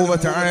സുബ്ഹാനഹു വ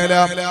തആല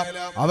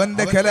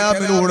അവന്റെ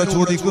കലാമിലൂടെ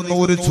ചോദിക്കുന്ന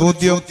ഒരു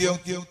ചോദ്യം,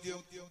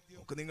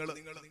 നിങ്ങൾ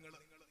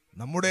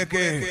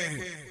നമ്മുടെയൊക്കെ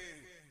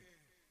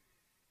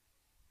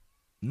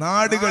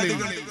നാടുകളിൽ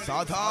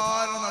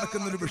സാധാരണ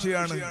നടക്കുന്ന ഒരു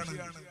വിഷയമാണ്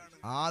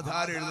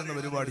ആധാരം എഴുതുന്ന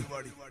പരിപാടി.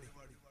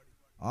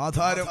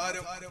 ആധാരം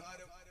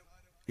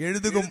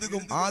എഴുതും.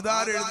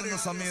 ആധാരം എഴുതുന്ന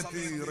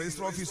സമയത്ത്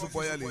രജിസ്റ്റർ ഓഫീസിൽ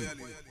പോയാൽ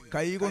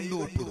കൈകൊണ്ട്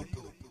ഒപ്പിടും.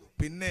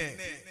 പിന്നെ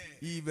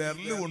ഈ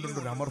വിരല്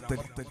കൊണ്ടുണ്ടൊരു അമർത്തൽ.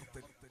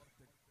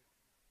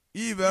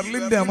 ഈ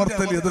വിരലിന്റെ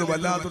അമർത്തൽ ഇതൊരു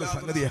വല്ലാത്തൊരു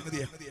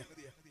സംഗതിയാണ്.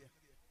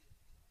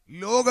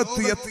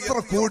 ലോകത്ത് എത്ര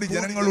കോടി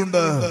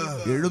ജനങ്ങളുണ്ട്?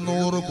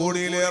 700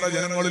 കോടിയിലേറെ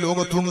ജനങ്ങൾ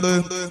ലോകത്തുണ്ട്.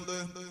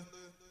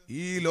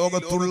 ഈ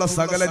ലോകത്തുള്ള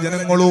സകല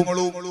ജനങ്ങളും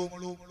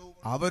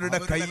അവരുടെ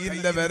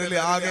കയ്യിന്റെ വിരല്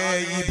ആകെ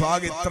ഈ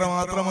ഭാഗം ഇത്ര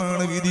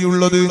മാത്രമാണ്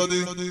വീതിയുള്ളത്.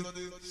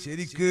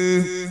 ശരിക്ക്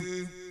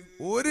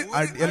ഒരു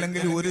അടി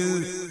അല്ലെങ്കിൽ ഒരു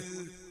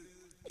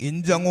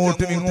ഇഞ്ച്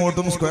അങ്ങോട്ടും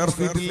ഇങ്ങോട്ടും സ്ക്വയർ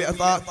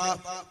ഫീറ്റില്ലാത്ത,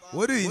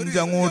 ഒരു ഇഞ്ച്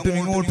അങ്ങോട്ടും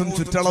ഇങ്ങോട്ടും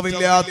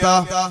ചുറ്റളവില്ലാത്ത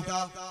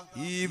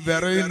ഈ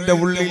വിരലിന്റെ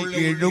ഉള്ളിൽ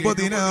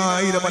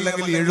 70,000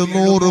 അല്ലെങ്കിൽ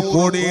 700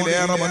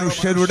 കോടിയിലേറെ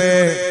മനുഷ്യരുടെ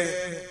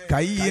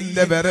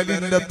കയ്യിന്റെ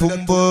വിരലിന്റെ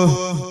തുമ്പ്,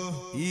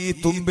 ഈ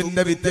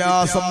തുമ്പിന്റെ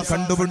വ്യത്യാസം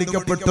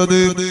കണ്ടുപിടിക്കപ്പെട്ടത്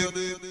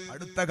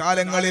അടുത്ത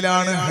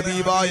കാലങ്ങളിലാണ്.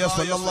 ഹബീബായ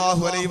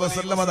സല്ലല്ലാഹു അലൈഹി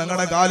വസല്ലമ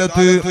തങ്ങളുടെ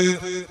കാലത്ത്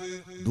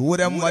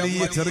ദൂരം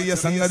വലിയ ചെറിയ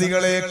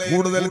സംഗതികളെ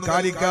കൂടുതൽ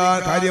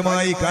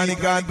കാര്യമായി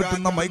കാണിക്കാൻ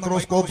പറ്റുന്ന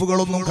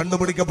മൈക്രോസ്കോപ്പുകളൊന്നും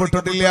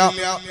കണ്ടുപിടിക്കപ്പെട്ടിട്ടില്ല.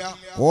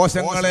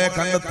 കോശങ്ങളെ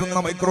കണ്ടെത്തുന്ന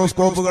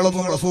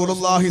മൈക്രോസ്കോപ്പുകളൊന്നും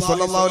റസൂലുള്ളാഹി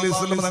സ്വല്ലല്ലാഹു അലൈഹി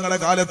വസല്ലം തങ്ങളുടെ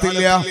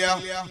കാലത്തില്ല.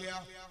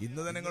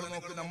 ഇന്ന് തന്നെ നിങ്ങൾ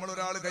നോക്ക്,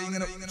 നമ്മളൊരാൾ കൈ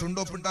ഇങ്ങനെ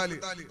ചുണ്ടൊപ്പിട്ടാല്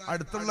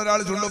അടുത്തുള്ള ഒരാൾ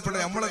ചുണ്ടൊപ്പിട്ട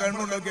നമ്മളെ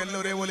കണ്ണുണ്ടൊക്കെ എല്ലാം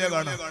ഒരേപോലെ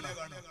കാണാം.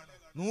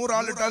 100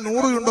 ആളിട്ടാൽ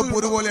 100 ചുണ്ടൊപ്പ്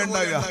ഒരുപോലെ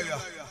ഉണ്ടാകുക.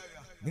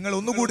 നിങ്ങൾ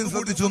ഒന്നുകൂടി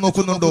ശ്രദ്ധിച്ചു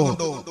നോക്കുന്നുണ്ടോ?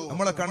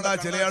 നമ്മളെ കണ്ടാൽ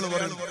ചില ആള്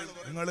പറയും,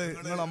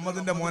 നിങ്ങൾ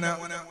അമ്മദിന്റെ മോന.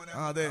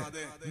 അതെ,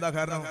 എന്താ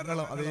കാരണം? നിങ്ങൾ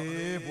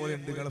അതേപോലെ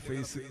ഉണ്ട് നിങ്ങളെ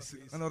ഫേസ്.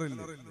 അങ്ങനെ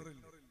പറയില്ലേ?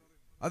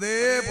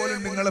 അതേപോലെ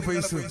ഉണ്ട് നിങ്ങളെ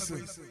ഫേസ്.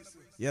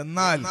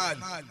 എന്നാൽ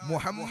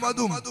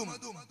മുഹമ്മദും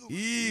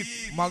ഈ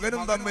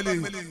മകനും തമ്മിൽ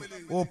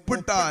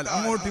ഒപ്പിട്ടാൽ,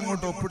 അങ്ങോട്ടും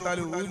ഇങ്ങോട്ടും ഒപ്പിട്ടാൽ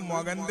ഒരു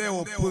മകന്റെ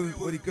ഒപ്പ്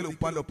ഒരിക്കലും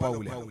ഉപ്പാന്റെ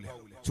ഒപ്പാവൂല,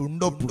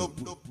 ചുണ്ടൊപ്പ്.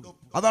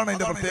 അതാണ്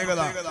അതിന്റെ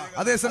പ്രത്യേകത.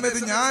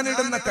 അതേസമയത്ത്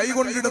ഞാനിടുന്ന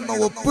കൈകൊണ്ടിടുന്ന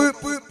ഒപ്പ്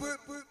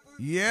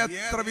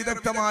എത്ര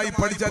വിദഗ്ധമായി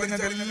പഠിച്ചാൽ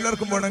നിങ്ങൾക്ക്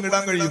എല്ലാവർക്കും വേണം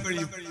ഇടാൻ കഴിയും.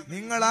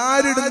 നിങ്ങൾ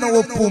ആരിടുന്ന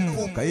ഒപ്പും,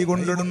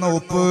 കൈകൊണ്ടിടുന്ന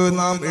ഒപ്പ്,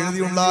 നാം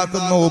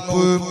എഴുതിയുണ്ടാക്കുന്ന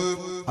ഒപ്പ്,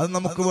 അത്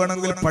നമുക്ക്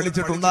വേണമെങ്കിൽ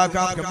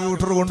പഠിച്ചിട്ടുണ്ടാക്കാം,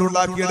 കമ്പ്യൂട്ടർ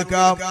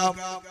കൊണ്ടുണ്ടാക്കിയെടുക്കാം.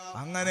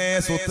 അങ്ങനെ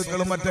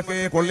സ്വത്തുക്കളും മറ്റൊക്കെ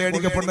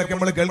കൊള്ളയടിക്കപ്പെടുന്നൊക്കെ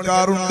നമ്മൾ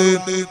കേൾക്കാറുണ്ട്.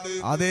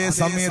 അതേ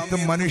സമയത്ത്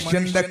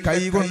മനുഷ്യന്റെ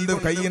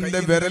കൈയിന്റെ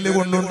വിരല്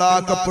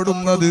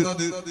കൊണ്ടുണ്ടാക്കപ്പെടുന്നത്,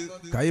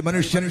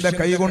 മനുഷ്യന്റെ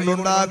കൈ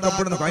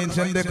കൊണ്ടുണ്ടാക്കപ്പെടുന്ന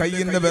മനുഷ്യന്റെ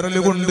കൈയിന്റെ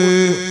വിരല് കൊണ്ട്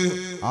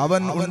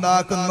അവൻ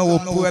ഉണ്ടാക്കുന്ന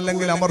ഒപ്പ്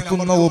അല്ലെങ്കിൽ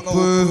അമർത്തുന്ന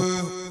ഒപ്പ്,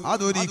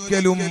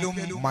 അതൊരിക്കലും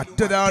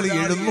മറ്റൊരാൾ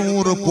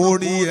 700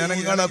 കോടി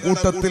ജനങ്ങളുടെ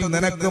കൂട്ടത്തിൽ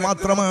നിനക്ക്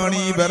മാത്രമാണ്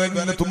ഈ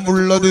വിരലിന്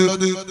തുമ്പുള്ളത്.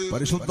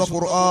 പരിശുദ്ധ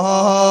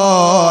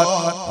ഖുർആൻ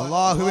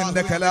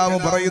അല്ലാഹുവിന്റെ കലാം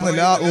പറയുന്നു,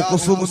 ലാ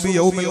ഉഖ്സുമു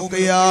ബിയൗമിൽ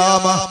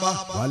ഖിയാമ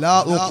വലാ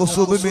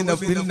ഉഖ്സുമു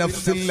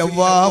ബിനഫ്സിൽ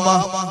ലവാമ.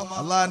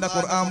 അല്ലാഹുവിന്റെ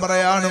ഖുർആൻ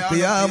പറയാണ്,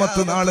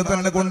 ഖിയാമത്ത് നാൾ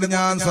തന്നെ കൊണ്ട്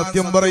ഞാൻ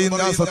സത്യം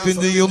പറയുന്നു, സത്യം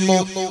ചെയ്യുന്നു.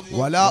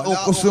 വലാ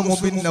ഉഖ്സുമു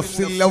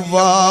ബിനഫ്സിൽ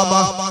ലവാമ,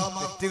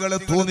 തെറ്റുകളെ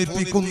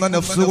തോന്നിപ്പിക്കുന്ന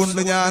നഫ്സ്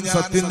കൊണ്ട് ഞാൻ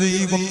സത്യം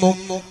ചെയ്യുന്നു.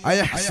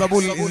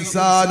 അയഹ്സബുൽ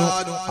ഇൻസാനു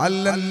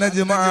അല്ലൻ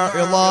നജ്മഅ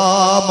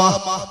ഇളാമ,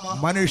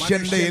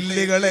 മനുഷ്യന്റെ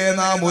എല്ലുകളെ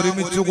നാം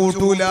ഒരുമിച്ച്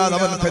കൂട്ടൂല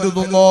അവൻ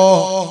കരുതുന്നു.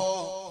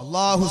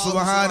 അല്ലാഹു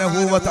സുബ്ഹാനഹു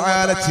വ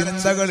തആല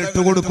ചിന്തകൾ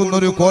ഇട്ടുകൊടുക്കുന്ന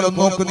ഒരു കോലം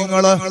നോക്ക്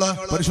നിങ്ങൾ.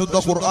 പരിശുദ്ധ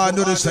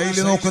ഖുർആന്റെ ഒരു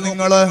ശൈലി നോക്ക്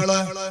നിങ്ങൾ.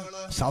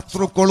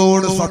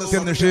 ശത്രുക്കളോട്,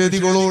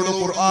 സത്യനിഷേധികളോട്,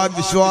 ഖുർആൻ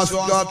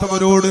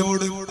വിശ്വസിക്കാത്തവരോട്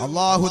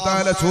അല്ലാഹു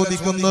തആല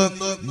ചോദിക്കുന്നു,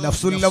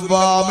 നഫ്സുൽ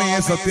ലവ്വാമയെ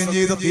സത്യം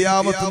ചെയ്ത്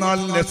ഖിയാമത്ത്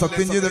നാളിലെ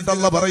സത്യം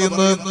ചെയ്തിട്ടല്ല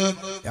പറയുന്നു,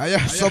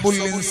 യഹ്സബുൽ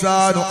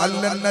ഇൻസാനു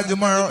അല്ലൻ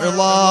നജ്മഅ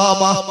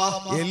ഇളാമ,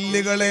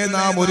 എല്ലുകളെ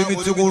നാം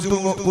ഒരുമിച്ച്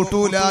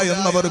കൂട്ടൂല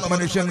എന്നവർ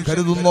മനുഷ്യൻ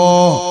കരുതുന്നു.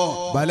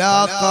 ബലാ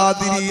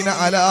ഖാദിരീന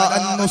അലാ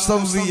അൻ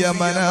നുസവ്വിയ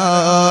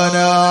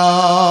മനാനാ,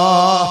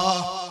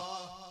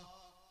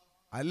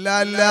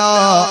 അല്ല,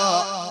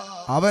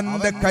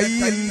 അവന്റെ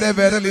കയ്യിന്റെ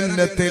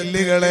വിരലിന്റെ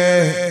തെല്ലുകളെ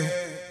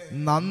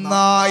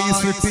നന്നായി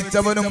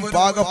സൃഷ്ടിച്ചവനും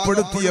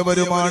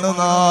പാകപ്പെടുത്തിയവരുമാണ്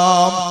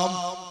നാം.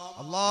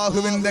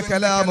 അല്ലാഹുവിന്റെ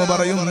കലാമ്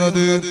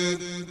പറയുന്നത്,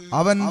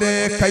 അവന്റെ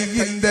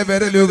കയ്യിന്റെ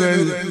വിരലുകൾ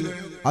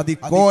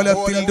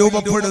അതിക്കോലത്തിൽ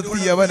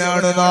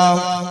രൂപപ്പെടുത്തിയവനാണ് നാം.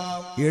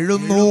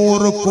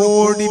 700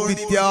 കോടി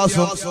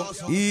വ്യത്യാസം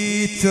ഈ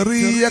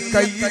ചെറിയ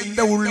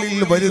കയ്യിന്റെ ഉള്ളിൽ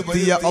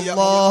വരുത്തിയ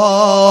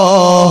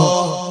അല്ലാഹ്,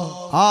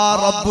 ആ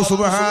റബ്ബ്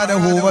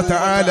സുബ്ഹാനഹു വ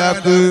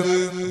തആലക്ക്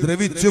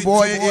ദ്രവിച്ചു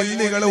പോയ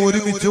എല്ലുകളെ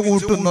ഒരുമിച്ച്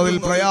കൂട്ടുന്നതിൽ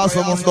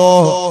പ്രയാസമുണ്ടോ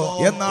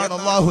എന്നാണ്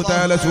അല്ലാഹു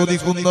തആല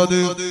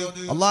ചോദിക്കുന്നത്.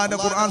 അല്ലാഹുവിന്റെ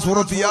ഖുർആൻ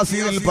സൂറത്ത്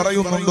യാസീനിൽ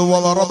പറയുന്നുണ്ട്,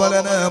 വളറബ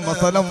ലനാ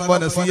മസലൻ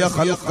വനസിയ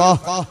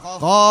ഖൽഖഹ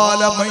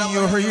ഖാല മൻ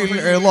യുഹ്യിൽ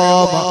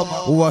ഇളാമ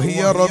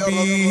വഹിയ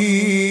റമീം.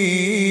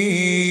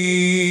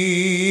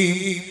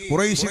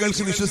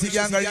 ഖുറൈശികൾക്ക്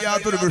വിശ്വസിക്കാൻ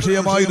കഴിയാത്തൊരു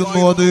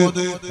വിഷയമായിരുന്നു അത്.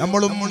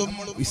 നമ്മളും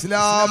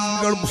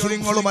ഇസ്ലാമുകളും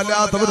മുസ്ലിങ്ങളും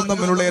അല്ലാത്തവരും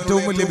തമ്മിലുള്ള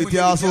ഏറ്റവും വലിയ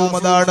വ്യത്യാസവും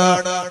അതാണ്.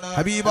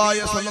 ഹബീബായ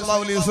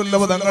സല്ലല്ലാഹു അലൈഹി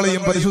വസല്ലം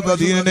തങ്ങളെയും പരിശുദ്ധ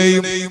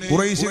ദീനിനെയും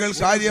ഖുറൈശികൾ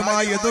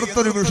കാര്യമായി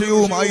എതിർത്തൊരു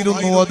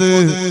വിഷയവുമായിരുന്നു അത്.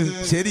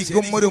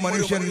 ശരിക്കും ഒരു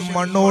മനുഷ്യൻ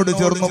മണ്ണോട്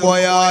ചേർന്നു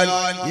പോയാൽ,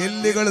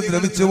 എല്ലുകൾ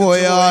ദ്രവിച്ചു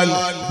പോയാൽ,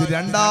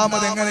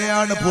 രണ്ടാമത്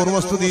എങ്ങനെയാണ്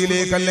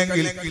പൂർവ്വസ്ഥിതിയിലേക്ക്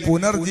അല്ലെങ്കിൽ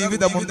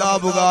പുനർജീവിതം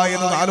ഉണ്ടാവുക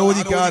എന്നത്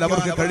ആലോചിക്കാൻ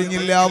അവർക്ക്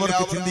കഴിഞ്ഞില്ല,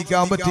 അവർക്ക്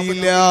ചിന്തിക്കാൻ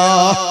പറ്റിയില്ല.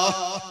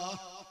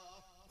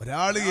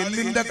 ഒരാള്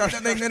എല്ലിന്റെ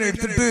കഷ്ണം ഇങ്ങനെ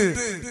എടുത്തിട്ട്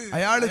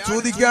അയാള്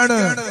ചോദിക്കാണ്,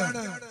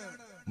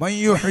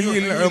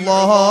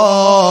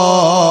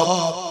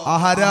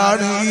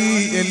 ആരാണ് ഈ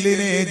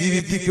എല്ലിനെ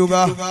ജീവിപ്പിക്കുക,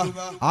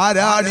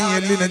 ആരാണ് ഈ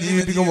എല്ലിനെ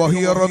ജീവിപ്പിക്കുക?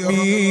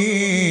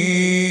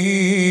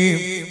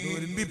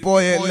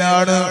 തിരുമ്പിപ്പോയ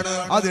എല്ലാണ്.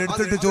 അത്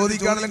എടുത്തിട്ട്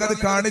ചോദിക്കുകയാണെങ്കിൽ അത്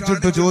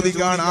കാണിച്ചിട്ട്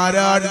ചോദിക്കാൻ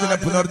ആരാണ് ഇതിനെ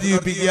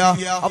പുനർജീവിപ്പിക്കുക?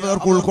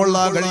 അവർക്ക്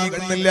ഉൾക്കൊള്ളാൻ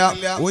കഴിയുന്നില്ല.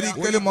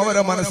 ഒരിക്കലും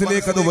അവരെ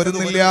മനസ്സിലേക്ക് അത്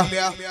വരുന്നില്ല.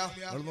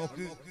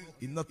 നോക്ക്,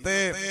 ഇന്നത്തെ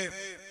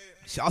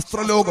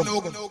ശാസ്ത്രലോകം,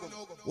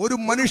 ഒരു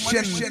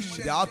മനുഷ്യൻ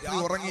രാത്രി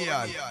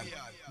ഉറങ്ങിയാൽ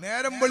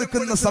നേരം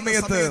വെളുക്കുന്ന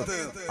സമയത്ത്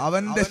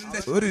അവന്റെ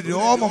ഒരു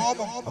രോമം,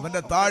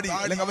 അവന്റെ താടി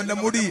അല്ലെങ്കിൽ അവന്റെ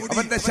മുടി,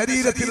 അവന്റെ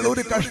ശരീരത്തിലുള്ള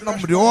ഒരു കഷ്ണം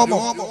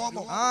രോമം,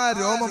 ആ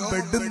രോമം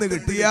ബെഡിന്ന്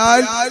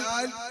കിട്ടിയാൽ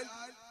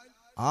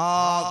ആ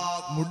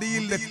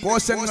മുടിയിലെ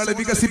കോശങ്ങളെ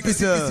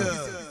വികസിപ്പിച്ച്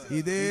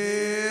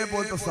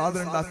ഇതേപോലത്തെ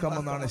സാധനം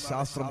ഉണ്ടാക്കാമെന്നാണ്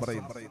ശാസ്ത്രം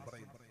പറയുന്നത്.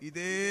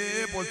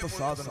 ഇതേപോലത്തെ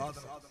സാധനം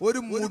ഒരു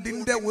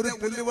മുടിന്റെ ഒരു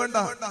തെല്ല് വേണ്ട,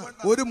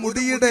 ഒരു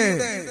മുടിയുടെ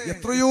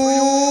എത്രയോ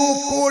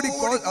കോടി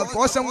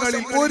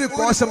കോശങ്ങളിൽ ഒരു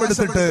കോശം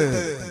എടുത്തിട്ട്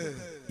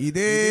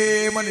ഇതേ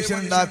മനുഷ്യൻ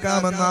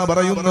ഉണ്ടാക്കാമെന്നാ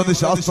പറയുന്നത്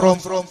ശാസ്ത്രം.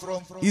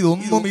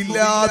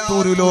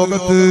 ഇതൊന്നുമില്ലാത്തൊരു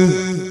ലോകത്ത്,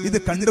 ഇത്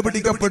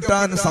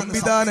കണ്ടുപിടിക്കപ്പെട്ടാൻ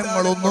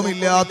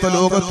സംവിധാനങ്ങളൊന്നുമില്ലാത്ത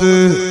ലോകത്ത്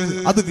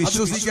അത്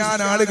വിശ്വസിക്കാൻ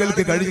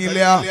ആളുകൾക്ക്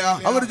കഴിഞ്ഞില്ല.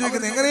 അവർ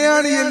ചോദിക്കുന്നത്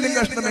എങ്ങനെയാണ് ഈ എല്ലും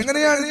കഷ്ണം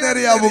എങ്ങനെയാണ്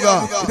നേരെയാവുക,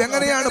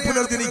 ഇതെങ്ങനെയാണ്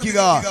പുനർജനിക്കുക?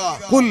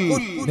 ഖുൽ,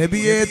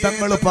 നബിയെ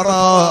തങ്ങൾ പറ,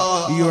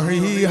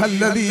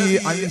 യുഹീഹല്ലദീ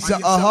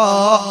അൻശഅഹാ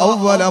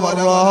അവ്വല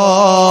മർറ,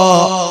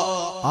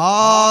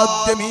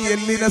 ആദ്യം ഈ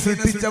എല്ലിനെ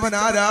സൃഷ്ടിച്ചവൻ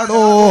ആരാണോ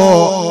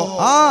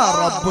ആ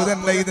റബ്ബ്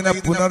തന്നെ ഇതിനെ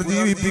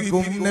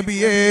പുനർജീവിപ്പിക്കും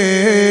നബിയേ.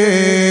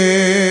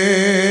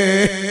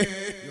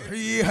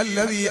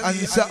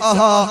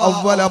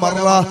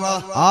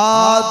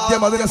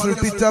 ആദ്യം അതിനെ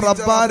സൃഷ്ടിച്ച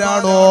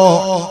റബ്ബാരാണോ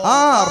ആ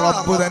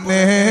റബ്ബ്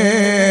തന്നെ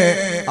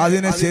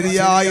അതിനെ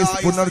ശരിയായി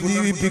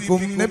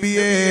പുനർജീവിപ്പിക്കും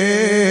നബിയേ.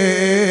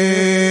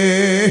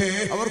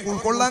 അവർക്ക്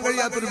ഉൾക്കൊള്ളാൻ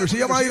കഴിയാത്തൊരു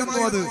വിഷയമായിരുന്നു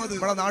അത്.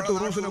 നമ്മുടെ നാട്ടിൽ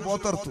ഉറൂസിന്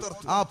പോത്തർത്തു.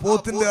 ആ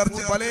പോത്തിന്റെ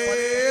ഇറച്ചി പല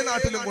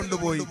നാട്ടിലും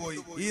കൊണ്ടുപോയി.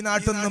 ഈ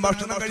നാട്ടിൽ നിന്ന്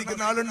ഭക്ഷണം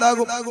കഴിക്കുന്ന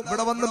ആളുണ്ടാകും,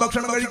 ഇവിടെ വന്ന്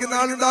ഭക്ഷണം കഴിക്കുന്ന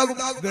ആളുണ്ടാകും,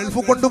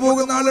 ഗൾഫ്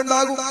കൊണ്ടുപോകുന്ന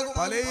ആളുണ്ടാകും.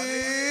 പല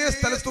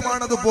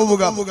സ്ഥലത്തുമാണ് അത്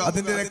പോവുക.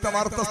 അതിന്റെ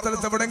രക്തവാർത്ത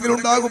സ്ഥലത്ത് എവിടെങ്കിലും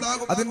ഉണ്ടാകും,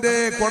 അതിന്റെ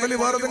കുടല്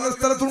വേറെ ഏതെങ്കിലും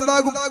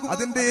സ്ഥലത്തുണ്ടാകും,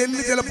 അതിന്റെ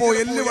എല്ല് ചിലപ്പോ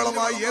എല്ല്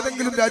വളമായി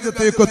ഏതെങ്കിലും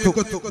രാജ്യത്തേക്ക് എത്തും.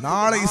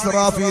 നാളെ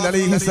ഇസ്രാഫീൽ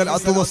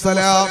അലൈഹിസ്സലാത്തു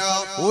വസ്സലാം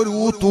ഒരു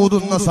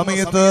ഊത്തൂതുന്ന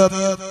സമയത്ത്,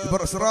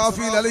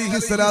 ഇസ്രാഫീൽ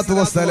അലൈഹിസ്സലാത്തു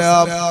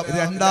വസ്സലാം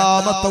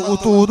രണ്ടാമത്തെ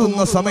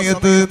ഊത്തൂതുന്ന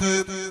സമയത്ത്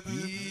ഈ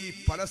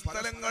പല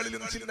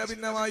സ്ഥലങ്ങളിലും ചിന്ന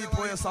ഭിന്നമായി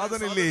പോയ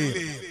സാധനമില്ലേ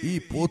ഈ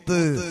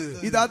പോത്ത്,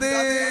 ഇത്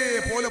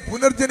അതേപോലെ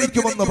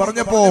പുനർജനിക്കുമെന്ന്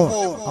പറഞ്ഞപ്പോ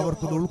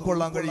അവർക്കത്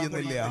ഉൾക്കൊള്ളാൻ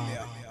കഴിയുന്നില്ല.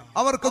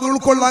 അവർക്കത്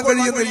ഉൾക്കൊള്ളാൻ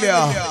കഴിയുന്നില്ല.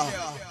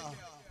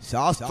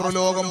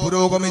 ശാസ്ത്രലോകം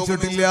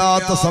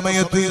പുരോഗമിച്ചിട്ടില്ലാത്ത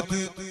സമയത്ത്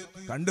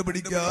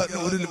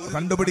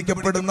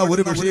കണ്ടുപിടിക്കപ്പെടുന്ന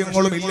ഒരു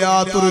വിഷയങ്ങളും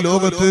ഇല്ലാത്തൊരു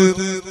ലോകത്ത്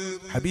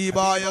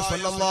ഹബീബായ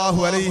സല്ലല്ലാഹു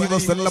അലൈഹി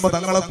വസല്ലമ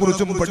തങ്ങളെ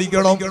കുറിച്ചും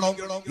പഠിക്കണം.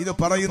 ഇത്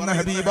പറയുന്ന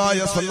ഹബീബായ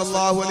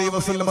സല്ലല്ലാഹു അലൈഹി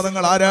വസല്ലമ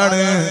തങ്ങൾ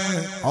ആരാണ്?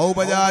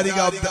 ഔപചാരിക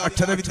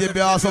അക്ഷര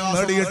വിദ്യാഭ്യാസം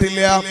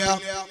നേടിയിട്ടില്ല.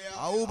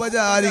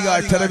 ഔപചാരിക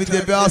അക്ഷര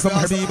വിദ്യാഭ്യാസം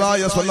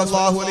ഹബീബായ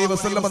സല്ലല്ലാഹു അലൈഹി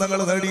വസല്ലമ തങ്ങൾ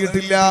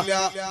നേടിയിട്ടില്ല.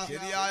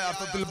 ശരിയായ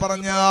അർത്ഥത്തിൽ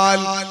പറഞ്ഞാൽ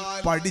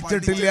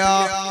പഠിച്ചിട്ടില്ല.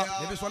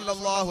 നബി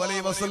സല്ലല്ലാഹു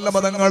അലൈഹി വസല്ലമ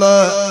തങ്ങൾ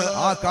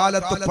ആ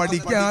കാലത്ത്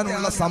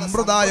പഠിക്കാനുള്ള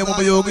സമ്പ്രദായം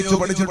ഉപയോഗിച്ച്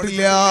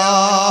പഠിച്ചിട്ടില്ല.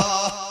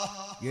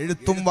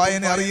 എഴുത്തും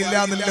വായന അറിയില്ല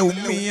എന്നുള്ള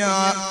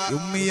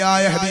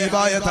ഉമ്മിയായ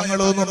ഹബീബായ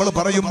തങ്ങള് നമ്മൾ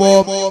പറയുമ്പോ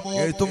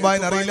എഴുത്തും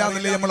വായന അറിയില്ല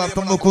എന്നല്ലേ നമ്മൾ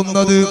അർത്ഥം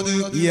വെക്കുന്നത്.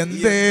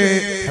 എന്തേ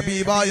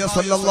ഹബീബായ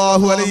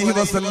സല്ലല്ലാഹു അലൈഹി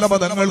വസല്ലമ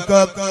തങ്ങൾക്ക്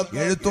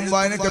എഴുത്തും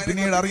വായനയൊക്കെ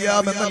പിന്നീട്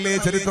അറിയാമെന്നല്ലേ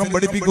ചരിത്രം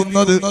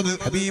പഠിപ്പിക്കുന്നത്.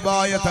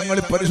 ഹബീബായ തങ്ങൾ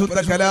പരിശുദ്ധ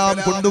കലാം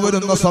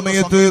കൊണ്ടുവരുന്ന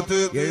സമയത്ത്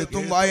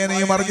എഴുത്തും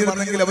വായനയും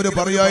അറിഞ്ഞിരുന്നെങ്കിൽ അവര്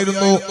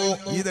പറയായിരുന്നു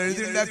ഇത്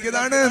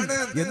എഴുതിണ്ടാക്കിയതാണ്,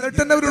 എന്നിട്ട്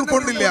തന്നെ അവർ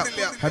ഉൾക്കൊണ്ടില്ല.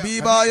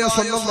 ഹബീബായ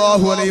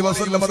സല്ലല്ലാഹു അലൈഹി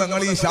വസല്ലമ തങ്ങൾ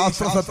ഈ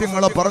ശാസ്ത്ര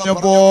സത്യങ്ങളെ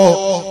പറഞ്ഞപ്പോ,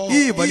 ഈ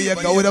വലിയ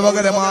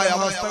ഗൗരവകരമായ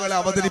അവസ്ഥകളെ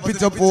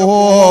അവതരിപ്പിച്ചപ്പോ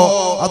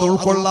അത്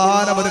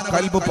ഉൾക്കൊള്ളാൻ അവർ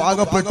കൽബ്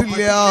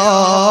പാകപ്പെട്ടില്ല.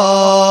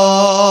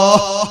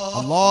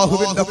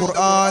 അല്ലാഹുവിന്റെ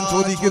ഖുർആൻ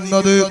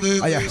ചോദിക്കുന്നത്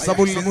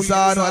അയഹ്സബുൽ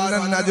ഇൻസാനു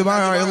അല്ലൻ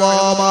നജ്മഅ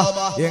ഇളാമ,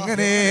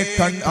 എങ്ങനെ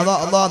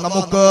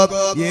നമുക്ക്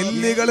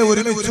എല്ലുകൾ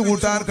ഒരുമിച്ച്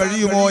കൂട്ടാൻ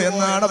കഴിയുമോ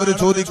എന്നാണ് അവർ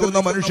ചോദിക്കുന്ന.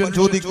 മനുഷ്യൻ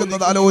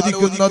ചോദിക്കുന്നത്,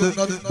 ആലോചിക്കുന്നത്.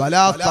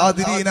 ബലാ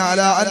ഖാദിരീന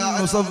അലാ അൻ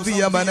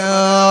നുസവ്വിയ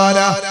ബനാന,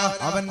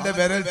 അവന്റെ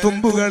വിരൽ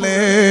തുമ്പുകളെ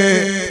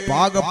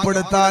പാകപ്പെടുത്താൻ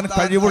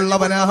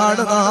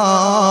കഴിവുള്ളവനാണ്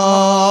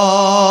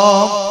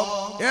നാം.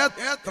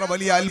 എത്ര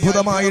വലിയ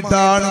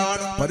അത്ഭുതമായിട്ടാണ്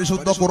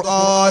പരിശുദ്ധ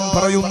ഖുർആൻ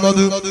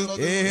പറയുന്നത്.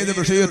 ഏത്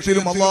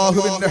വിഷയത്തിലും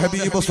അല്ലാഹുവിന്റെ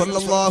ഹബീബ്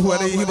സല്ലല്ലാഹു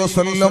അലൈഹി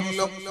വസല്ലം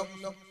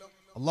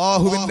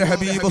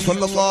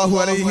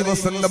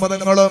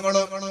തങ്ങള്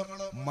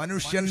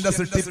മനുഷ്യന്റെ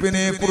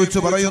സൃഷ്ടിപ്പിനെ കുറിച്ച്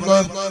പറയുന്നു.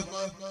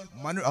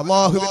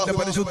 അല്ലാഹുവിന്റെ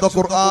പരിശുദ്ധ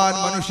ഖുർആൻ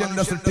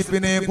മനുഷ്യന്റെ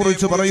സൃഷ്ടിപ്പിനെ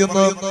കുറിച്ച്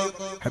പറയുന്നു.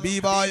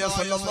 ഹബീബായ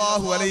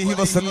സല്ലല്ലാഹു അലൈഹി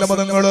വസല്ലം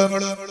തങ്ങള്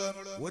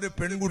ഒരു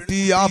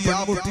പെൺകുട്ടി, ആ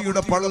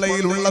പെൺകുട്ടിയുടെ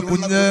പള്ളയിലുള്ള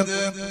കുഞ്ഞ്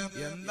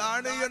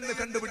എന്താണ് എന്ന്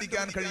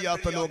കണ്ടുപിടിക്കാൻ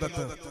കഴിയാത്ത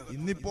ലോകത്ത്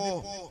ഇന്നിപ്പോ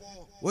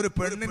ഒരു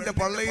പെണ്ണിന്റെ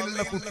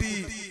പള്ളയിലുള്ള കുട്ടി,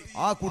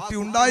 ആ കുട്ടി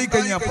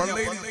ഉണ്ടായിക്കഴിഞ്ഞാൽ,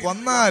 പള്ളയിൽ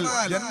വന്നാൽ,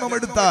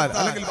 ജന്മമെടുത്താൽ,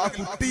 അല്ലെങ്കിൽ ആ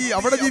കുട്ടി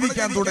അവിടെ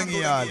ജീവിക്കാൻ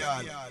തുടങ്ങിയാൽ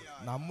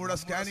നമ്മുടെ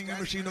സ്കാനിങ്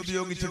മെഷീൻ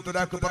ഉപയോഗിച്ചിട്ട്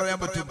ഒരാൾക്ക് പറയാൻ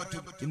പറ്റും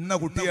ഇന്ന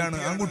കുട്ടിയാണ്,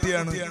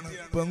 ആൺകുട്ടിയാണ്,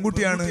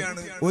 പെൺകുട്ടിയാണ്,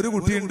 ഒരു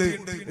കുട്ടിയുണ്ട്,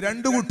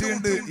 രണ്ടു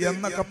കുട്ടിയുണ്ട്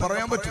എന്നൊക്കെ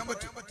പറയാൻ പറ്റും.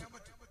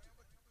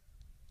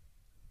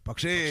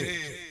 പക്ഷേ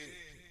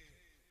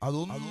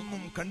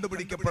അതൊന്നും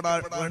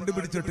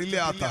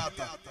കണ്ടുപിടിച്ചിട്ടില്ലാത്ത,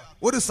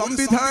 ഒരു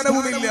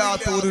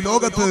സംവിധാനവുമില്ലാത്ത ഒരു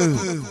ലോകത്ത്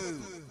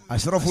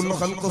അഷ്റഫുൽ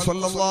ഖൽഖ്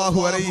സ്വല്ലല്ലാഹു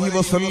അലൈഹി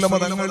വസല്ലം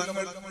തങ്ങൾ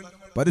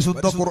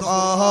പരിശുദ്ധ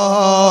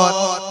ഖുർആൻ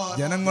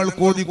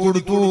ജനങ്ങൾക്ക് ഓതി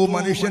കൊടുത്തു.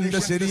 മനുഷ്യന്റെ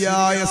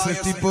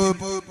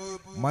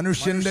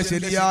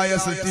ശരിയായ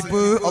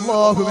സൃഷ്ടിപ്പ്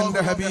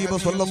അല്ലാഹുവിന്റെ ഹബീബ്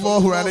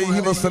സ്വല്ലല്ലാഹു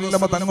അലൈഹി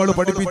വസല്ലം തങ്ങൾ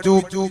പഠിപ്പിച്ചു.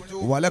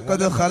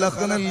 വലഖദ്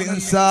ഖലഖനൽ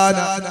ഇൻസാന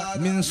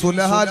മിൻ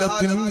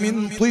സുലാലത്തിൻ മിൻ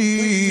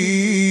തീൻ.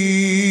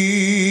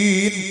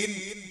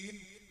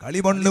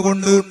 കളിമണ്ണ്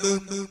കൊണ്ട്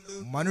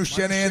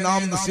മനുഷ്യനെ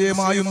നാം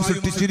നിശ്ചയമായും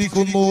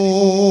സൃഷ്ടിച്ചിരിക്കുന്നു.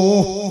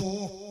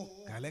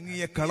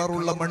 കലങ്ങിയ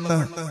കളറുള്ള മണ്ണ്.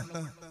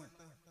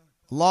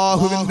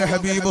 അല്ലാഹുവിന്റെ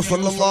ഹബീബ്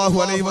സ്വല്ലല്ലാഹു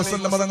അലൈഹി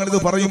വസല്ലം തങ്ങൾ ഇത്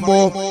പറയുമ്പോ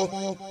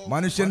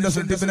മനുഷ്യന്റെ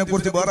സൃഷ്ടിപ്പിനെ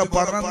കുറിച്ച് വേറെ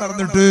പഠനം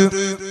നടന്നിട്ട്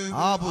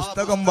ആ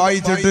പുസ്തകം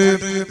വായിച്ചിട്ട്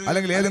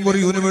അല്ലെങ്കിൽ ഏതെങ്കിലും ഒരു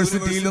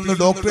യൂണിവേഴ്സിറ്റിയിൽ നിന്ന്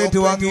ഡോക്ടറേറ്റ്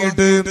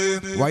വാങ്ങിയിട്ട്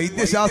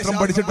വൈദ്യശാസ്ത്രം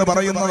പഠിച്ചിട്ട്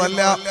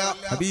പറയുന്നതല്ല.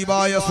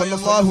 ഹബീബായ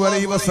സ്വല്ലല്ലാഹു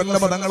അലൈഹി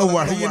വസല്ലം തങ്ങൾ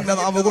വഹയിന്റെ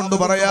നാവ് കൊണ്ട്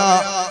പറയാ,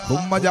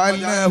 ثم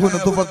جعلناه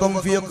نطفة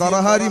في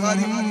قرار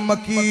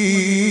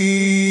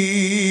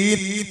مكين.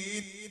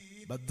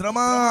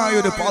 ഭദ്രമായ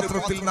ഒരു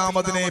പാത്രത്തിൽ നാം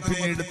അതിനെ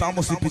പിന്നീട്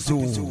താമസിപ്പിച്ചു.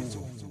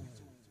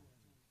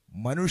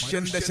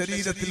 മനുഷ്യന്റെ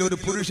ശരീരത്തിൽ, ഒരു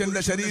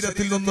പുരുഷന്റെ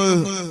ശരീരത്തിൽ നിന്ന്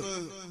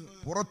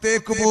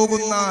പുറത്തേക്ക്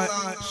പോകുന്ന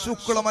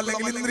ശുക്ലം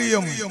അല്ലെങ്കിൽ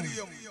ഇന്ദ്രിയം,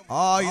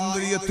 ആ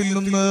ഇന്ദ്രിയത്തിൽ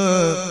നിന്ന്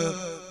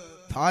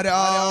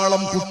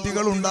ധാരാളം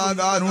കുട്ടികൾ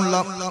ഉണ്ടാകാനുള്ള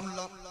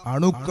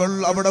അണുക്കൾ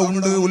അവിടെ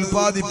ഉണ്ട്,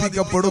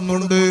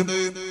 ഉൽപാദിപ്പിക്കപ്പെടുന്നുണ്ട്.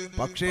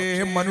 പക്ഷേ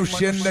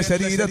മനുഷ്യന്റെ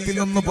ശരീരത്തിൽ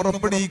നിന്ന്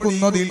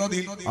പുറപ്പെടുവിക്കുന്നതിൽ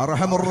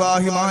അർഹമുർ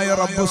റഹീമായ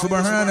റബ്ബ്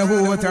സുബ്ഹാനഹു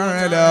വ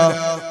തആല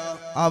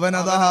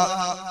അവനതാ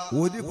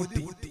ഒരു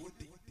കുട്ടി,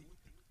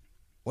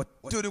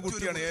 ഒറ്റൊരു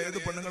കുട്ടിയാണ്. ഏത്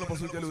പെണ്ണുങ്ങൾ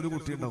പ്രസവിച്ചാലും ഒരു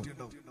കുട്ടി ഉണ്ടാവും.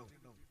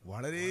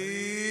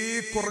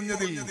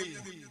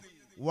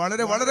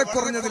 വളരെ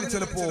കുറഞ്ഞതിൽ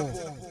ചിലപ്പോ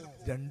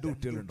 2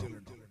 കുട്ടികളുണ്ടാവും.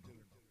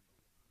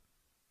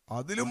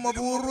 അതിലും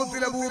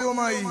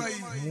അപൂർവമായി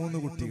 3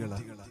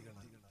 കുട്ടികളാണ്.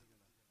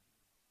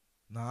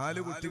 4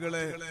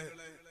 കുട്ടികളെ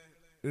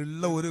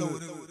ഉള്ള ഒരു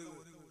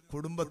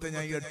കുടുംബത്തെ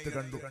ഞാൻ ഈ അടുത്ത്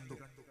കണ്ടു.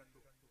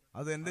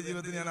 അത് എന്റെ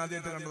ജീവിതത്തിൽ ഞാൻ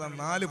ആദ്യമായിട്ട് കണ്ടതാണ്.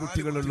 4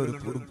 കുട്ടികളുള്ള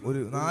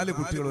ഒരു 4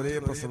 കുട്ടികൾ ഒരേ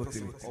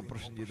പ്രസവത്തിൽ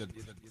ഓപ്പറേഷൻ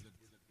ചെയ്തെടുത്തു.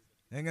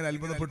 എങ്ങനെ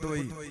അത്ഭുതപ്പെട്ടു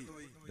പോയി.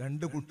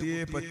 2 കുട്ടിയെ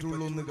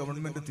പറ്റുള്ളൂ എന്ന്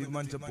ഗവൺമെന്റ്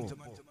തീരുമാനിച്ചപ്പോ,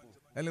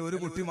 അല്ലെങ്കിൽ ഒരു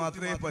കുട്ടി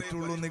മാത്രമേ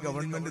പറ്റുള്ളൂ എന്ന്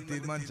ഗവൺമെന്റ്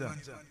തീരുമാനിച്ച,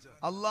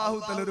 അല്ലാഹു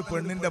തആല ഒരു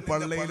പെണ്ണിന്റെ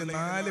പള്ളയിൽ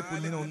 4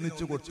 കുഞ്ഞിനെ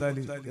ഒന്നിച്ചു കൊടുത്താൽ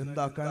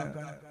എന്താക്കാൻ?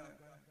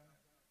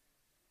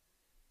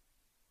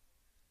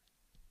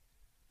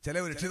 ചില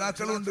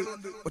രക്ഷിതാക്കളുണ്ട്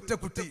ഒറ്റ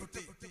കുട്ടി,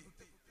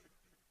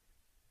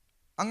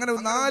 അങ്ങനെ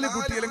 4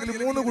 കുട്ടി അല്ലെങ്കിൽ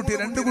 3 കുട്ടി,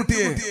 2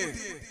 കുട്ടിയെ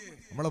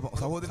നമ്മളെ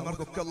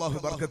സഹോദരന്മാർക്കൊക്കെ അല്ലാഹു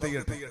ബർക്കത്ത്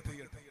ചെയ്യട്ടെ,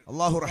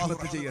 അല്ലാഹു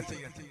റഹ്മത്ത് ചെയ്യട്ടെ,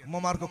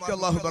 ഉമ്മമാർക്കൊക്കെ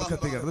അല്ലാഹു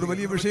ബർക്കത്ത് ചെയ്യട്ടെ. അതൊരു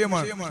വലിയ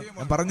വിഷയമാണ്.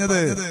 ഞാൻ പറഞ്ഞത്,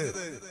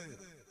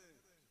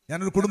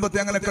 ഞാനൊരു കുടുംബത്തെ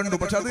അങ്ങനെ കണ്ടു.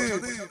 പക്ഷെ അത്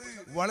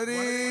വളരെ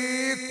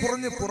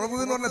കുറവ്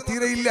എന്ന് പറഞ്ഞാൽ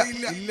തീരെ ഇല്ല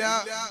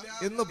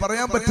എന്ന്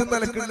പറയാൻ പറ്റുന്ന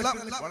നിലക്കുള്ള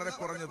വളരെ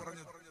കുറഞ്ഞത്.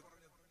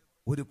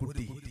 ഒരു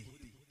കുട്ടി,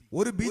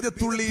 ഒരു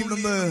ബീജത്തുള്ളിയിൽ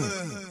നിന്ന്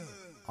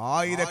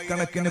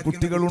ആയിരക്കണക്കിന്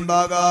കുട്ടികൾ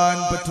ഉണ്ടാകാൻ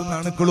പറ്റുന്ന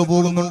അണുക്കൾ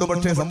പോകുന്നുണ്ട്.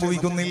 പക്ഷെ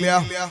സംഭവിക്കുന്നില്ല.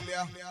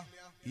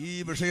 ഈ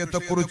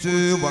വിഷയത്തെക്കുറിച്ച്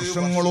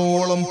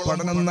വർഷങ്ങളോളം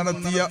പഠനം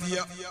നടത്തിയ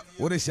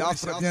ഒരു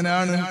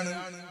ശാസ്ത്രജ്ഞനാണ്,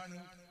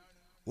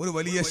 ഒരു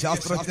വലിയ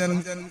ശാസ്ത്രജ്ഞൻ,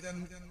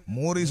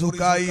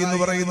 മോറിസുക്കായി എന്ന്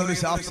പറയുന്ന ഒരു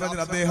ശാസ്ത്രജ്ഞൻ.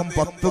 അദ്ദേഹം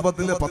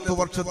 10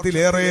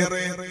 വർഷത്തിലേറെ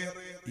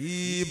ഈ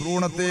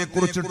ഭ്രൂണത്തെ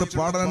കുറിച്ചിട്ട്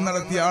പഠനം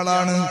നടത്തിയ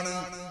ആളാണ്.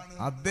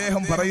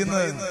 അദ്ദേഹം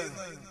പറയുന്നത്,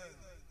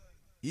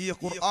 ഈ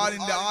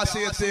ഖുർആനിന്റെ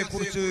ആശയത്തെ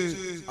കുറിച്ച്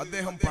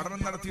അദ്ദേഹം പഠനം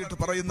നടത്തിയിട്ട്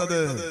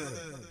പറയുന്നത്,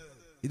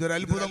 ഇതൊരു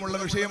അത്ഭുതമുള്ള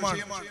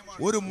വിഷയമാണ്.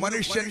 ഒരു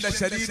മനുഷ്യന്റെ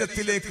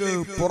ശരീരത്തിലേക്ക്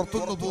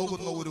പുറത്തുനിന്ന്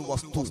പോകുന്ന ഒരു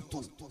വസ്തു,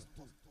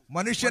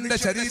 മനുഷ്യന്റെ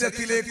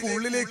ശരീരത്തിലേക്ക്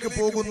ഉള്ളിലേക്ക്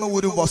പോകുന്ന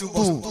ഒരു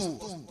വസ്തു,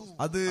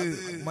 അത്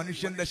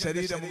മനുഷ്യന്റെ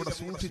ശരീരം ഇവിടെ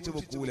സൂക്ഷിച്ചു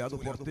വെക്കൂല, അത്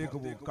പുറത്തേക്ക്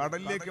പോകും.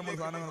 കടലിലേക്ക് നമ്മൾ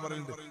സാധനങ്ങൾ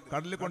പറയുന്നുണ്ട്,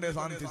 കടലിൽ കൊണ്ടേ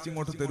സാധനം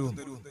തിരിച്ചിങ്ങോട്ട് തരും.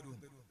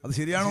 അത്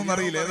ശരിയാണോ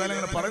എന്നറിയില്ല, ഏതായാലും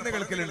അങ്ങനെ പറയുന്ന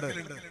കേൾക്കലുണ്ട്.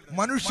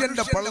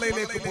 മനുഷ്യന്റെ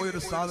പള്ളയിലേക്ക്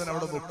പോയൊരു സാധനം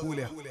അവിടെ വെക്കൂല,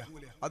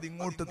 അത്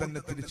ഇങ്ങോട്ട് തന്നെ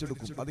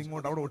തിരിച്ചെടുക്കും,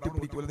 അതിങ്ങോട്ട് അവിടെ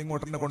ഒട്ടിപ്പിടിക്കൂല,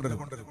 ഇങ്ങോട്ട് തന്നെ കൊണ്ടുവരും.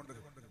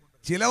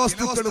 ചില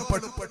വസ്തുക്കൾ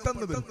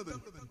പെട്ടെന്ന് വരും.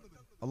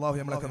 അല്ലാഹു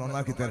നമ്മളൊക്കെ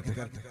നന്നാക്കി തരട്ടെ.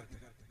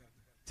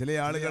 ചില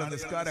ആളുകൾ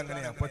നിസ്കാരം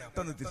അങ്ങനെയാ,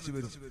 പെട്ടെന്ന് തിരിച്ചു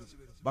വരും,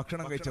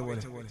 ഭക്ഷണം കഴിച്ച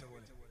പോലെ.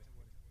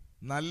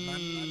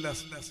 നല്ല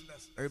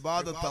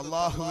ഇബാദത്ത്,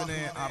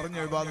 അല്ലാഹുവിനെ അറിഞ്ഞ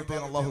ഇബാദത്തെ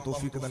അല്ലാഹു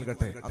തൗഫീഖ്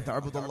നൽകട്ടെ.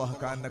 അത്തഅബ്ദുല്ലാഹ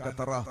കഅന്നക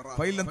തറാഹു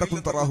ഫഇല്ലം തകുൻ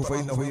തറാഹു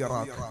ഫഇന്നഹു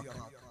യറാക.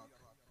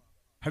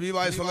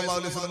 ഹബീബായ സ്വല്ലല്ലാഹു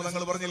അലൈഹി വസല്ലം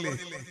തങ്ങൾ പറഞ്ഞില്ലേ,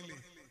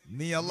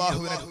 നീ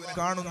അല്ലാഹുവിനെ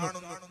കാണുന്നു,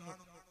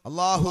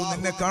 അല്ലാഹു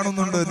നിന്നെ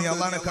കാണുന്നുണ്ട്, നീ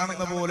അല്ലാഹുവിനെ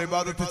കാണുന്ന പോലെ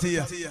ഇബാദത്ത്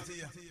ചെയ്യുക.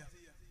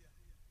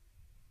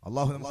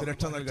 അല്ലാഹു നമുക്ക്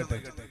രക്ഷ നൽകട്ടെ.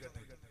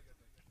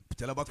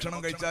 ചില ഭക്ഷണം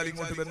കഴിച്ചാൽ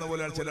ഇങ്ങോട്ട് വരുന്ന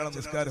പോലെയാണ് ചില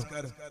നിസ്കാരം.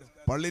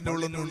 പള്ളിന്റെ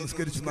ഉള്ളിൽ നിന്ന്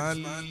നിസ്കരിച്ചു,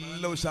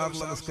 നല്ല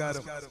ഉഷാറുള്ള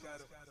നിസ്കാരം,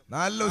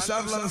 നല്ല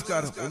ഉഷാറുള്ള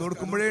നിസ്കാരം. ഒതു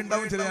കൊടുക്കുമ്പോഴേ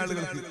ഉണ്ടാവും ചില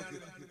ആളുകൾക്ക്,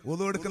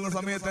 ഒതു എടുക്കുന്ന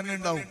സമയത്ത് തന്നെ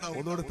ഉണ്ടാവും.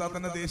 ഒതു എടുത്താൽ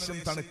തന്നെ ദേഷ്യം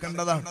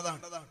തണുക്കേണ്ടതാണ്.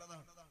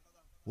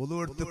 ഒതു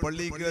എടുത്ത്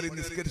പള്ളിയിൽ കയറി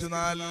നിസ്കരിച്ചു,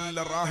 നല്ല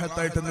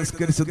റാഹത്തായിട്ട്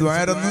നിസ്കരിച്ച്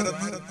ദ്വാരന്ന്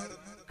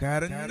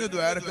കരഞ്ഞു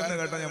ദ്വാരക്കുന്ന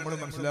കേട്ടാൽ നമ്മൾ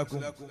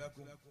മനസ്സിലാക്കും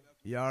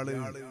ഇയാള്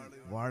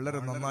വളരെ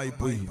നന്നായി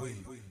പോയി,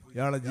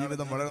 ഇയാളെ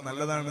ജീവിതം വളരെ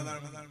നല്ലതാണ്,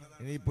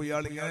 ഇനിയിപ്പോ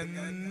ഇയാൾ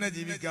ഇങ്ങനെ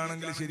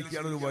ജീവിക്കുകയാണെങ്കിൽ ശരിക്കും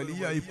ഇയാൾ ഒരു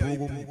വലിയായി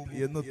പോകും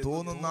എന്ന്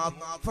തോന്നുന്ന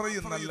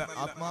അത്രയും നല്ല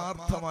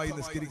ആത്മാർത്ഥമായി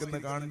നിസ്കരിക്കുന്ന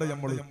കണ്ട്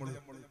നമ്മൾ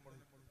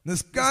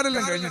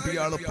നിസ്കാരെല്ലാം കഴിഞ്ഞിട്ട്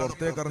ഇയാള്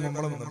പുറത്തേക്ക്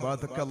ഇറങ്ങുമ്പോൾ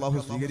ഭാഗത്തൊക്കെ അള്ളാഹു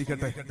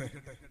സ്വീകരിക്കട്ടെ.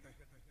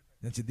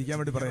 ഞാൻ ചിന്തിക്കാൻ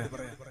വേണ്ടി പറയാം.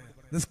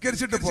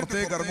 നിസ്കരിച്ചിട്ട്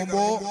പുറത്തേക്ക്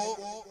ഇറങ്ങുമ്പോ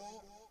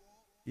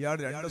ഇയാൾ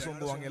 2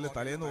 സ്വമ്പ് വാങ്ങി, അല്ലെ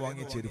തലേന്ന്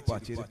വാങ്ങി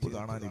ചെരുപ്പ്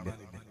കാണാനില്ല.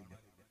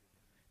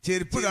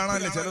 ചെരുപ്പ്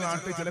കാണാനില്ല. ചില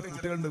നാട്ടിൽ ചില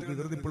കുട്ടികളുണ്ട്,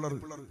 വികൃതി പിള്ളേർ,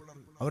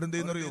 അവരെന്ത്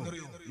ചെയ്യുന്നറിയോ,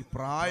 ഈ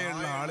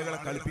പ്രായമുള്ള ആളുകളെ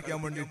കളിപ്പിക്കാൻ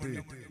വേണ്ടിയിട്ട്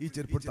ഈ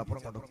ചെരുപ്പ്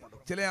അപ്പുറം കൊണ്ടു.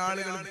 ചില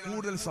ആളുകൾ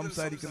കൂടുതൽ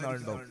സംസാരിക്കുന്ന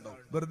ആളുണ്ടാവും,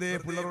 വെറുതെ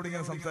പിള്ളേരോട്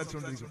ഇങ്ങനെ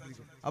സംസാരിച്ചുകൊണ്ടിരിക്കും.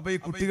 അപ്പൊ ഈ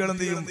കുട്ടികൾ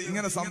എന്ത് ചെയ്യും,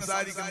 ഇങ്ങനെ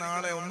സംസാരിക്കുന്ന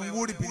ആളെ ഒന്നും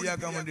കൂടി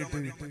പിരിയാക്കാൻ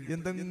വേണ്ടിയിട്ട്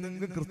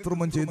എന്തെങ്കിലും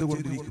കൃത്രിമം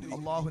ചെയ്തുകൊണ്ടിരിക്കും.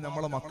 അള്ളാഹു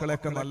നമ്മളെ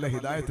മക്കളെയൊക്കെ നല്ല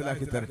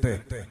ഹിദായത്തിലാക്കി തരട്ടെ.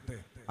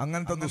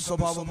 അങ്ങനത്തെ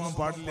ദുസ്വഭാവം ഒന്നും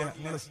പാടില്ല.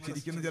 നിങ്ങൾ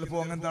ചിരിക്കുന്നത് ചിലപ്പോ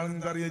അങ്ങനത്തെ ആൾ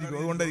നിങ്ങൾക്ക് അറിയായിരിക്കും,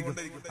 അതുകൊണ്ടായിരിക്കും.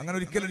 അങ്ങനെ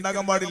ഒരിക്കലും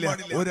ഉണ്ടാക്കാൻ പാടില്ല.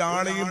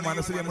 ഒരാളെയും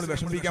മനസ്സിൽ നമ്മൾ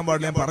വിഷമിപ്പിക്കാൻ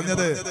പാടില്ല. ഞാൻ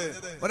പറഞ്ഞത്,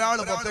 ഒരാൾ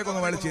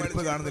പുറത്തേക്കൊന്നും അയാൾ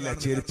ചെരുപ്പ് കാണുന്നില്ല.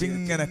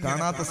 ചെരുപ്പിങ്ങനെ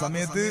കാണാത്ത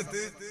സമയത്ത്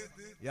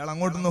ഇയാൾ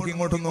അങ്ങോട്ടും നോക്കി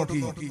ഇങ്ങോട്ടും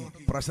നോക്കി,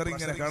 പ്രഷർ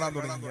ഇങ്ങനെ കാണാൻ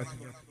തുടങ്ങി.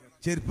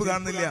 ചെരുപ്പ്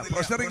കാണുന്നില്ല,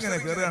 പ്രഷർ ഇങ്ങനെ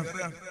കയറുകയാണ്.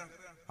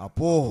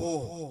 അപ്പോ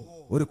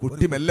ഒരു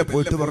കുട്ടി മെല്ലെ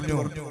പോയിട്ട് പറഞ്ഞു,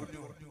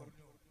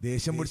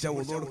 ദേഷ്യം പിടിച്ചാൽ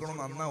ഒതു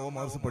കൊടുക്കണമെന്ന് അന്നാ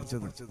മനസ്സ്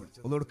പഠിച്ചത്,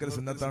 ഒതു കൊടുക്കൽ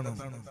സുന്നത്താണ്.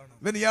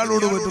 ഇവൻ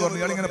ഇയാളോട് പോയിട്ട് പറഞ്ഞു,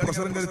 ഇയാളിങ്ങനെ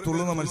പ്രഷറും കയറി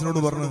തുള്ളുന്ന മനുഷ്യനോട്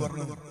പറഞ്ഞു,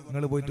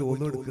 നിങ്ങൾ പോയിട്ട്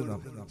ഒതു എടുക്കുന്ന.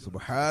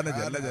 സുബ്ഹാന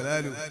ജല്ല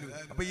ജലാലു.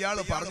 അപ്പൊ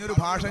ഇയാള് പറഞ്ഞൊരു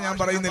ഭാഷ ഞാൻ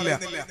പറയുന്നില്ല.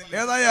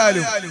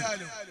 ഏതായാലും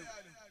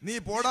നീ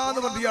പോടാന്ന്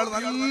പറഞ്ഞ ഇയാൾ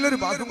നല്ലൊരു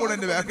വാക്കും കൂടെ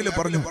എന്റെ ബാക്കിൽ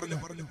പറഞ്ഞു,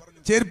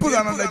 ചെരുപ്പ്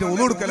കാണാണ്ടായിട്ട്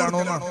ഒതു കൊടുക്കലാണോ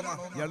എന്നാണ്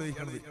ഇയാൾ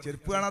ചോദിക്കണത്.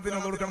 ചെരുപ്പ് കാണാത്തതിന്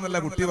ഒതു കൊടുക്കണം എന്നല്ല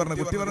കുട്ടി പറഞ്ഞു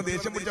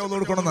ദേഷ്യം പിടിച്ചാൽ ഒതു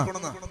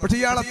കൊടുക്കണമെന്നാ. പക്ഷെ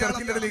ഇയാളെ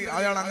തിരക്കിന്റെ ഇടയിൽ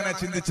അയാൾ അങ്ങനെ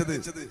ചിന്തിച്ചത്.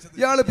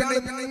 ഇയാള്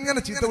പിന്നെ ഇങ്ങനെ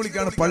ചീത്ത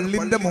വിളിക്കാണ്,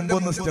 പള്ളിന്റെ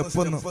മുമ്പൊന്ന്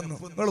സ്റ്റെപ്പൊന്ന്.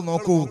 നിങ്ങൾ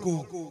നോക്കൂ,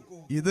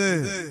 ഇത്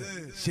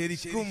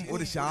ശരിക്കും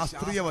ഒരു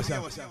ശാസ്ത്രീയ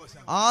വശം.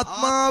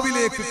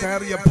 ആത്മാവിലേക്ക്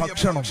കയറിയ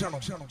ഭക്ഷണം,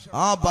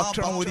 ആ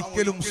ഭക്ഷണം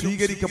ഒരിക്കലും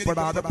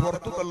സ്വീകരിക്കപ്പെടാതെ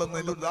പുറത്തു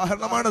തള്ളുന്നതിന്റെ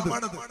ഉദാഹരണമാണത്.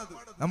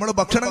 നമ്മൾ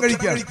ഭക്ഷണം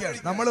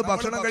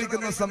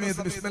കഴിക്കുന്ന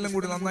സമയത്ത് ബിസ്മില്ലാഹ്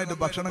കൂടി നന്നായിട്ട്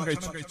ഭക്ഷണം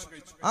കഴിച്ചു.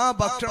 ആ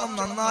ഭക്ഷണം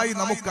നന്നായി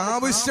നമുക്ക്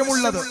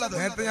ആവശ്യമുള്ളത്,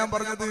 നേരത്തെ ഞാൻ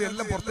പറഞ്ഞത്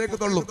എല്ലാം പുറത്തേക്ക്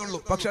തള്ളും.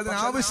 പക്ഷെ അതിന്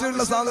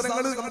ആവശ്യമുള്ള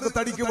സാധനങ്ങൾ നമുക്ക്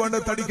തടിക്ക്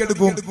വേണ്ടത്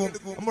തടിക്കെടുക്കും,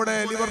 നമ്മുടെ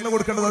ലിവറിന്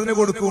കൊടുക്കേണ്ടത് അതിന്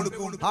കൊടുക്കും,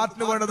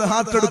 ഹാർട്ടിന് വേണ്ടത്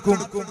ഹാർട്ട് എടുക്കും.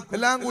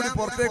 എല്ലാം കൂടി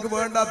പുറത്തേക്ക്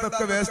വേണ്ടാത്തൊക്കെ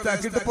വേസ്റ്റ്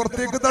ആക്കിയിട്ട്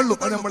പുറത്തേക്ക് തള്ളും.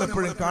 അത് നമ്മൾ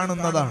എപ്പോഴും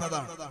കാണുന്നതാണ്.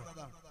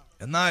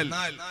 എന്നാൽ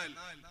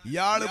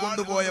ഇയാള്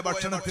കൊണ്ടുപോയ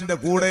ഭക്ഷണത്തിന്റെ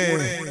കൂടെ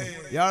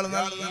ഇയാള്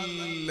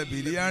നല്ല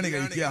ബിരിയാണി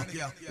കഴിക്കുക.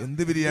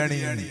 എന്ത്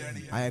ബിരിയാണിയാണ്?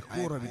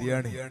 അയക്കൂറ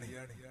ബിരിയാണി.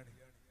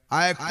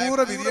 അയക്കൂറ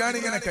ബിരിയാണി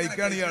ഇങ്ങനെ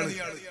കഴിക്കാണ് ഇയാള്.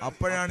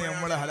 അപ്പോഴാണ്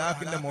നമ്മളെ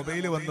ഹലാക്കിന്റെ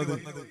മൊബൈല് വന്നത്.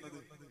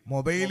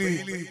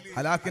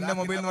 ഹലാക്കിന്റെ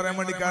മൊബൈൽ എന്ന് പറയാൻ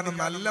വേണ്ടി കാരണം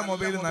നല്ല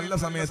മൊബൈൽ നല്ല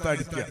സമയത്ത്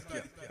അടിക്കുക.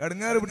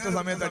 എടങ്ങേറ് പിടിച്ച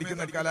സമയത്ത്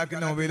അടിക്കുന്ന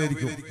ഹലാക്കിന്റെ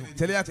മൊബൈലായിരിക്കും.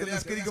 ചില ആൾക്ക്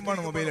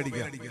നിസ്കരിക്കുമ്പോഴാണ് മൊബൈൽ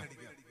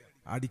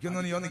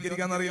അടിക്കുന്ന നീയോ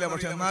നിൽക്കാന്ന് അറിയില്ല.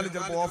 പക്ഷെ എന്നാലും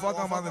ചിലപ്പോൾ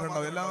ഓഫാക്കാൻ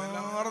മാറുന്നുണ്ടാവും.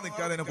 എല്ലാവരും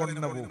നിൽക്കാതെ എന്നെ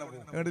കൊണ്ടുതന്നെ പോകും.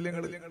 കേട്ടില്ല,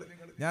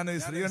 ഞാൻ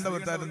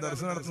ശ്രീകണ്ഠപുരത്താരും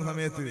ദർശനം നടത്തുന്ന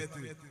സമയത്ത്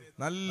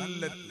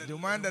നല്ല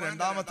ജുമാന്റെ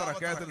 2ാമത്തെ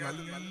റക്അത്തിൽ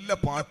നല്ല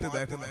പാട്ട്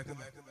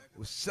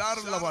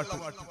ഉഷാറുള്ള പാട്ട്.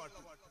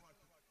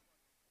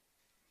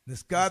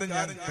 നിസ്കാരം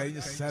ഞാൻ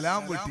കഴിഞ്ഞ്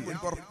സലാം വീട്ടി,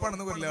 എനിക്ക്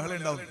ഉറപ്പാണെന്ന് ഒരു ലഹള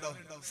ഉണ്ടാവും.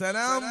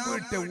 സലാം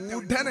വീട്ടിയ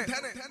ഉടനെ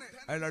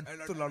അയാൾ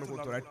അടുത്തുള്ള ആൾ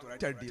കൊടുത്തു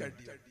ഒറ്റടി.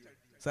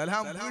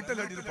 സലാം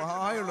വീട്ടിലടിയിട്ട്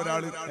പ്രായമുള്ള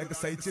ഒരാള് എനിക്ക്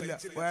സഹിച്ചില്ല,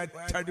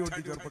 ഒറ്റടി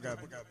ഒട്ടി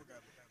ചെറുപ്പക്കാരൻ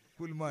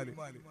പുൽമാല്,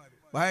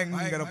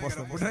 ഭയങ്കര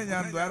പ്രശ്നം. ഉടനെ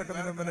ഞാൻ വേറെ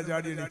പിന്നെ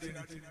ചാടി എണീച്ചു.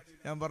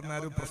 ഞാൻ പറഞ്ഞ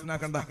ആരും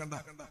പ്രശ്നമാക്കണ്ട.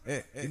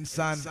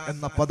 ഇൻസാൻ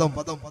എന്ന പദം,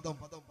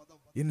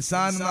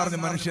 ഇൻസാൻ എന്ന് പറഞ്ഞ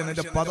മനുഷ്യൻ,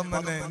 എന്റെ പദം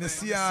തന്നെ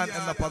നിസ്യാൻ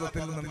എന്ന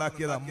പദത്തിൽ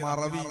നിന്നുണ്ടാക്കിയതാ.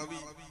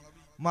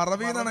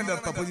 മറവി എന്നാണ് എന്റെ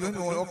അർത്ഥം. അപ്പൊ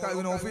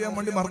ഇവൻ ഓഫ് ചെയ്യാൻ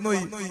വേണ്ടി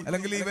മറന്നുപോയി,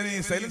 അല്ലെങ്കിൽ ഇവന്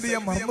സൈലന്റ്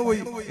ചെയ്യാൻ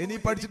മറന്നുപോയി. ഇനി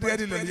പഠിച്ചിട്ട്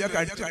കാര്യമില്ലല്ലോ, ഇയാൾക്ക്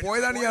അടിച്ചു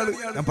പോയതാണ് ഇയാള്.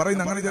 ഞാൻ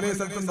പറയുന്നത് അങ്ങനെ ചില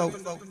സ്ഥലത്തുണ്ടാവും.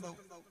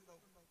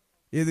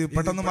 ഇത്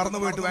പെട്ടെന്ന്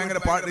മറന്നുപോയിട്ട് ഭയങ്കര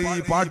ഈ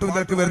പാട്ടും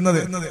ഇതൊക്കെ വരുന്നത്.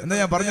 എന്താ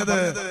ഞാൻ പറഞ്ഞത്,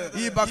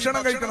 ഈ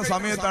ഭക്ഷണം കഴിക്കുന്ന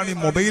സമയത്താണ് ഈ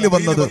മൊബൈല്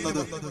വന്നത്.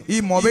 ഈ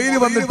മൊബൈല്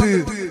വന്നിട്ട്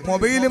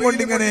മൊബൈല്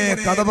കൊണ്ടിങ്ങനെ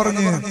കഥ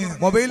പറഞ്ഞ്,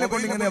 മൊബൈലിനെ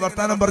കൊണ്ടിങ്ങനെ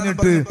വർത്താനം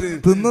പറഞ്ഞിട്ട്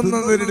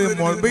തിന്നുന്നവരുടെ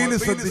മൊബൈല്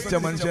ശ്രദ്ധിച്ച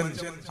മനുഷ്യൻ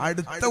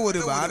അടുത്ത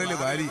ഒരു വാരല്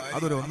വാരി,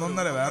 അതൊരു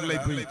 1.5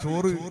 വാരലായി പോയി.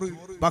 ചോറ്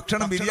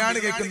ഭക്ഷണം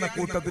ബിരിയാണി കഴിക്കുന്ന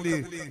കൂട്ടത്തില്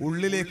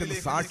ഉള്ളിലേക്ക്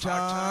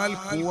സാക്ഷാൽ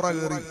കൂറ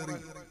കയറി.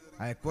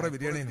 അയക്കൂറ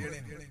ബിരിയാണി.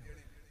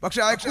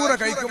 പക്ഷെ അയക്കൂറ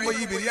കഴിക്കുമ്പോ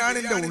ഈ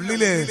ബിരിയാണിന്റെ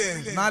ഉള്ളില്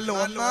നല്ല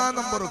 1ാം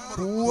നമ്പർ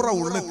കൂറ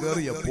ഉള്ളിൽ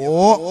കയറിയപ്പോ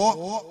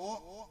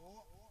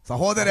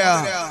സഹോദര,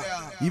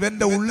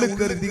 ഇവന്റെ ഉള്ളിൽ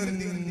കയറി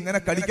ഇങ്ങനെ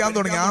കടിക്കാൻ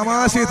തുടങ്ങി.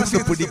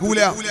 ആമാശയത്തിൽ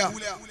പിടിക്കൂല,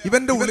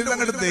 ഇവന്റെ ഉള്ളിൽ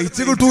അങ്ങോട്ട്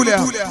ദഹിച്ചു കിട്ടൂല.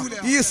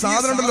 ഈ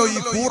സാധനം ഉണ്ടല്ലോ, ഈ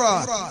കൂറ,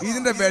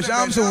 ഇതിന്റെ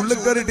വിഷാംശം ഉള്ളിൽ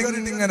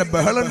കയറിയിട്ട് ഇങ്ങനെ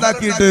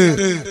ബഹളുണ്ടാക്കിയിട്ട്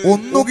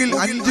ഒന്നുകിൽ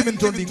 5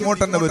 മിനിറ്റ് കൊണ്ട്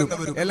ഇങ്ങോട്ട് തന്നെ വരും,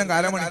 അല്ലെങ്കിൽ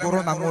 1/2 മണിക്കൂർ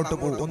കൊണ്ട് അങ്ങോട്ട്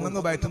പോകും.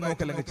 ഒന്നെങ്കിൽ വയറ്റുന്ന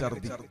നോക്ക്, അല്ലെങ്കിൽ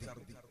ഛർദി.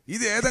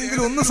 ഇത്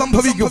ഏതെങ്കിലും ഒന്ന്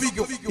സംഭവിക്കും.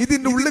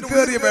 ഇതിന്റെ ഉള്ളിൽ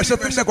കയറിയ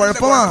വിഷത്തിന്റെ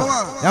കുഴപ്പമാണ്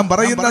ഞാൻ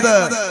പറയുന്നത്.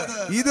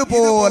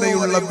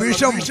 ഇതുപോലെയുള്ള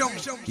വിഷം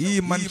ഈ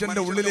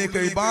മനുഷ്യന്റെ ഉള്ളിലേക്ക്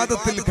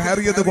ഇബാദത്തിൽ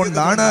കയറിയത്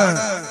കൊണ്ടാണ്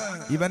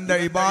ഇവന്റെ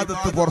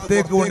ഇബാദത്ത്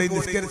പുറത്തേക്ക് കൊണ്ട്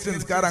നിസ്കരിച്ച്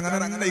നിസ്കാരം അങ്ങനെ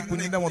തന്നെ ഈ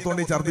കുഞ്ഞിന്റെ മൊത്തം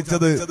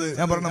ഛർദ്ദിച്ചത്.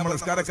 ഞാൻ പറഞ്ഞു നമ്മൾ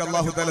നിസ്കാരമൊക്കെ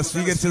അല്ലാഹു തആല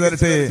സ്വീകരിച്ചു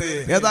തരട്ടെ.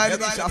 ഏതായാലും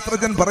ഈ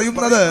ശാസ്ത്രജ്ഞൻ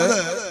പറയുന്നത്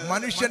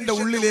മനുഷ്യന്റെ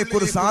ഉള്ളിലേക്ക്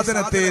ഒരു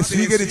സാധനത്തെ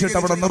സ്വീകരിച്ചിട്ട്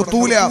അവിടെ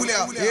നിർത്തൂല.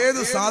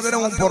 ഏത്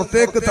സാധനവും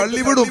പുറത്തേക്ക്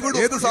തള്ളിവിടും.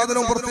 ഏത്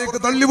സാധനവും പുറത്തേക്ക്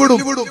തള്ളിവിടും.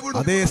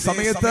 അതേ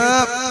സമയത്ത്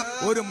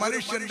ഒരു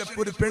മനുഷ്യന്റെ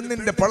ഒരു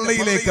പെണ്ണിന്റെ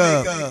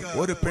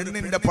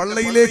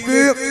പള്ളയിലേക്ക്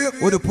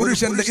ഒരു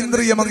പുരുഷന്റെ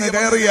ഇന്ദ്രിയം അങ്ങ്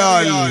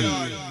കയറിയാൽ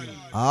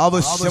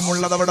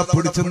ആവശ്യമുള്ളത് അവിടെ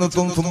പിടിച്ചു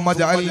നിർത്തും. സുമ്മ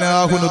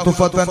ജഅൽനാഹു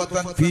നുത്ഫതൻ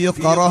ഫീ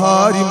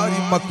ഖറാരിൻ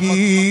മക്കീൻ.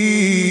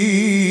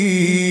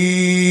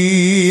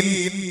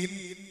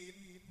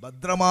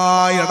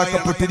 ഭദ്രമായി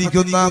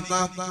അടക്കപ്പെട്ടിരിക്കുന്ന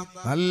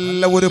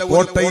നല്ല ഒരു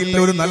കോട്ടയിൽ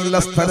ഒരു നല്ല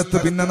സ്ഥലത്ത്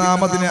പിന്നെ നാം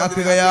അതിനെ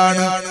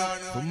ആക്കുകയാണ്.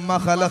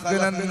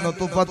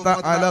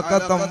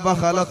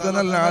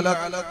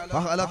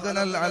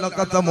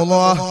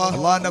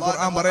 അല്ലാഹുവിന്റെ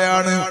ഖുർആൻ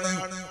പറയാണ്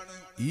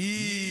ഈ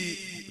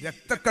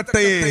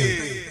രക്തക്കട്ടയെ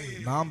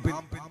നാം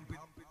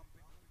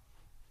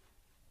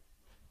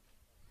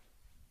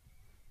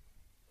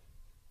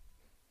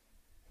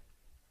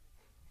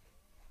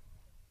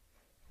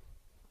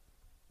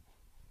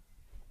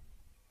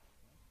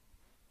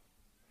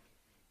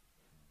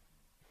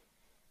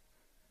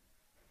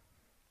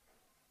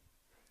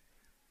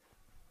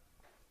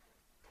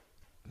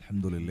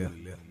അൽഹംദുലില്ലാഹ്.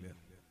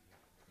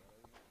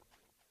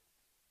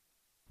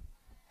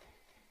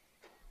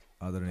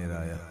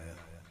 ആദരണീയരായ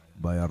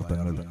ബയാർ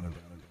തങ്ങൾ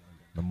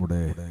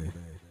നമ്മുടെ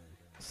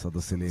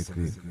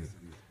സദസ്സിലേക്ക്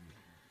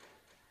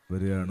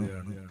വരികയാണ്.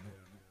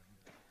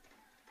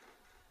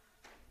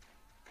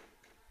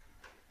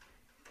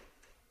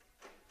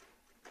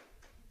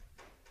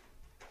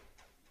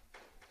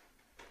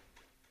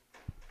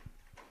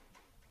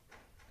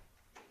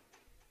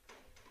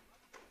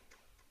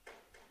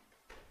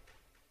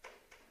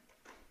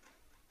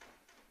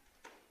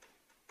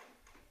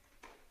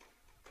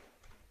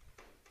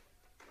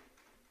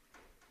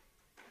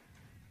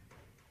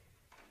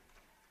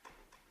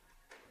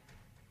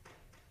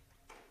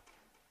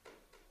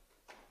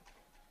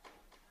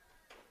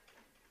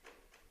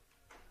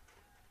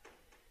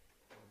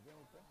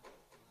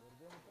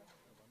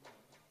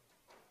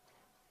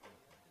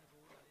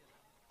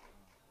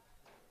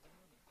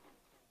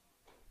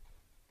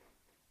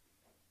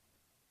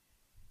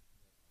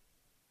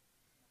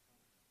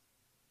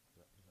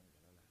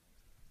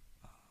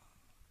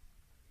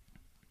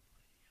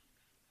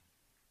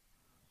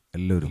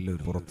 എല്ലാവരും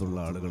പുറത്തുള്ള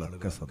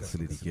ആളുകളൊക്കെ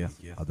സദസ്സിലിരിക്കുക.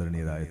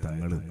 ആദരണീയരായ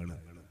തങ്ങൾ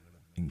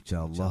ഇൻഷാ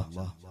അല്ലാഹ്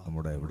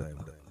നമ്മുടെ ഇവിടെ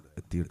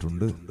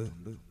എത്തിയിട്ടുണ്ട്.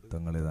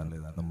 തങ്ങളെ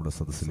നമ്മുടെ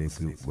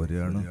സദസ്സിലേക്ക്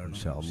വരികയാണ്.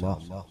 ഇൻഷാ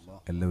അല്ലാഹ്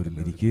എല്ലാവരും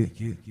ഇരിക്കുക.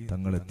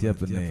 തങ്ങൾ എത്തിയാൽ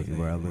പിന്നെ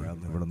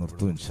ഇവിടെ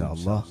നിർത്തും ഇൻഷാ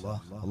അല്ലാഹ്.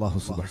 അല്ലാഹു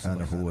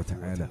സുബ്ഹാനഹു വ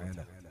തആല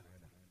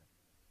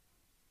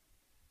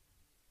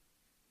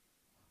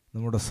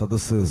നമ്മുടെ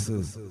സദസ്സ്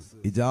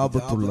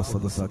ഇജാബത്തുള്ള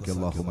സദസ്സാക്കി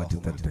അല്ലാഹു മാറ്റി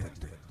തരട്ടെ.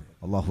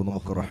 അല്ലാഹു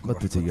നമുക്ക്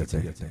റഹ്മത്ത് ചെയ്യട്ടെ.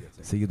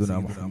 സയ്യിദുനാ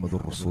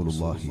മുഹമ്മദുർ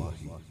റസൂലുള്ളാഹി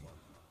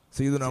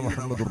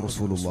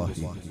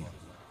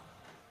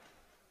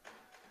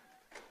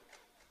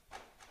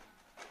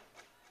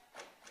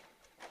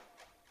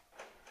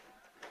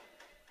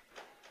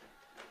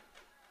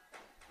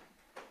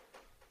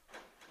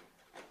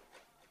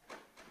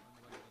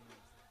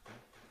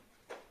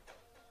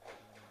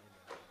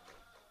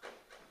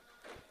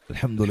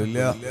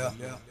അൽഹംദുലില്ലാഹ്.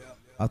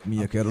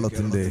 ആത്മീയ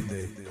കേരളത്തിന്റെ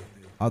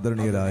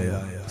ആദരണീയരായ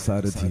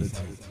സാരഥി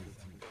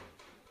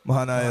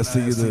മഹാനായ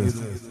സയ്യിദ്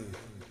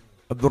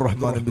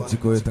അബ്ദുറഹ്മാൻ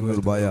ബിച്ചിക്കോയ തങ്ങൾ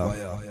ബായാർ,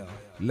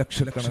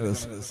 ലക്ഷക്കണക്കിന്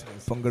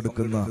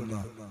പങ്കെടുക്കുന്ന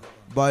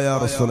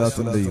ബായാർ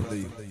സ്വലാത്തിന്റെയും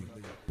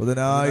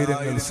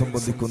പതിനായിരങ്ങൾ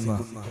സംബന്ധിക്കുന്ന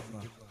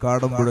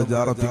കാടമ്പുഴ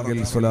ജാറത്തിങ്കൽ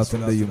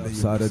സ്വലാത്തിന്റെയും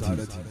സാരഥി,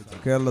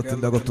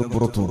 കേരളത്തിന്റെ അകത്തും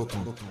പുറത്തും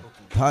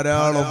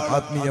ധാരാളം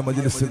ആത്മീയ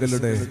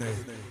മജ്‌ലിസുകളുടെ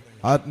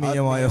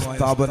ആത്മീയമായ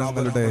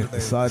സ്ഥാപനങ്ങളുടെ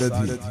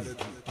സാരഥി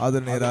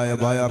ആദരണീയരായ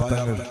ബായാർ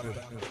തങ്ങൾ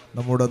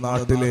നമ്മുടെ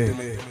നാട്ടിലെ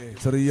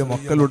ചെറിയ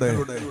മക്കളുടെ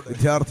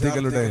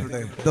വിദ്യാർത്ഥികളുടെ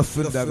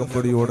ദഫിന്റെ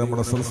അകമ്പടിയോടെ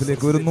നമ്മുടെ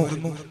സദസ്സിലേക്ക് വരുന്നു.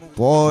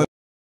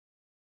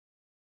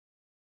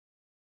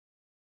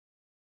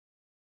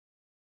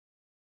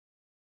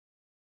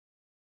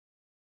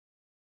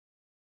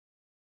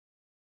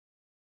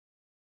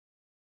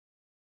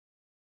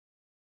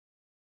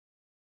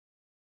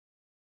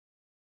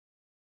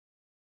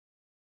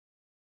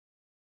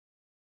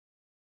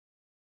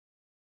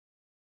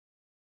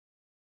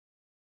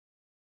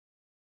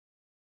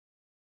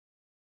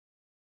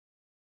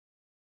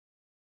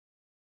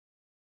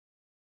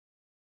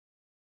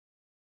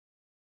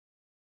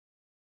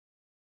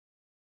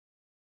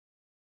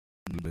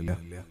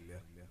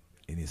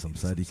 ഇനി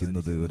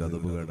സംസാരിക്കുന്നത് ഒരു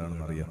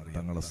അദബുകേടാണെന്ന് അറിയാം.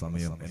 തങ്ങളെ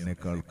സമയം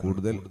എന്നേക്കാൾ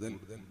കൂടുതൽ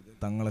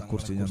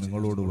തങ്ങളെക്കുറിച്ച് ഞാൻ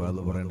നിങ്ങളോട്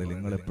വാദം പറയേണ്ടത്.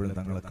 നിങ്ങളെപ്പോഴും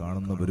തങ്ങളെ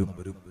കാണുന്നവരും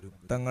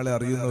തങ്ങളെ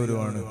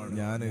അറിയുന്നവരുമാണ്.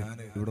 ഞാൻ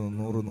ഇവിടെ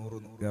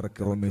 100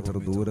 കിലോമീറ്റർ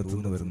ദൂരത്തു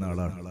നിന്ന് വരുന്ന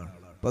ആളാണ്.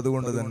 അപ്പൊ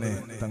അതുകൊണ്ട് തന്നെ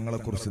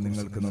തങ്ങളെക്കുറിച്ച്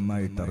നിങ്ങൾക്ക്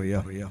നന്നായിട്ട്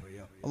അറിയാം.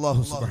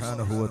 അല്ലാഹു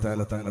സുബ്ഹാനഹു വ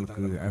തആല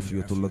തങ്ങൾക്ക്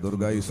ആഫിയത്തുള്ള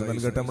ദീർഘായുസ്സ്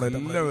നൽകട്ടെ. നമ്മുടെ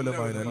എല്ലാ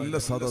ഉലമായിനും എല്ലാ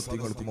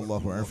സാദാത്യങ്ങൾക്കും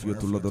അല്ലാഹു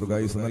ആഫിയത്തുള്ള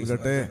ദീർഘായുസ്സ്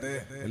നൽകട്ടെ.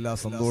 എല്ലാ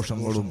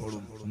സന്തോഷങ്ങളും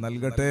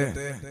നൽകട്ടെ.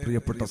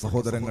 പ്രിയപ്പെട്ട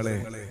സഹോദരങ്ങളെ,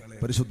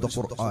 പരിശുദ്ധ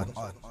ഖുർആൻ,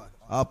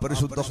 ആ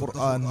പരിശുദ്ധ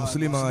ഖുർആൻ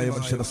മുസ്ലിമായ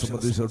മനുഷ്യനെ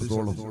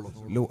സംബന്ധിച്ചിടത്തോളം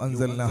ലൗ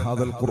അൻസൽനാ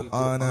ഹാദൽ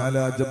ഖുർആന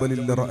അലാ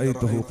ജബലിൻ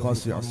ലറഅയ്തഹു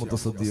ഖാശിഅൻ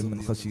മുതസദ്ദിയൻ മിൻ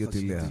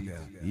ഖശിയത്തില്ലാഹ്.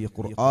 ഈ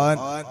ഖുർആൻ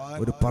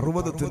ഒരു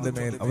പർവ്വതത്തിന്റെ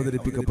മേൽ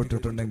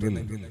അവതരിപ്പിക്കപ്പെട്ടിട്ടുണ്ടെങ്കിൽ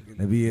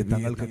നബിയെ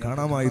തങ്ങൾക്ക്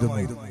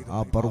കാണാമായിരുന്നു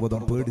ആ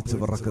പർവ്വതം പേടിച്ച്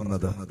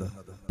വിറക്കുന്നത്.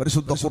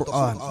 പരിശുദ്ധ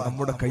ഖുർആൻ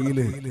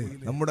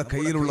നമ്മുടെ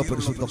കയ്യിലുള്ള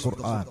പരിശുദ്ധ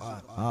ഖുർആൻ,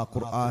 ആ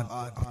ഖുർആൻ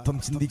അർത്ഥം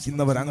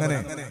ചിന്തിക്കുന്നവർ അങ്ങനെ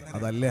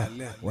അതല്ല.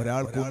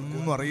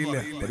 ഒരാൾക്കൊന്നും അറിയില്ല,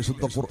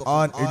 പരിശുദ്ധ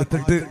ഖുർആൻ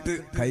എടുത്തിട്ട്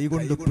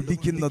കൈകൊണ്ട്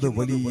പിടിക്കുന്നത്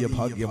വലിയ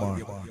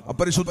ഭാഗ്യമാണ്.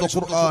 അപരിശുദ്ധ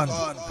ഖുർആൻ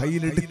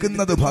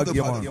കയ്യിലെടുക്കുന്നത്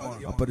ഭാഗ്യമാണ്.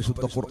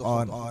 അപരിശുദ്ധ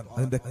ഖുർആൻ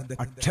അതിന്റെ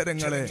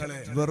അക്ഷരങ്ങളെ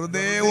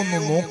വെറുതെ ഒന്ന്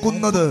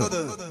നോക്കുന്നത്,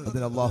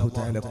 അതിന് അല്ലാഹു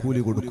തആല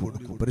കൂലി കൊടുക്കും.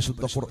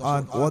 പരിശുദ്ധ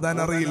ഖുർആൻ ഓതാൻ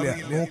അറിയില്ല,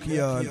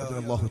 നോക്കിയാൽ അതിന്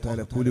അല്ലാഹു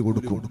തആല കൂലി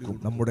കൊടുക്കും.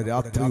 നമ്മുടെ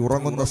രാത്രി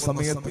ഉറങ്ങുന്ന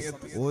സമയത്ത്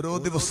ഓരോ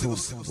ദിവസവും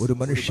ഒരു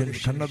മനുഷ്യൻ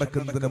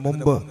കണ്ണടക്കുന്നതിന്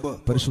മുമ്പ്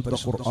പരിശുദ്ധ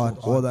ഖുർആൻ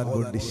ഓതാൻ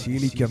വേണ്ടി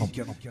ശീലിക്കണം.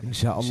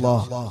 ഇൻഷാ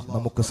അല്ലാഹ്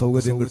നമുക്ക്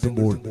സൗകര്യം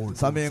കിട്ടുമ്പോൾ,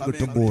 സമയം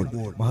കിട്ടുമ്പോൾ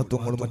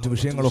മഹത്വങ്ങളും മറ്റു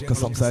വിഷയങ്ങളൊക്കെ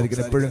സംസാരിക്കാൻ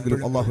എപ്പോഴെങ്കിലും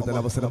അല്ലാഹു തആല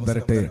അവസരം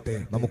തരട്ടെ.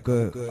 നമുക്ക്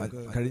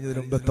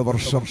കഴിഞ്ഞതിന്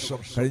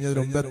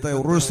മുമ്പത്തെ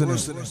ഉറൂസിന്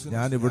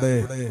ഞാൻ ഇവിടെ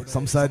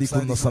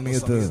സംസാരിക്കുന്ന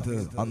സമയത്ത്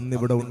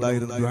അന്നിവിടെ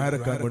ഉണ്ടായിരുന്ന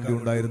ദുആരക്കാൻ വേണ്ടി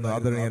ഉണ്ടായിരുന്ന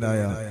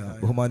ആദരണീയനായ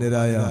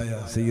ബഹുമാന്യരായ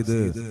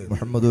സയ്യിദ്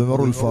മുഹമ്മദ്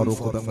ഉമറുൽ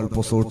ഫാറൂഖ് തങ്ങൾ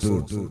പൊസോട്ട്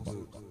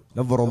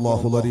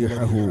നവ്വറല്ലാഹു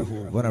ദരീഹഹു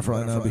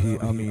വനഫഅനാ ബിഹി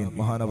ആമീൻ.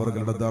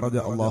 മഹാനവർകളുടെ ദറജ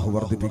അല്ലാഹു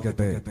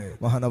വർദ്ധിപ്പിക്കട്ടെ.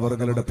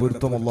 മഹാനവർകളുടെ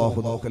പൊരുത്തം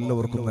അല്ലാഹു നമുക്ക്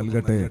എല്ലാവർക്കും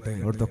നൽകട്ടെ.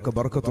 അവിടുത്തെ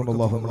ബർക്കത്തുണ്ട്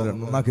അല്ലാഹു നമ്മളെ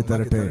നന്നാക്കി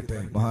തരട്ടെ.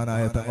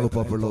 മഹാനായ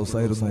തങ്ങളുപ്പാപ്പുള്ള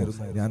ദിവസമായിരുന്നു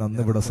ഞാൻ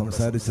അന്നിവിടെ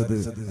സംസാരിച്ചത്,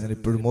 ഞാൻ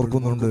ഇപ്പോഴും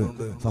ഓർക്കുന്നുണ്ട്.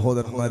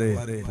 സഹോദരന്മാരെ,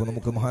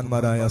 നമുക്ക്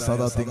മഹാന്മാരായ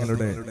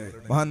സാദാത്യങ്ങളുടെ,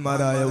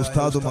 മഹാന്മാരായ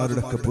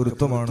ഉസ്താദുമാരുടെ ഒക്കെ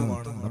പൊരുത്തമാണ്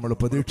നമ്മൾ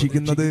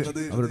പ്രതീക്ഷിക്കുന്നത്.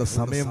 അവരുടെ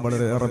സമയം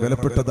വളരെയേറെ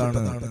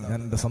വിലപ്പെട്ടതാണ്. ഞാൻ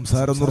എന്റെ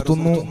സംസാരം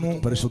നിർത്തുന്നു.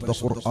 പരിശുദ്ധ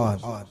ഖുർആൻ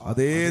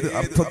അതേത്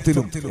അർത്ഥ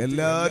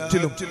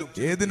എല്ലാറ്റിലും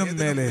ഏതിനും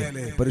മേലെ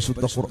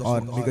പരിശുദ്ധ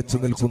ഖുർആൻ മികച്ചു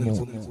നിൽക്കുന്നു.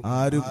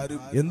 ആരും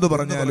എന്തു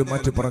പറഞ്ഞാലും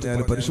മറ്റു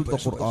പറഞ്ഞാലും പരിശുദ്ധ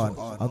ഖുർആൻ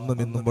അന്നും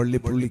ഇന്നും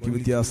വള്ളിപ്പുള്ളിക്ക്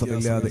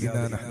വ്യത്യാസമില്ലാതെ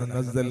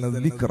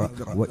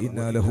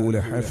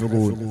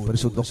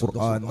പരിശുദ്ധ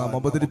ഖുർആൻ നാം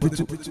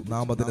അവതരിപ്പിച്ചു,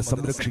 നാം അതിനെ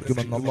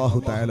സംരക്ഷിക്കുമെന്ന് അല്ലാഹു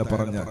തആല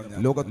പറഞ്ഞ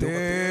ലോകത്തെ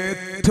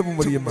ഏറ്റവും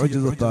വലിയ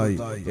മുഅ്ജിസത്തായി,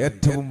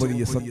 ഏറ്റവും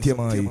വലിയ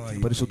സത്യമായി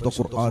പരിശുദ്ധ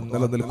ഖുർആൻ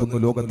നിലനിൽക്കുന്നു.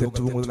 ലോകത്തെ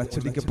ഏറ്റവും കൂടുതൽ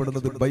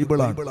അച്ചടിക്കപ്പെടുന്നത്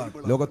ബൈബിളാണ്.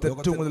 ലോകത്തെ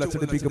ഏറ്റവും കൂടുതൽ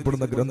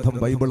അച്ചടിപ്പിക്കപ്പെടുന്ന ഗ്രന്ഥം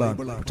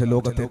ബൈബിളാണ്. പക്ഷെ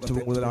ലോകത്തെ ഏറ്റവും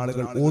കൂടുതൽ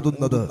ആളുകൾ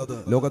ഓതുന്നത്,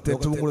 ലോകത്തെ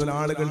ഏറ്റവും കൂടുതൽ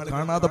ആളുകൾ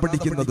കാണാതെ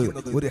പഠിക്കുന്നത്,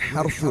 ഒരു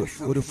ഹർഫ്,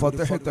 ഒരു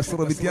ഫത്ഹ് കസ്റ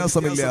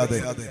വ്യത്യാസമില്ലാതെ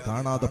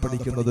കാണാതെ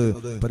പഠിക്കുന്നത്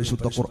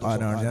പരിശുദ്ധ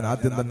ഖുർആനാണ്. ഞാൻ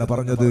ആദ്യം തന്നെ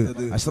പറഞ്ഞത്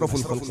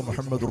അഷ്റഫുൽ ഖൽഖ്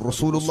മുഹമ്മദുർ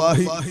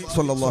റസൂലുള്ളാഹി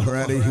സ്വല്ലല്ലാഹു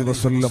അലൈഹി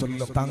വസല്ലം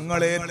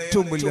തങ്ങളെ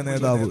ഏറ്റവും വലിയ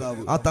നേതാവ്,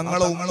 ആ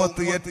തങ്ങളെ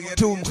ഉമ്മത്ത്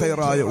ഏറ്റവും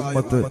ഖൈറായ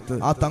ഉമ്മത്ത്,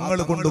 ആ തങ്ങൾ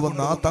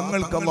കൊണ്ടുവന്ന, ആ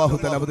തങ്ങൾക്ക്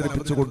അല്ലാഹു തആല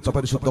അവതരിപ്പിച്ചു കൊടുത്ത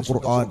പരിശുദ്ധ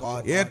ഖുർആൻ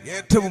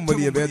ഏറ്റവും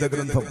വലിയ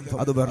വേദഗ്രന്ഥം.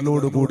 അത്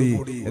വരലോടുകൂടി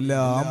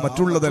എല്ലാം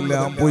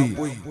മറ്റുള്ളതെല്ലാം പോയി.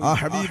 ആ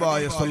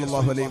ഹബീബായ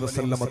സല്ലല്ലാഹു അലൈഹി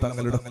വസല്ലമ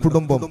തങ്ങളുടെ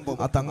കുടുംബം,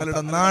 ആ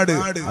തങ്ങളുടെ നാട്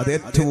അത്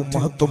ഏറ്റവും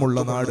മഹത്വമുള്ള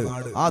നാട്.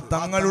 ആ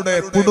തങ്ങളുടെ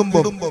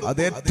കുടുംബം അത്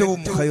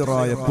ഏറ്റവും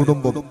ഖൈറായ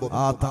കുടുംബം.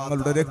 ആ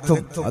തങ്ങളുടെ രക്തം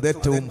അത്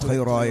ഏറ്റവും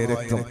ഖൈറായ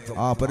രക്തം.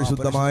 ആ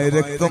പരിശുദ്ധമായ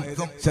രക്തം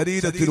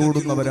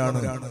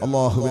ശരീരത്തിലൂടുന്നവരാണ്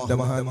അല്ലാഹുവിന്റെ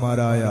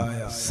മഹാന്മാരായ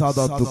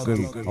സാദാത്തുക്കൾ.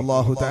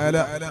 അല്ലാഹു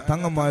തആല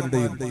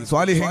തങ്ങന്മാരുടെയും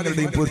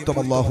സ്വാലിഹീങ്ങളുടെയും പൊരുത്തം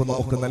അല്ലാഹു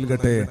നമുക്ക്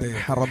നൽകട്ടെ.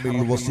 ഹറമിൽ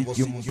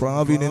വസിക്കും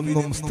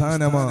പ്രാവിനെന്നും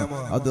സ്ഥാനമാ,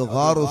 അത്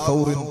ഗാറു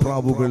സൗറിൻ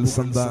പ്രാവുകൾ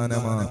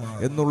സന്താനമാ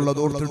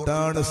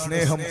എന്നുള്ളതോർത്തിട്ടാണ്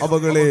സ്നേഹം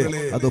അവകളെ.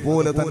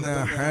 അതുപോലെ തന്നെ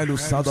ഹാലു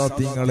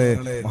സാദാത്യങ്ങളെ,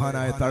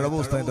 മഹാനായ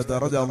തഴവൂസ്താന്റെ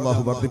ദറജ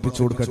അല്ലാഹു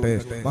വർദ്ധിപ്പിച്ചു കൊടുക്കട്ടെ.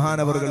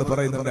 മഹാനവറുകൾ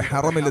പറയുന്നുണ്ട്,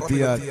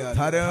 ഹറമിലെത്തിയാൽ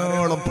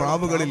ധാരാളം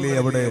പ്രാവുകളില്ലേ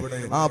അവിടെ,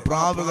 ആ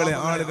പ്രാവുകളെ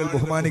ആളുകൾ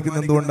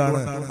ബഹുമാനിക്കുന്ന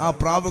എന്തുകൊണ്ടാണ്? ആ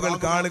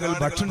പ്രാവുകൾക്ക് ആളുകൾ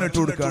ഭക്ഷണം ഇട്ട്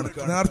കൊടുക്കാണ്,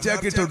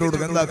 നേർച്ചയാക്കി ഇട്ട്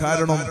കൊടുക്കുക. എന്താ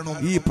കാരണം?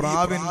 ഈ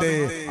പ്രാവിന്റെ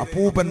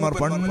അപ്പൂപ്പന്മാർ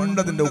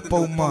പണ്ടതിന്റെ ഉപ്പ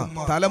ഉമ്മ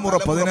തലമുറ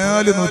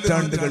 14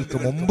 നൂറ്റാണ്ടുകൾക്ക്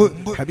മുമ്പ്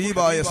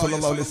ഹബീബായ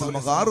സല്ലല്ലാഹു അലൈഹി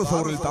വസല്ലം ഗാറു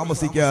സൗറിൽ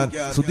താമസിക്കാൻ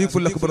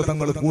സുദീഖുൽ അക്ബർ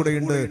തങ്ങൾ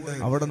കൂടെയുണ്ട്.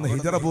 അവിടെ നിന്ന്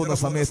ഹിജറ പോകുന്ന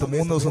സമയത്ത്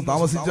 3 ദിവസം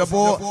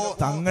താമസിച്ചപ്പോ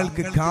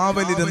തങ്ങൾക്ക്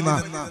കാവലിരുന്ന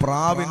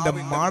പ്രാവിന്റെ,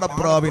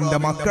 മാടപ്രാവിന്റെ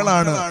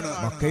മക്കളാണ്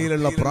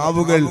മക്കയിലുള്ള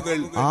പ്രാവുകൾ.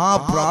 ആ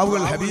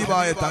പ്രാവുകൾ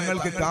ഹബീബായ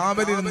തങ്ങൾക്ക്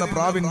കാവലിരുന്ന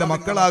പ്രാവിന്റെ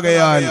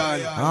മക്കളാകയാൽ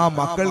ആ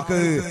മക്കൾക്ക്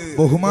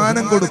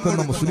ബഹുമാനം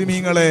കൊടുക്കുന്ന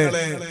മുസ്ലിമീങ്ങളെ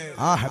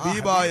ആ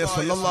ഹബീബായ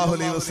സല്ലല്ലാഹു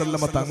അലൈഹി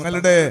വസല്ലമ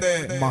തങ്ങളുടെ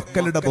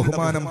മക്കളുടെ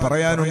ബഹുമാനം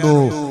പറയാനുണ്ടോ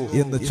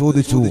എന്ന്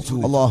ചോദിച്ചു.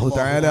 അല്ലാഹു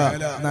തആല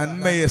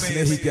നന്മയെ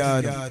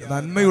സ്നേഹിക്കാനും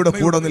നന്മയുടെ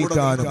കൂടെ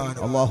നിൽക്കാനും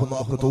അല്ലാഹു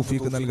അല്ലാഹു നമുക്ക്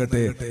തൗഫീഖ്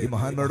നൽകട്ടെ. ഈ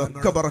മഹാന്മാരുടെ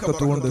ഒക്കെ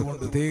ബറക്കത്ത് കൊണ്ട്,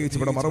 പ്രത്യേകിച്ച്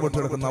ഇവിടെ മറവിട്ട്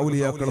കിടക്കുന്ന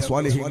ഔലിയാക്കൾ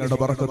സ്വാലിഹീങ്ങളുടെ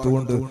ബറക്കത്ത്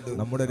കൊണ്ട്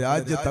നമ്മുടെ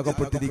രാജ്യത്ത്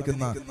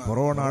അകപ്പെട്ടിരിക്കുന്ന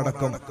കൊറോണ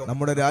അടക്കം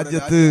നമ്മുടെ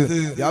രാജ്യത്ത്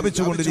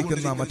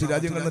വ്യാപിച്ചുകൊണ്ടിരിക്കുന്ന, മറ്റു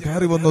രാജ്യങ്ങളിൽ നിന്ന്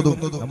കയറി വന്നതും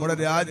നമ്മുടെ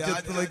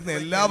രാജ്യത്ത് നിൽക്കുന്ന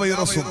എല്ലാ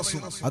വൈറസും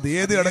അത്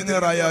ഏത്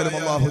ഇടങ്ങേറായാലും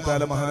അല്ലാഹു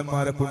തആല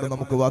മഹാന്മാരെ കൊണ്ട്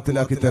നമുക്ക്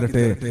വാത്തിലാക്കി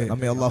തരട്ടെ.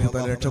 നമ്മെ അല്ലാഹു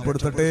തആല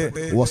രക്ഷപ്പെടുത്തട്ടെ.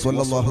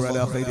 വസല്ലല്ലാഹു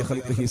അലാ ഖൈരി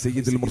ഖൽഖിഹി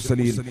സയ്യിദുൽ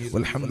മുർസലീൻ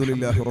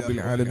വൽഹംദുലില്ലാഹി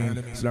റബ്ബിൽ ആലമീൻ.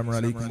 അസ്സലാമു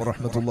അലൈക്കും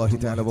വറഹ്മത്തുള്ളാഹി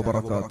തആല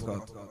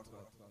വബറകാതുഹു.